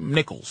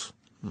Nichols.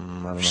 I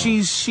don't know.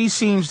 She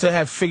seems to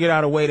have figured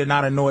out a way to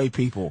not annoy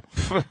people.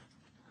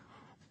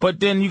 But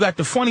then you got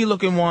the funny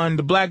looking one,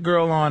 the black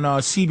girl on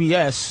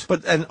CBS.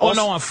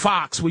 On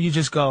Fox, where you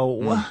just go,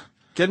 what?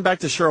 Getting back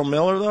to Cheryl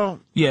Miller, though.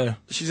 Yeah.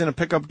 She's in a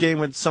pickup game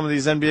with some of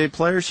these NBA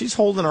players. She's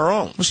holding her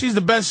own. Well, she's the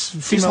best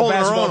She's female holding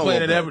her basketball own a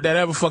player little that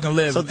ever fucking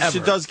lived. So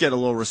she does get a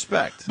little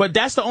respect. But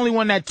that's the only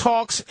one that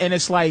talks, and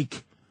it's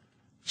like,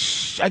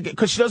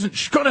 because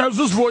she kind of has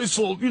this voice,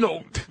 so,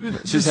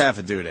 She's half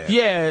a dude, Ann.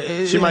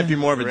 Yeah. She might be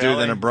more of a dude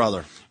than her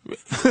brother.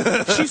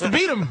 She used to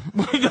beat him.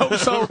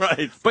 So,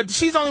 right. But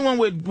she's the only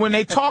one when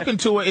they talking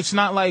to her, it's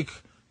not like,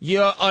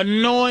 you're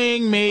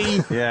annoying me.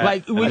 Yeah.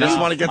 Like, I just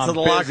want to get to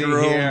the locker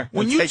room.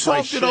 When you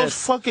talk to those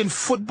fucking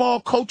football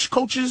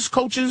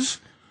coaches,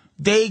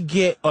 they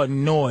get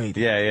annoyed.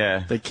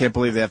 Yeah. They can't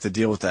believe they have to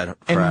deal with that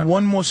crap. And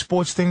one more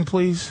sports thing,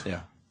 please.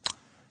 Yeah.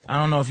 I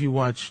don't know if you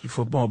watch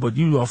football, but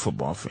you are a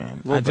football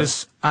fan.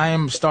 I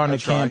am starting a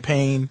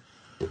campaign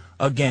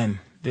again.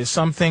 There's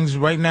some things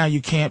right now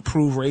you can't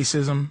prove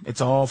racism.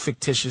 It's all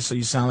fictitious, so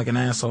you sound like an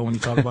asshole when you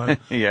talk about it.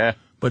 Yeah.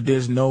 But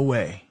there's no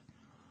way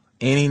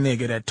any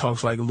nigga that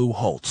talks like Lou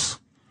Holtz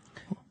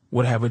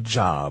would have a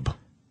job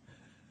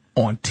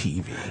on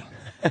TV.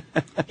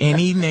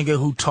 Any nigga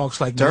who talks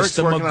like Derek's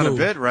Mr. working Magoo. on a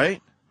bit,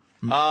 right?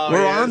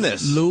 We're on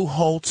this. Lou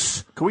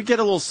Holtz. Can we get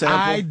a little sample?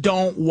 I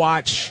don't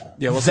watch we'll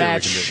see what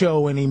that we can do.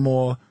 show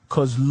anymore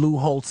because Lou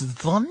Holtz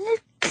is on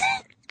it.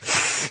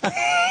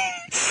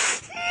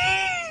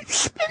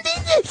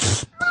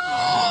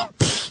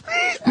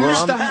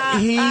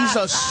 He's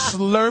a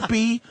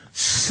slurpy,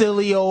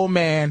 silly old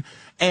man.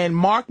 And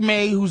Mark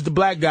May, who's the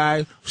black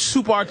guy,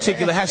 super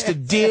articulate, has to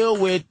deal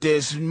with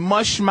this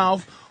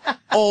mushmouth,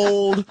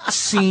 old,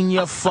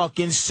 senior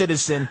fucking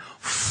citizen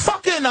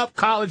fucking up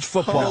college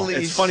football.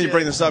 It's funny you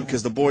bring this up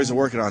because the boys are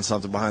working on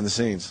something behind the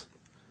scenes.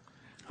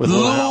 With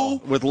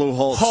Lou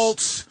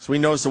Holtz. So we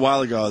noticed a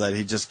while ago that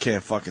he just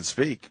can't fucking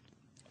speak.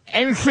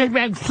 And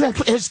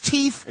his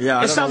teeth. Yeah,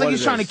 I it don't sounds know like what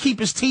he's it trying is. to keep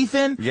his teeth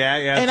in. Yeah.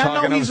 And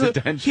I know he's one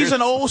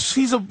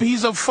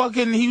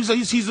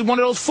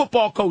of those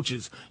football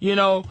coaches.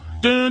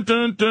 Dun, dun,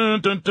 dun,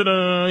 dun, dun,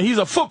 dun. He's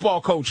a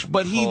football coach,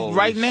 but he's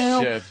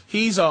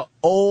a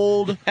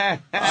old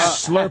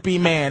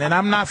slurpy man. And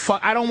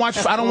I don't watch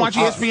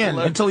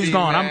ESPN until he's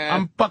gone.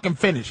 I'm fucking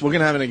finished. We're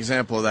gonna have an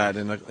example of that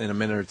in a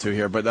minute or two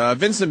here. But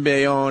Vincent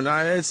Bayonne,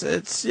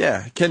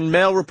 Can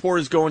male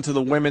reporters go into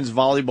the women's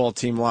volleyball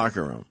team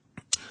locker room?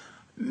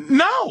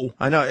 No.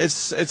 I know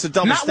it's a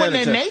double Not when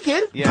standard. they're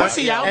naked. Yeah.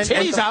 Pussy out,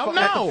 titties out.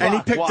 No. And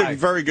he picked Why? a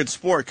very good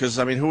sport because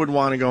who would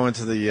want to go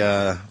into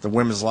the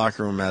women's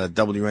locker room at a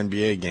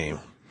WNBA game?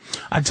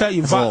 I tell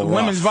you, It's a little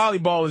women's rough.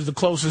 volleyball is the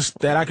closest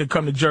that I could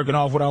come to jerking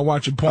off without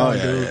watching porn,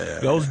 dude. Yeah.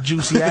 Those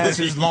juicy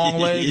asses, long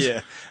legs.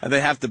 Yeah, and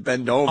they have to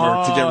bend over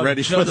to get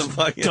ready for the just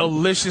fucking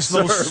delicious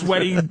little serve.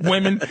 sweaty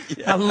women.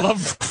 I love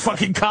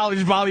fucking college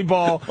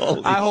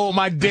volleyball. I hold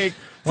my dick.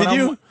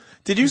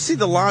 Did you see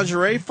the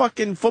lingerie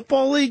fucking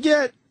football league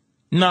yet?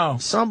 No.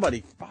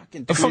 Somebody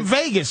fucking It's from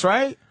Vegas,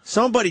 right?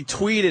 Somebody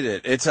tweeted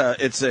it. It's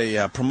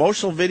a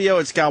promotional video.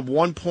 It's got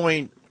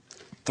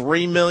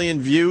 1.3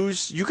 million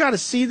views. You got to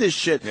see this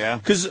shit. Yeah.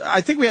 Because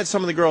I think we had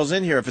some of the girls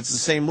in here. If it's the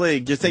same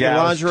league, you're thinking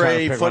Yeah, I was trying to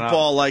lingerie pick one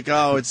football, like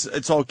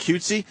it's all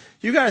cutesy.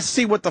 You got to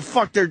see what the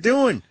fuck they're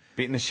doing.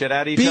 Beating the shit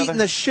out of each other? Beating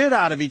the shit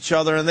out of each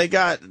other, and they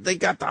got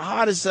the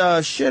hottest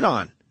shit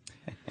on.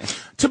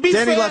 To be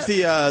Danny fair, left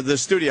the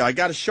studio. I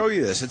got to show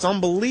you this. It's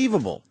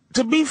unbelievable.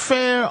 to be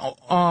fair,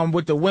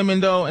 with the women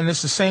though, and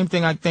it's the same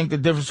thing. I think the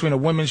difference between a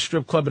women's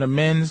strip club and a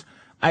men's.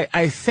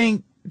 I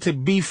think to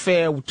be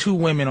fair to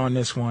women on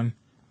this one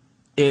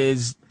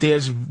is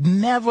there's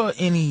never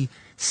any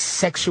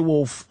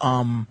sexual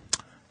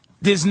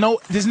there's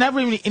never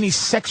any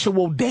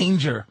sexual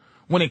danger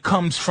when it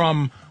comes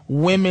from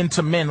women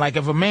to men. Like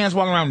if a man's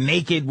walking around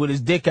naked with his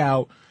dick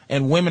out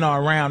and women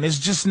are around,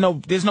 there's no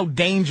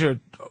danger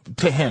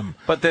to him.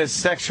 But there's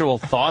sexual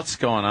thoughts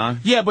going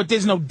on. Yeah, but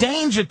there's no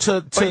danger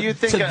to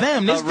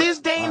them. There's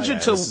danger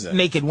to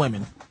naked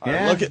women.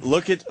 Yeah. Right,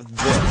 look at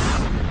this.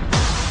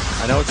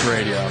 I know it's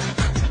radio. All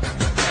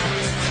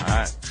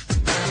right.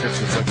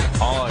 This is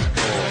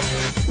hardcore.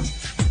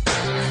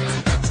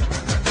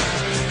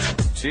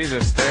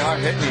 Jesus, they are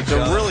hitting each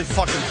other. They're really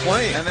fucking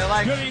playing. And they're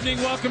like, good evening,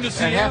 welcome to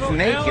Seattle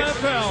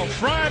LFL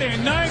Friday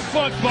Night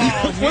Football.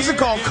 What's it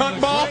called,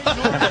 cunt ball?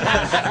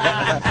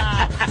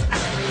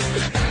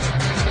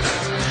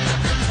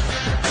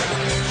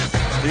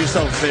 Do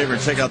yourself a favor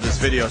and check out this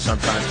video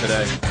sometime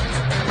today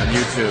on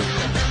YouTube.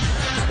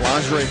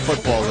 Lingerie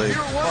Football League. If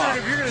you're wondering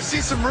if you're going to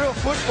see some real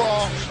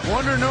football,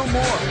 wonder no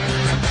more.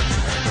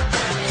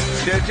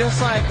 They're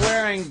just like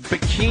wearing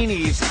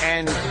bikinis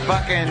and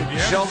fucking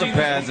shoulder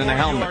pads and a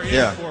helmet.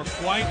 Yeah. For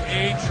quite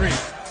a treat.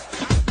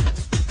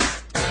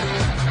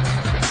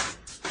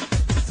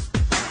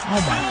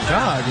 Oh my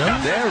God, yo.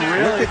 They're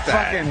really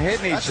fucking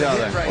hitting each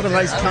other. What a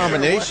nice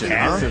combination,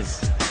 huh?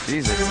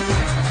 Jesus.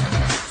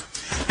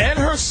 And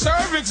her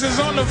cervix is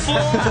on the floor.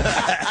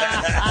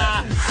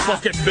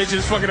 Fucking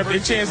bitches fucking up their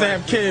chance to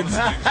have kids.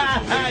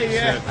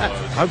 Yeah.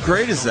 How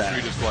great is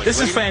that?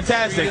 This is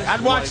fantastic. I'd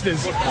watch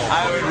this.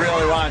 I would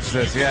really watch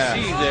this, yeah.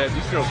 See that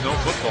these girls know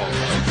football.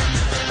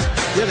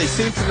 Yeah, they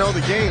seem to know the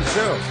game,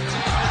 too.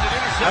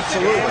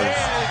 Absolutely.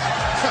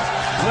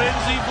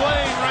 Lindsey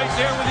Blaine right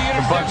there with the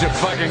interception. A bunch of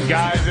fucking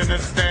guys in the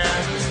stand.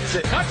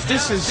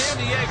 This is San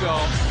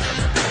Diego.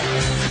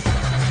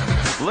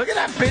 Look at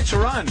that bitch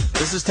run.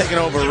 This is taking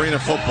over arena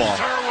football.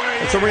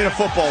 It's arena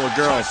football with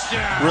girls.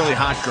 Really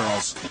hot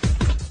girls.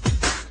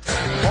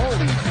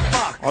 Holy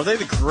fuck. Are they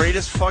the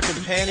greatest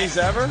fucking panties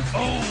ever?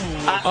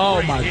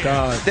 oh my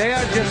God. They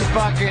are just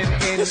fucking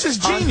in. This is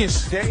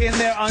genius. They're in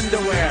their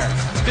underwear.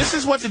 This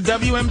is what the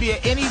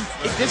WNBA.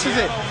 This is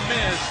it.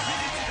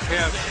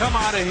 Yeah, come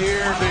out of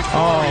here.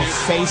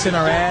 Oh, face in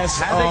her ass.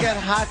 How'd they get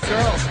hot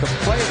girls to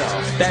play,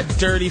 though? That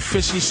dirty,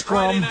 fishy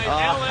scrum.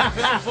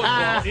 LFL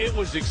football. It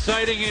was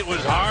exciting. It was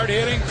hard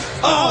hitting.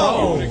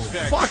 Oh,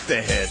 fuck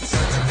the hits.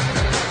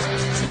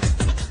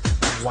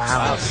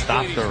 Wow.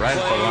 Stopped her right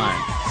at the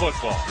line.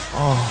 Football.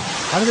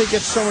 Oh, how do they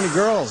get so many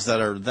girls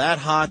that are that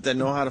hot that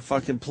know how to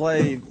fucking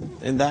play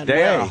in that way?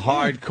 They are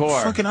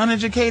hardcore. Fucking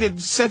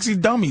uneducated, sexy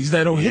dummies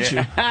that'll hit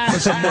you for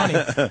some money.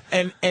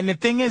 And the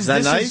thing is,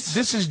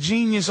 this is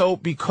genius,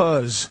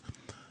 because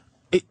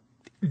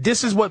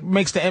this is what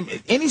makes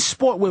any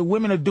sport where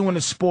women are doing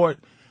a sport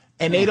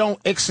and they don't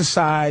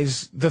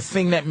exercise the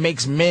thing that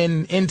makes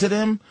men into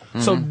them. Mm-hmm.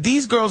 So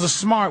these girls are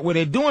smart where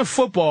they're doing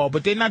football,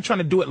 but they're not trying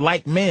to do it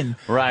like men.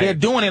 Right. They're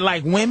doing it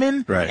like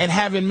women and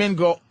having men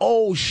go,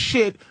 oh,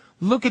 shit,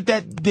 look at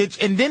that bitch.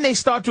 And then they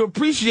start to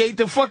appreciate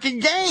the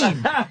fucking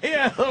game.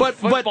 But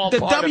the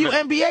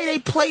WNBA, they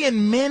play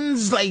in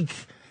men's, they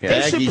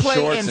should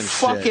play in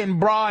fucking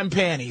bra and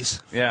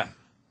panties. Yeah.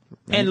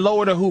 And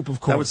lower the hoop, of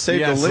course. That would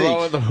save the league.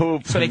 Lower the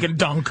hoop. So they can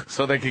dunk.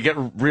 So they could get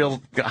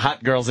real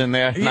hot girls in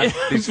there, not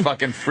these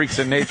fucking freaks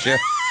of nature.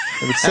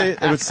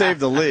 It would save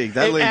the league.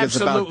 That league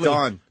is about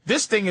done.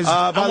 This thing is,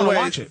 by the way,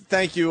 watch it.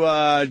 Thank you,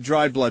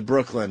 Dried Blood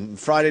Brooklyn.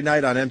 Friday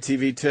night on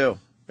MTV2.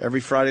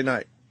 Every Friday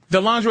night. The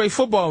Lingerie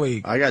Football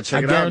League. I gotta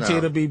check it out now. I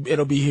guarantee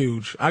it'll be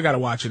huge. I gotta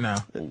watch it now.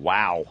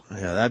 Wow.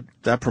 Yeah,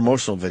 that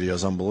promotional video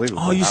is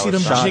unbelievable. Oh, you see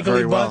them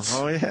jiggly butts?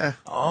 Well. Oh yeah.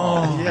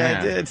 Oh yeah, man.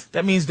 I did.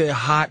 That means they're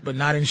hot but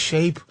not in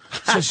shape.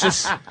 So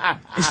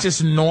it's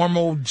just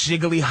normal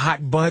jiggly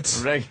hot butts.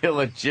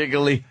 Regular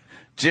jiggly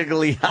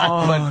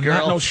hot butt girl.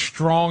 Not no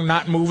strong,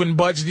 not moving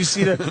butts. Did you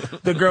see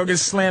the girl get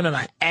slammed in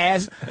her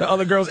ass? The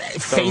other girl's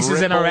face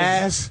is in her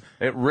ass.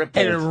 It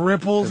rippled. And it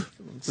rippled.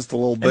 Just a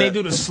little bit. And they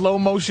do the slow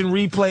motion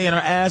replay and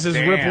her ass is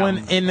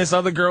rippling in this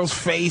other girl's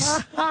face.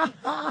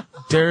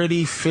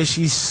 Dirty,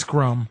 fishy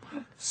scrum.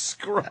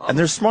 And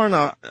they're smart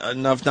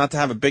enough not to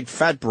have a big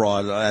fat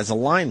broad as a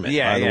lineman,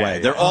 by the way.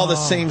 They're all the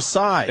same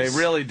size. They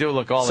really do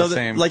look all the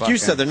same. Like you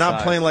said, they're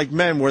not playing like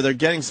men where they're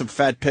getting some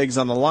fat pigs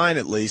on the line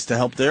at least to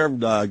help their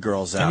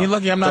girls out. And you're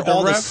lucky I'm not they're the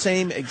all ref. the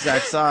same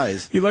exact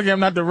size. You're lucky I'm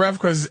not the ref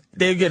because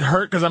they get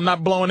hurt because I'm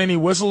not blowing any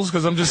whistles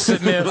because I'm just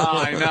sitting there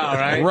I know,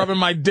 right? rubbing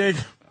my dick.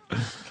 God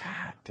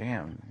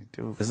damn.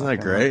 Isn't that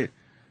great?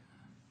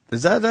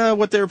 Is that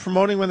what they were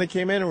promoting when they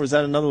came in, or was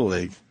that another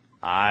league?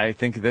 I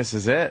think this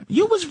is it.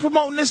 You was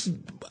promoting this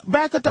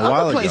back at the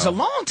other place a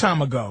long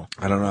time ago.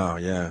 I don't know.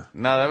 Yeah.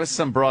 No, that was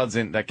some broads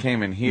that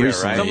came in here,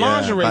 Recently, right? The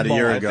lingerie about a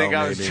year ball.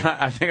 ago,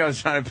 I think I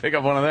was trying to pick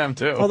up one of them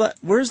too. Well,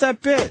 where's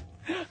that bit?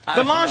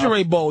 The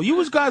lingerie bowl.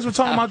 You guys were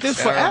talking about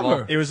this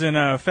forever. It was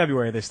in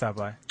February they stopped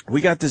by. We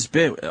got this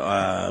bit. We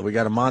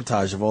got a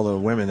montage of all the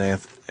women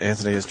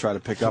Anthony has tried to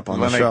pick up on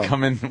when the show.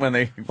 When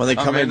they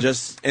come in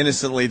just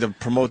innocently to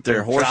promote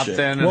their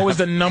horseshit. What was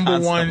the number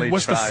one?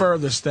 What's the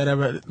furthest that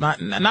ever?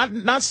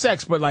 Not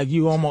sex, but like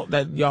you almost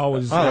that y'all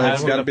was. Oh,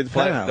 that's got to be the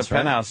penthouse. The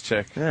penthouse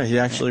chick. Yeah, he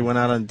actually went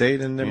out on a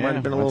date and it might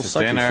have been a little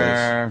sucky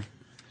dinner. face.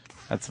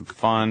 Had some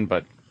fun,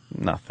 but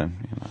Nothing,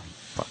 you know,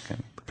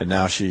 fucking. And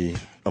now she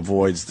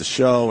avoids the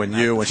show and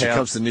you when she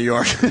comes to New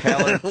York.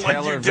 Taylor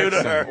What'd you do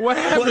to her? What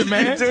happened,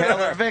 man?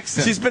 Taylor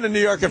Vixen. She's been in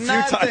New York a few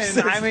times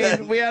since I mean,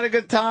 then. we had a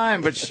good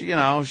time, but she, you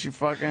know, she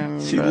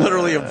fucking. She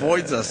literally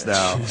avoids us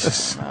now.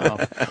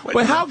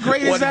 But how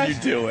great is What that? did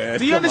you do, Ed?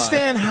 Do you Come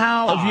understand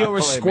how, if you're a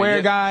believe me,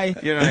 square guy,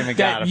 you don't even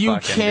got that a you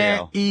fucking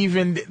can't deal.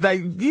 even,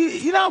 like,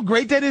 you know how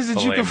great that is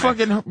that you Believe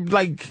can me. fucking,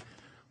 like,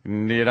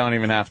 You don't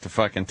even have to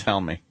fucking tell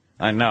me.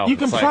 I know. you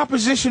can It's like,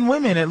 proposition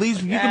women, at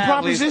least. You Yeah, can at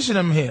proposition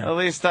them here. At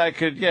least I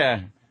could,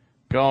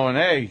 go and,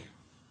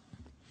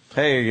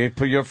 hey, you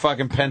put your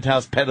fucking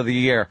penthouse pet of the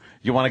year.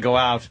 You want to go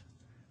out?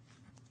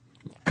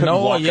 Couldn't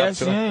No, walk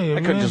yes, up to her. yeah,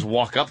 I couldn't yeah. just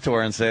walk up to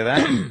her and say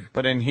that.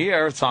 But in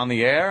here, it's on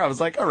the air. I was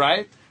like, all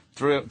right,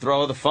 throw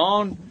her the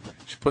phone.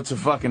 She puts her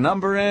fucking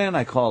number in.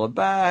 I call her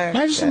back.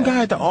 Imagine some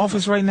guy at the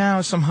office right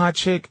now, some hot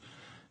chick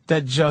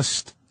that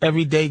just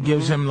every day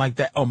gives him like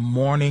a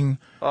morning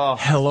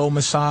hello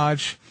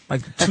massage,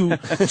 like two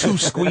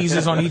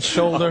squeezes on each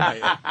shoulder,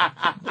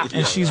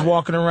 and she's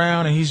walking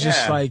around and he's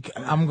just like,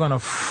 I'm gonna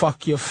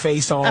fuck your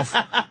face off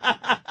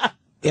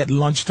at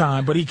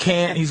lunchtime, but he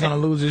can't. He's gonna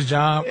lose his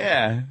job.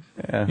 Yeah.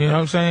 You know what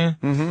I'm saying?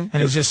 Mm-hmm.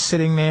 And he's just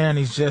sitting there and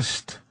he's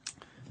just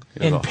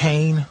in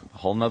pain. A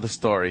whole nother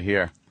story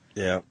here.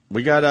 Yeah.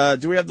 We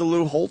got, do we have the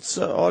Lou Holtz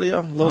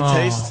audio? A little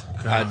taste?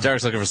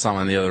 Derek's looking for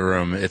something in the other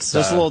room. It's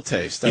Just a little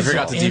taste. He That's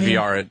forgot all. to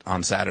DVR it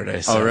on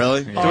Saturday. So. Oh,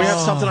 really? Yeah. Do we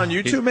have something on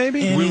YouTube,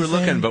 maybe? We were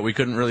looking, but we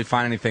couldn't really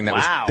find anything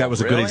that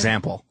was a good really?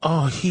 example.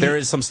 Oh, there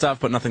is some stuff,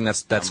 but nothing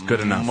that's good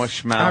enough.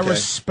 I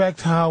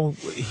respect how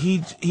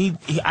he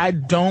I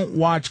don't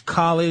watch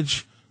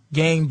College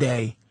Game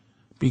Day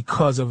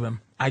because of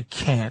him. I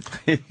can't.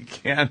 You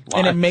can't watch.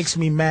 And it makes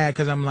me mad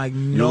because I'm like,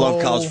 no. You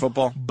love college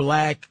football?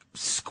 Black,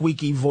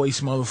 squeaky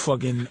voice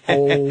motherfucking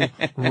old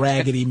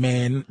raggedy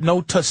man. No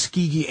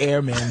Tuskegee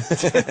Airmen.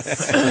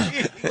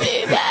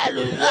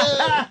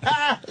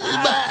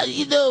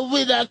 You know,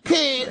 when I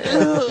came.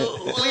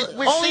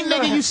 Only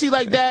nigga you see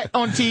like that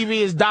on TV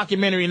is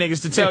documentary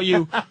niggas to tell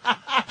you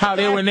how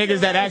there were niggas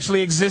that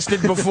actually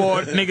existed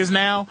before niggas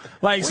now.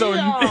 Like, so.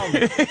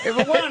 If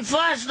it weren't for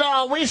us,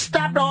 we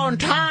stopped our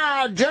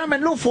entire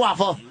German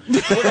Luftwaffe. On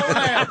the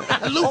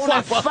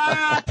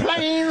 5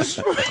 planes,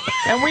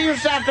 and we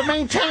used to have to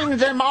maintain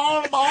them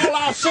all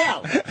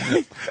ourselves.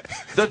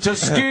 The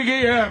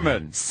Tuskegee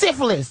Airmen.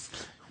 Syphilis.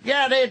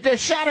 Yeah, they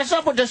shot us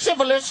up with the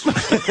syphilis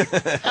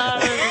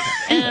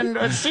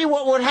and see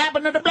what would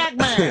happen to the black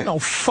man. No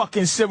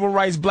fucking civil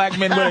rights black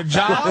men with a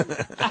job.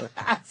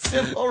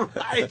 Civil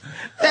rights.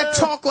 That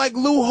talk like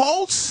Lou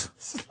Holtz.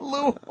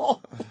 Lou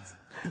Holtz.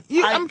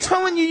 I'm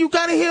telling you, you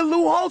gotta hear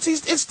Lou Holtz.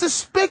 It's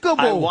despicable.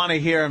 I want to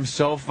hear him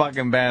so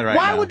fucking bad right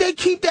Why now. would they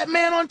keep that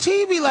man on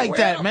TV like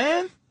that,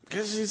 man?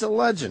 Because he's a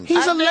legend.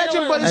 He's a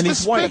legend, but it's And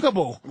he's white.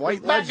 despicable.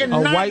 White Back in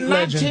legend. A white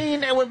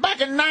legend. It was back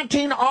in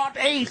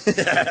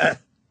 1908.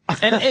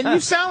 And you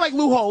sound like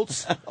Lou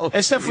Holtz,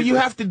 except for you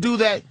have to do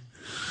that.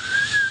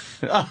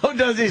 Oh,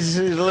 does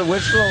he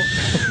whistle?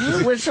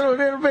 Whistle a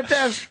little bit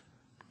there.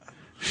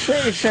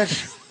 Say,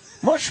 says,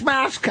 mush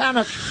mouth kind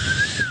of.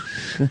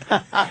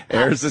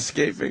 Air's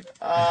escaping.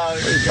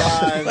 Oh,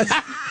 God.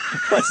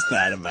 What's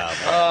that about?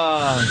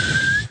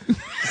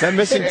 Is that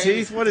missing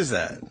teeth? What is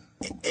that?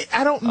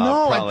 I don't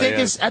know. I probably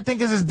is.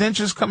 think it's his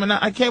dentures coming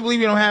out. I can't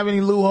believe you don't have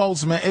any Lou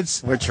Holtz, man.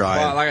 We're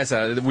trying. Well, like I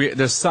said,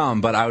 there's some,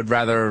 but I would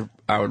rather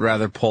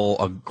pull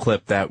a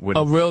clip that would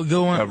a real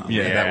good one. that would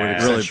really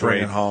accentuate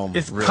bring it home.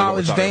 It's really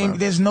college what we're talking game. about.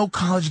 There's no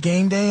College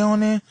Game Day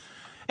on there.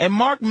 And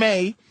Mark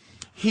May,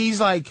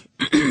 he's like,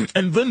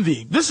 and then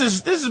this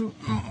is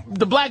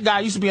the black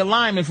guy used to be a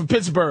lineman for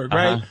Pittsburgh,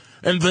 right?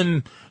 And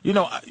then you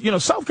know,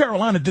 South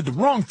Carolina did the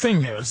wrong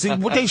thing there. See,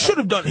 what they should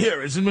have done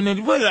here is when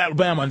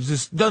Alabama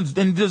just does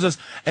this,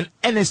 and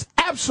it's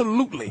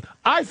absolutely.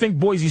 I think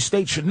Boise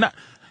State should not.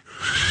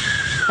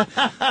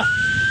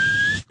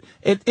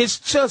 It's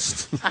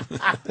just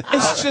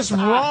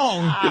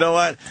wrong. You know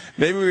what?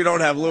 Maybe we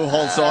don't have Lou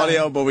Holtz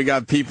audio, but we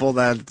got people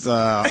that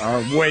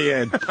are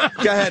way in. Go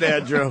ahead,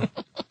 Andrew.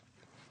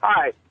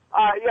 Hi.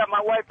 Yeah,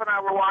 my wife and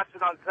I were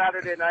watching on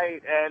Saturday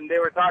night, and they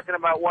were talking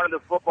about one of the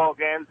football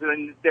games,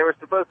 and they were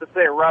supposed to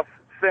say rough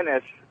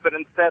finish, but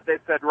instead they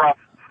said rough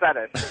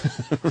fetish.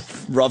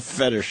 Rough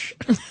fetish.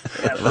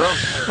 Yeah, rough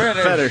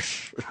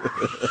Fetish.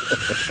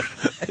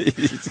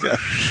 He's got...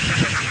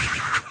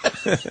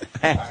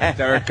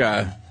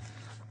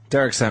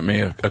 Derek sent me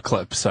a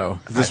clip, so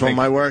This one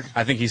might work?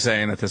 I think he's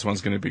saying that this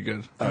one's going to be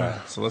good. All right,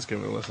 so let's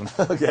give it a listen.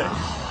 Okay.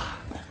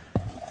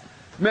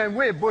 Man,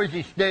 we're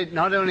Boise State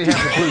not only have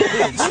the blue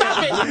field.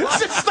 Stop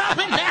it! Stop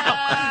it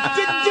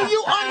now! Do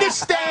you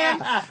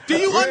understand? Do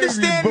you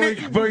understand?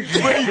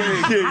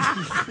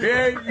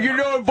 Yeah, you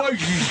know Boise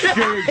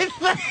State.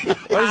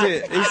 What is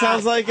it? He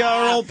sounds like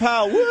our old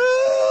pal,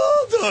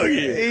 Will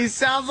Dougie. He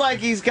sounds like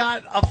he's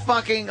got a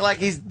fucking, like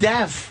he's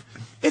deaf.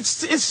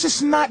 It's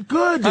just not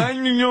good. I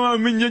know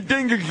I'm in your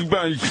dingus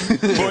about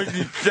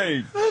Boise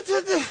State.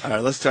 All right,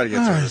 let's try to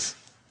get through this.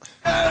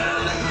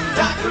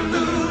 Dr.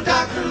 Lou,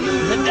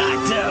 the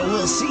doctor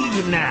will see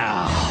you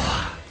now.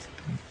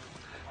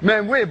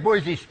 Man, we at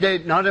Boise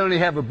State not only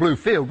have a blue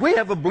field, we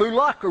have a blue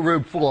locker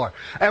room floor.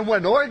 And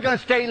when Oregon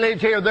State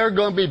leaves here, they're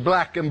going to be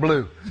black and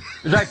blue.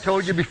 As I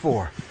told you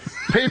before,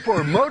 people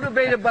are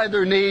motivated by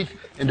their needs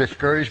and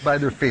discouraged by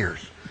their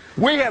fears.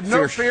 We have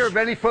no fear of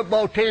any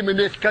football team in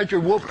this country.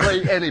 We'll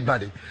play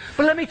anybody.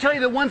 But let me tell you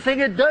the one thing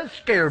that does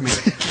scare me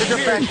is the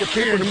fact that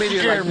people in the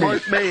media like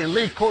Mark May and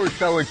Lee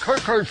Corso and Kirk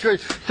Herbstreit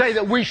say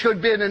that we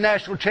should be in a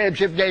national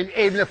championship game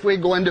even if we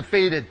go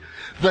undefeated.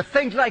 The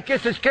things like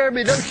this that scare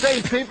me, those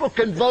same people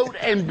can vote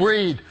and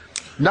breed.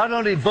 Not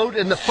only vote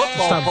in the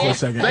football Stop for a vote,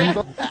 second. they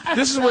vote.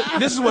 This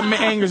is what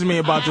angers me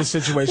about this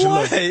situation.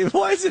 Why? Look,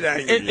 Why is it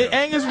angry? it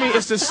angers me.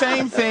 It's the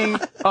same thing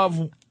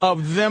of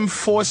them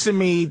forcing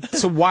me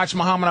to watch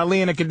Muhammad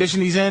Ali in the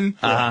condition he's in,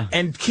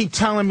 and keep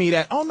telling me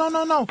that, oh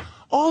no,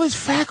 all his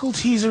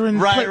faculties are in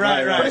Right.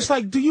 But it's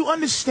like, do you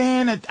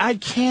understand that I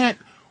can't?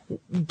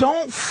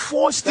 Don't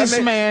force this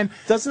man.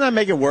 Doesn't that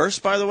make it worse,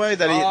 by the way,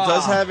 that he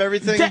does have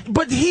everything?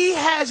 But he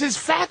has his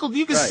faculty.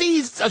 You can see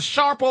he's a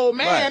sharp old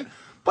man. Right.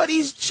 But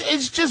it's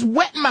just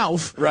wet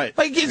mouth. Right.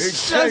 Like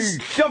it's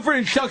just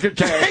suffering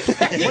succotash.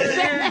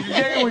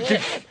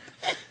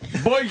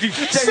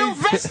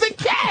 Sylvester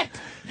Cat.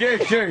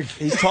 Yes, sir.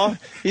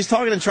 He's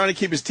talking and trying to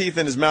keep his teeth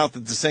in his mouth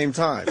at the same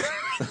time.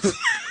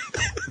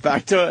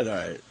 Back to it. All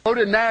right. Vote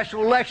in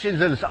national elections,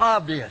 and it's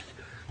obvious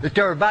that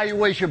their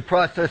evaluation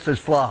process is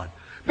flawed.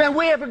 Man,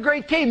 we have a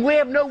great team. We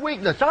have no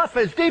weakness.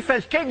 Offense,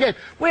 defense, kick game.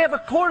 We have a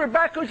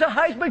quarterback who's a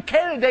Heisman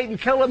candidate in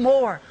Kellen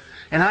Moore.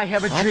 And I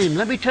have a dream.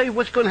 Let me tell you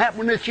what's going to happen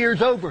when this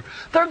year's over.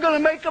 They're going to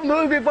make a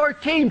movie of our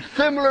team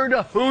similar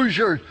to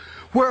Hoosiers,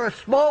 where a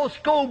small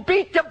school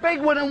beat the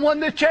big one and won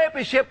the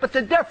championship. But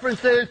the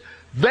difference is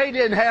they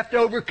didn't have to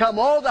overcome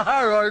all the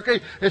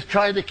hierarchy that's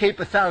trying to keep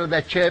us out of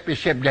that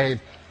championship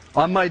game.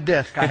 On my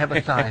desk, I have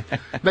a sign.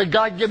 May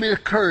God give me the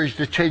courage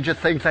to change the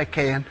things I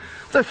can,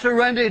 the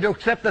serenity to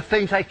accept the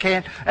things I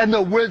can't, and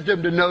the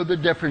wisdom to know the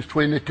difference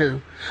between the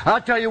two.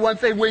 I'll tell you one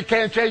thing we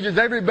can't change is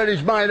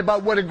everybody's mind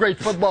about what a great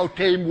football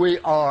team we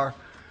are.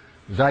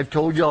 As I've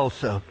told you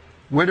also,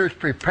 winners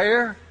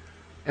prepare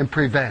and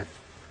prevent.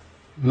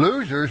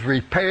 Losers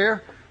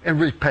repair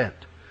and repent.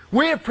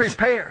 We have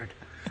prepared,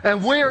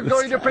 and we are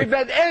going to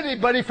prevent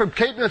anybody from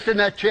keeping us in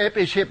that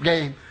championship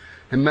game.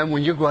 And man,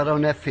 when you go out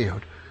on that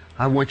field,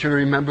 I want you to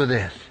remember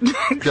this,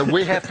 that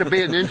we have to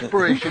be an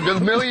inspiration to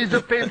the millions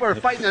of people who are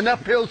fighting an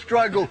uphill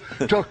struggle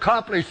to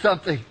accomplish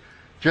something,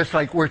 just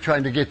like we're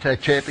trying to get to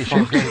that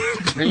championship game.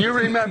 And you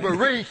remember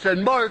Reese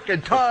and Mark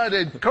and Todd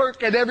and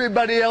Kirk and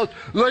everybody else,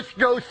 let's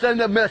go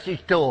send a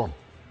message to them.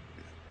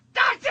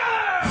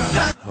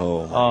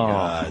 Oh,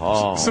 my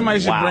God. Somebody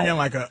should bring in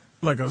like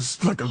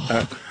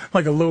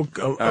a little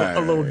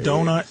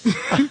donut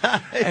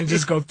and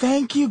just go,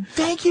 thank you,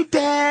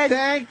 Dad,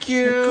 thank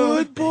you,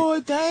 good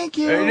boy, thank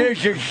you. And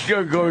there's a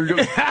struggle.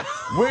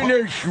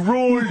 Winners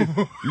rule,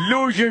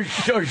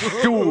 losers are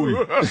stool.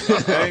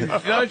 And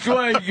that's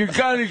why you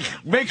gotta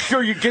make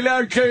sure you get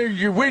out there and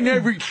you win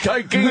every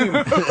tight game.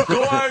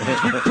 Go out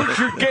and put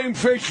your game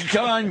faces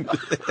on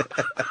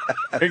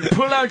and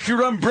pull out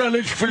your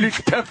umbrellas for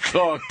this pep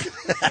talk.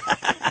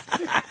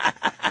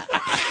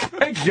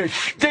 Exit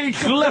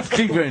stage left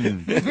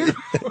even.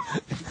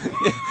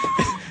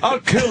 I'll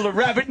kill the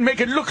rabbit and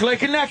make it look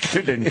like an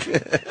accident.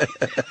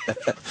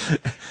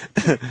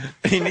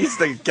 He needs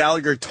the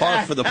Gallagher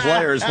talk for the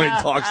players when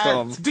he talks to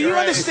them. Do you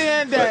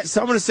understand that? So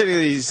I'm going to say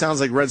that he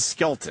sounds like Red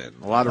Skelton.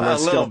 A lot of Red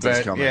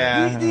Skeltons coming.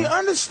 Yeah. Do you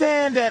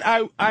understand that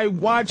I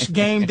watch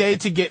Game Day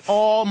to get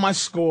all my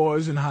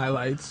scores and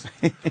highlights,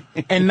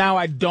 and now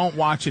I don't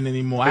watch it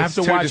anymore. I have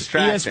to watch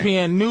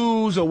ESPN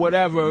News or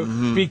whatever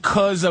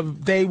because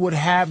of they would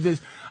have this.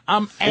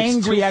 I'm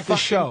angry at the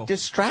show.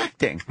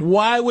 Distracting.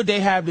 Why would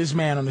they have this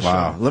man on the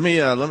show? Let me.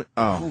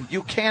 Oh,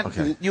 you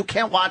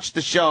can't watch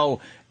the show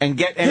and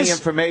get any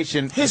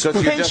information because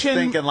you're just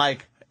thinking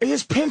like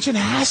his pension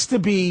has to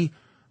be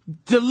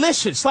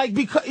delicious. Like,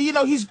 because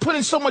he's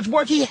putting so much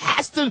work, he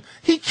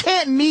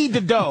can't need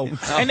the dough,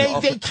 and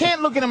they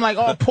can't look at him like,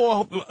 oh,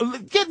 poor.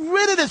 Get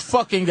rid of this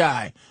fucking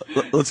guy.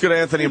 Let's go to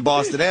Anthony in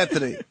Boston.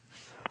 Anthony.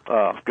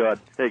 Oh, God.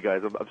 Hey,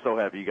 guys, I'm so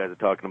happy you guys are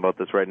talking about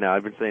this right now.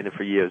 I've been saying it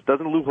for years.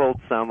 Doesn't Lou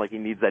Holtz sound like he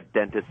needs that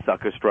dentist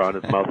sucker straw in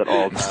his mouth at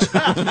all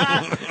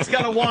times? He's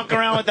got to walk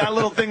around with that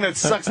little thing that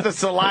sucks the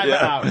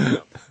saliva out.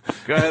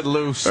 Go ahead,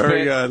 Lou. Spit,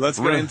 very good. Let's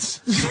rinse,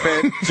 go.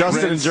 Spit.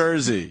 Justin rinse. in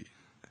Jersey.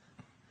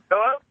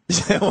 Hello?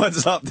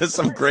 What's up? There's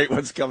some great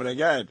ones coming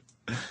again.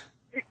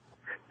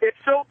 It's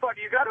so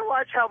funny. You got to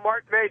watch how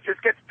Mark May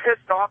just gets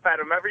pissed off at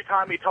him every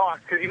time he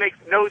talks because he makes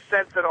no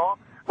sense at all.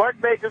 Mark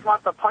May just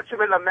wants to punch him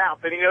in the mouth,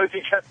 and he knows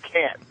he just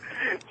can't.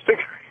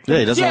 Yeah,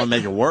 he doesn't want to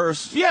make it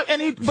worse. Yeah,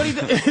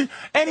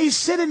 and he's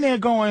sitting there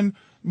going,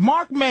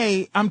 Mark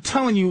May, I'm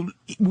telling you,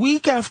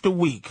 week after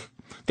week,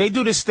 they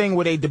do this thing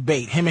where they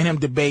debate, him and him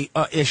debate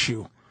a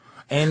issue.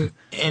 And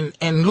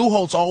Lou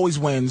Holtz always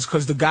wins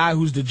because the guy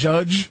who's the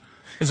judge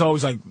is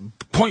always like,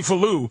 point for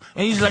Lou.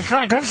 And he's like,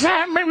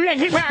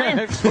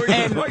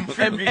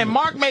 and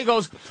Mark May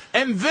goes,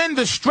 and then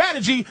the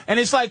strategy, and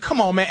it's like, come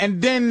on, man.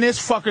 And then this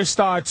fucker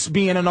starts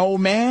being an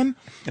old man,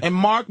 and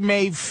Mark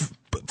May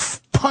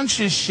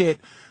punches shit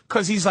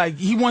because he's like,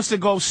 he wants to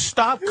go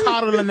stop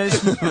coddling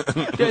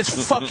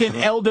this fucking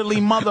elderly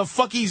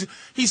motherfucker.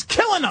 He's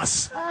killing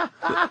us.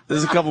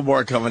 There's a couple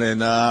more coming in.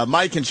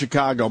 Mike in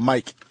Chicago.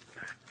 Mike.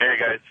 Hey,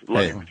 guys.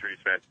 Love you, Patrice,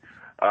 man.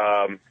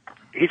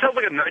 He sounds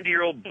like a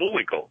 90-year-old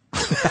Bullwinkle.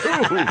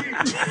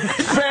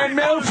 Fan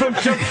mail from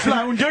some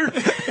flounder.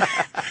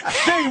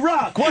 Stay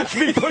rock. Watch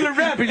me pull a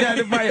rabbit out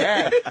of my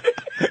hat.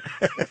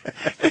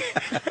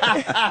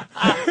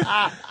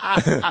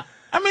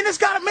 I mean,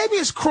 maybe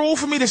it's cruel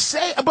for me to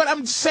say, but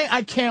I'm saying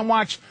I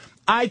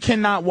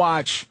cannot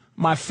watch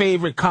my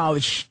favorite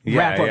college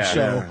wrap-up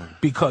show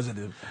because of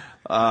it.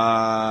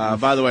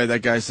 By the way,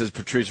 that guy says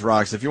Patrice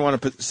rocks. If you want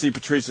to see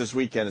Patrice this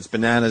weekend, it's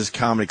Bananas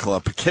Comedy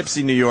Club,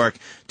 Poughkeepsie, New York.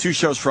 2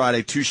 shows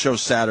Friday, 2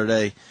 shows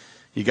Saturday.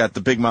 You got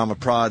the Big Mama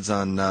Prods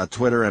on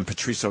Twitter and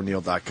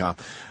PatriceO'Neal.com.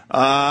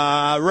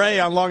 Ray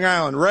on Long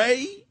Island.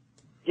 Ray?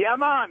 Yeah,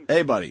 man.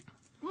 Hey, buddy.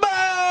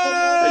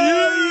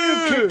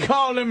 You can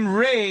call him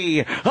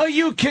Ray, or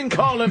you can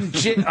call him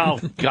Jim. Oh,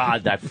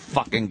 God, that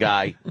fucking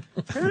guy.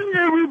 Hey,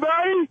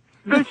 everybody.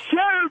 The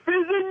sheriff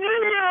is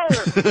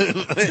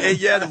in here!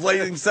 Yeah, the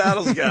Blazing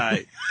Saddles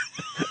guy.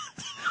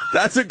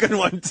 That's a good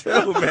one,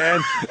 too,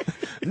 man.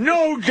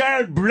 No,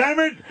 Dad, blame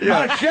it. Yeah.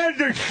 I said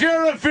the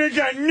sheriff is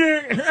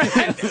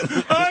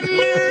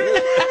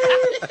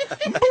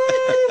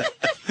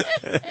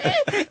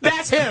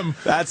That's him.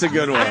 That's a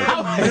good one.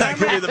 That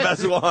could be the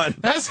best one.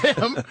 That's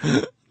him.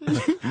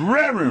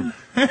 Reverend.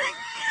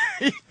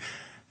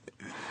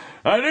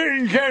 I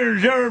didn't say the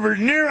sheriff is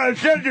near. I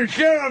said the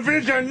sheriff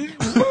is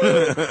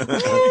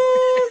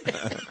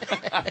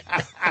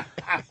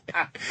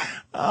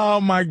Oh,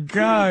 my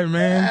God,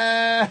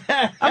 man.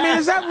 I mean,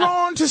 is that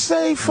wrong to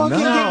say fucking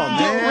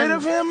get rid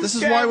of him? This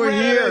is why we're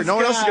here. No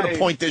one else is going to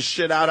point this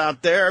shit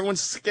out there.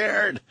 Everyone's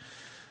scared.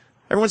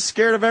 Everyone's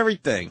scared of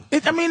everything.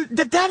 I mean,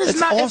 that is It's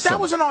not. awesome. If that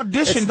was an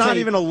audition, it's not tape,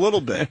 even a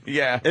little bit.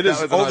 Yeah, it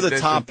is over the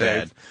top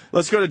bad. bad.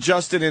 Let's go to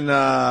Justin in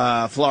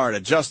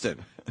Florida. Justin.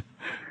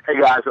 Hey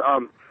guys,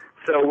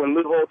 so when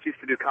Lou Holtz used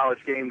to do College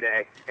Game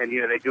Day, and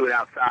they do it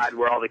outside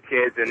where all the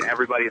kids and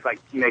everybody's like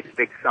makes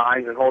big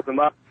signs and holds them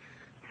up.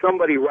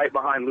 Somebody right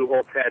behind Lou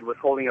Holtz's head was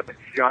holding up a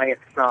giant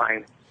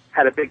sign,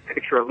 had a big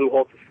picture of Lou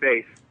Holtz's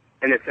face,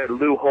 and it said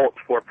Lou Holtz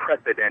for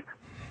president.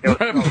 It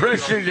was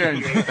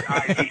President.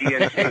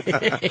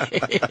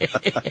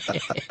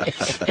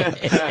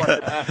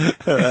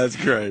 That's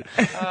great.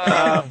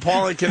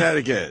 Paul in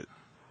Connecticut.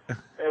 Hey,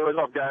 what's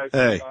up, guys?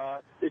 Hey.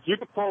 If you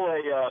could pull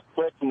a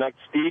clip from like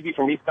Stevie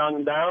from Eastbound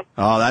and Down.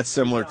 Oh, that's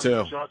similar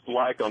too. Just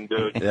like him,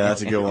 dude. Yeah,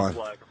 that's a good one.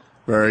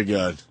 Very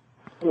good.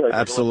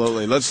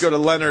 Absolutely. Let's go to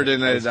Leonard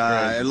in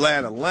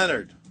Atlanta.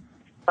 Leonard.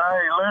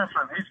 Hey,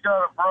 listen, he's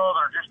got a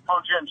brother. Just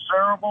punch in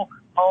cerebral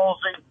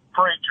palsy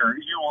preacher.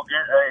 You will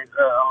get a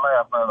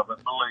laugh out of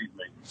it, believe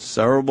me.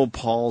 Cerebral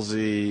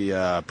palsy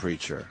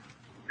preacher.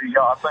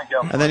 Yeah, I think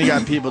I'm... And then you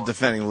got people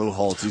defending Lou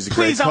Holtz. He's a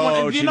great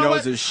coach. He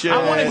knows his shit. I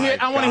want to hear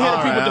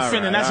the people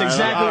defending. That's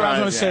exactly what I was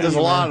going to say. There's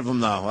a lot of them,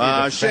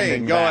 though.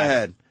 Shane, go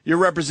ahead. You're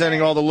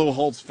representing all the Lou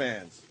Holtz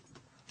fans.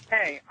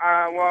 Hey,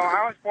 well,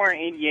 I was born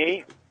in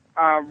 '88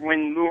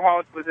 when Lou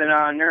Holtz was in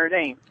Notre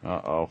Dame.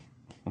 Uh-oh.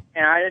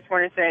 And I just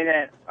want to say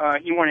that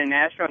he won a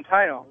national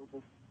title.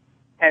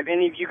 Have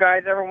any of you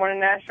guys ever won a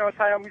national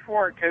title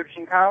before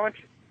coaching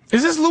college?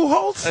 Is this Lou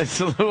Holtz?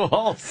 It's Lou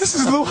Holtz. This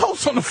is Lou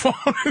Holtz on the phone.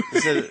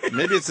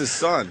 Maybe it's his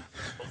son.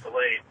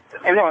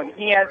 And look,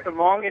 he has the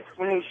longest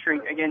winning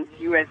streak against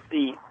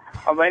USC.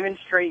 11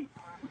 straight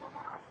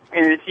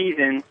in the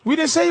season. We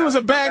didn't say he was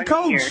a bad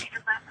coach.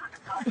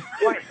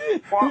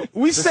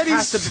 We said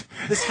this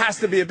has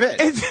to be a bit.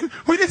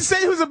 We didn't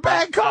say he was a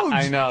bad coach.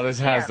 I know, this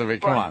has to be.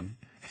 Come on.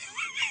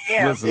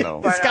 Yeah, listen to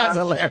him. This guy's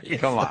hilarious.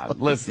 Come on,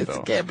 listen to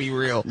him. Can't be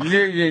real. I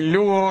mean,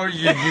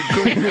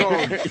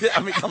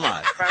 come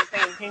on. I'm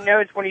saying he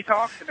knows what he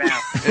talks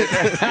about. This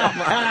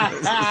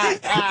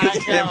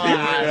can't be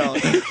real.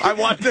 I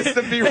want this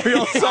to be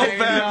real so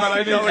bad, but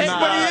I know it's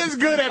not. But he is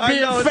good at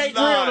being fake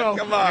real, though.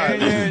 Come on.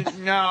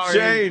 No,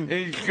 Shane.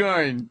 he's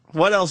good.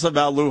 What else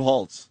about Lou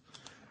Holtz?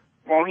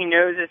 Well, he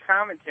knows his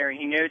commentary.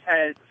 He knows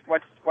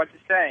what to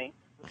say.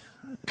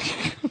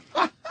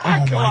 Oh,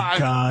 my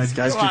God. This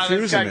guy's Come on,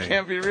 confusing this guy me.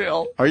 can't be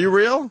real. Are you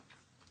real?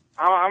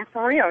 I'm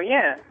for real,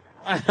 yeah.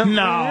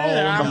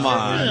 No. Come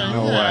on.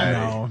 No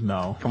way.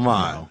 No. Come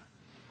on.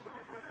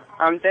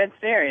 I'm dead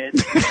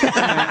serious.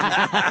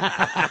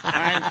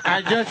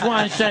 I just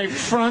want to say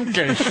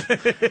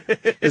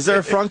Frunkish. Is there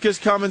a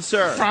Frunkus coming,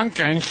 sir?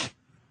 Frunkish.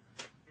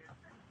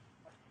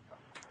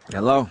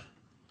 Hello?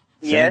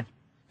 Yes?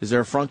 Is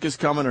there a Frunkus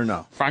coming or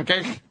no?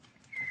 Frunkish?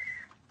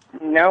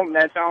 Nope,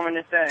 that's all I'm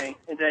going to say,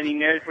 is that he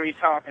knows what he's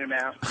talking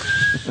about.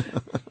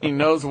 He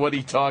knows what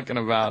he's talking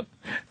about.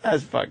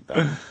 That's fucked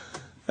up.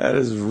 That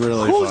is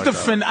really Who's fucked up.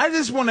 defending?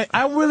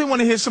 I really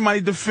want to hear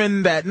somebody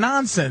defend that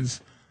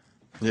nonsense.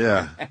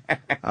 Yeah.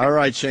 All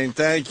right, Shane,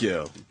 thank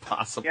you.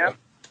 Possible. Yep.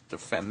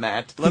 Defend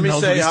that. Let me knows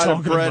say what he's hi to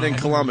talking Brett about. in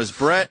Columbus.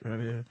 Brett?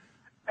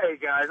 Hey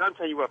guys, I'm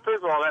telling you what.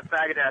 First of all, that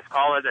faggot ass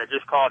caller that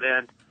just called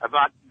in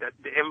about the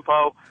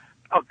info.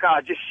 oh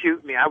God, just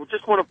shoot me. I would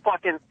just want to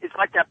fucking. It's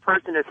like that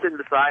person that's sitting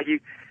beside you,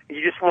 and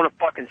you just want to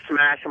fucking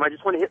smash him. I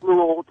just want to hit Lou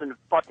Holtz in the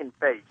fucking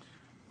face.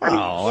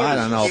 Oh, I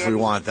don't know if we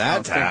want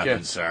that to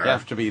happen, sir. You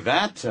have to be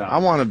that. I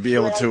want to be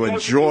able to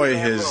enjoy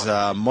his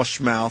mush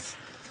mouth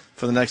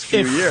for the next few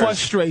It years.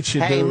 frustrates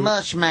you, dude.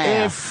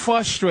 It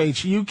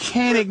frustrates you. You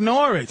can't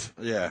ignore it.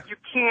 Yeah. You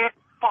can't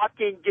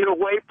fucking get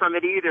away from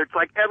it either. It's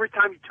like every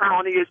time you turn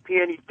on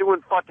ESPN, he's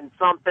doing fucking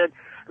something,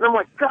 and I'm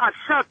like, God,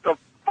 shut the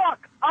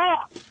fuck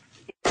up.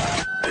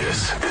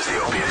 This is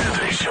the Opie and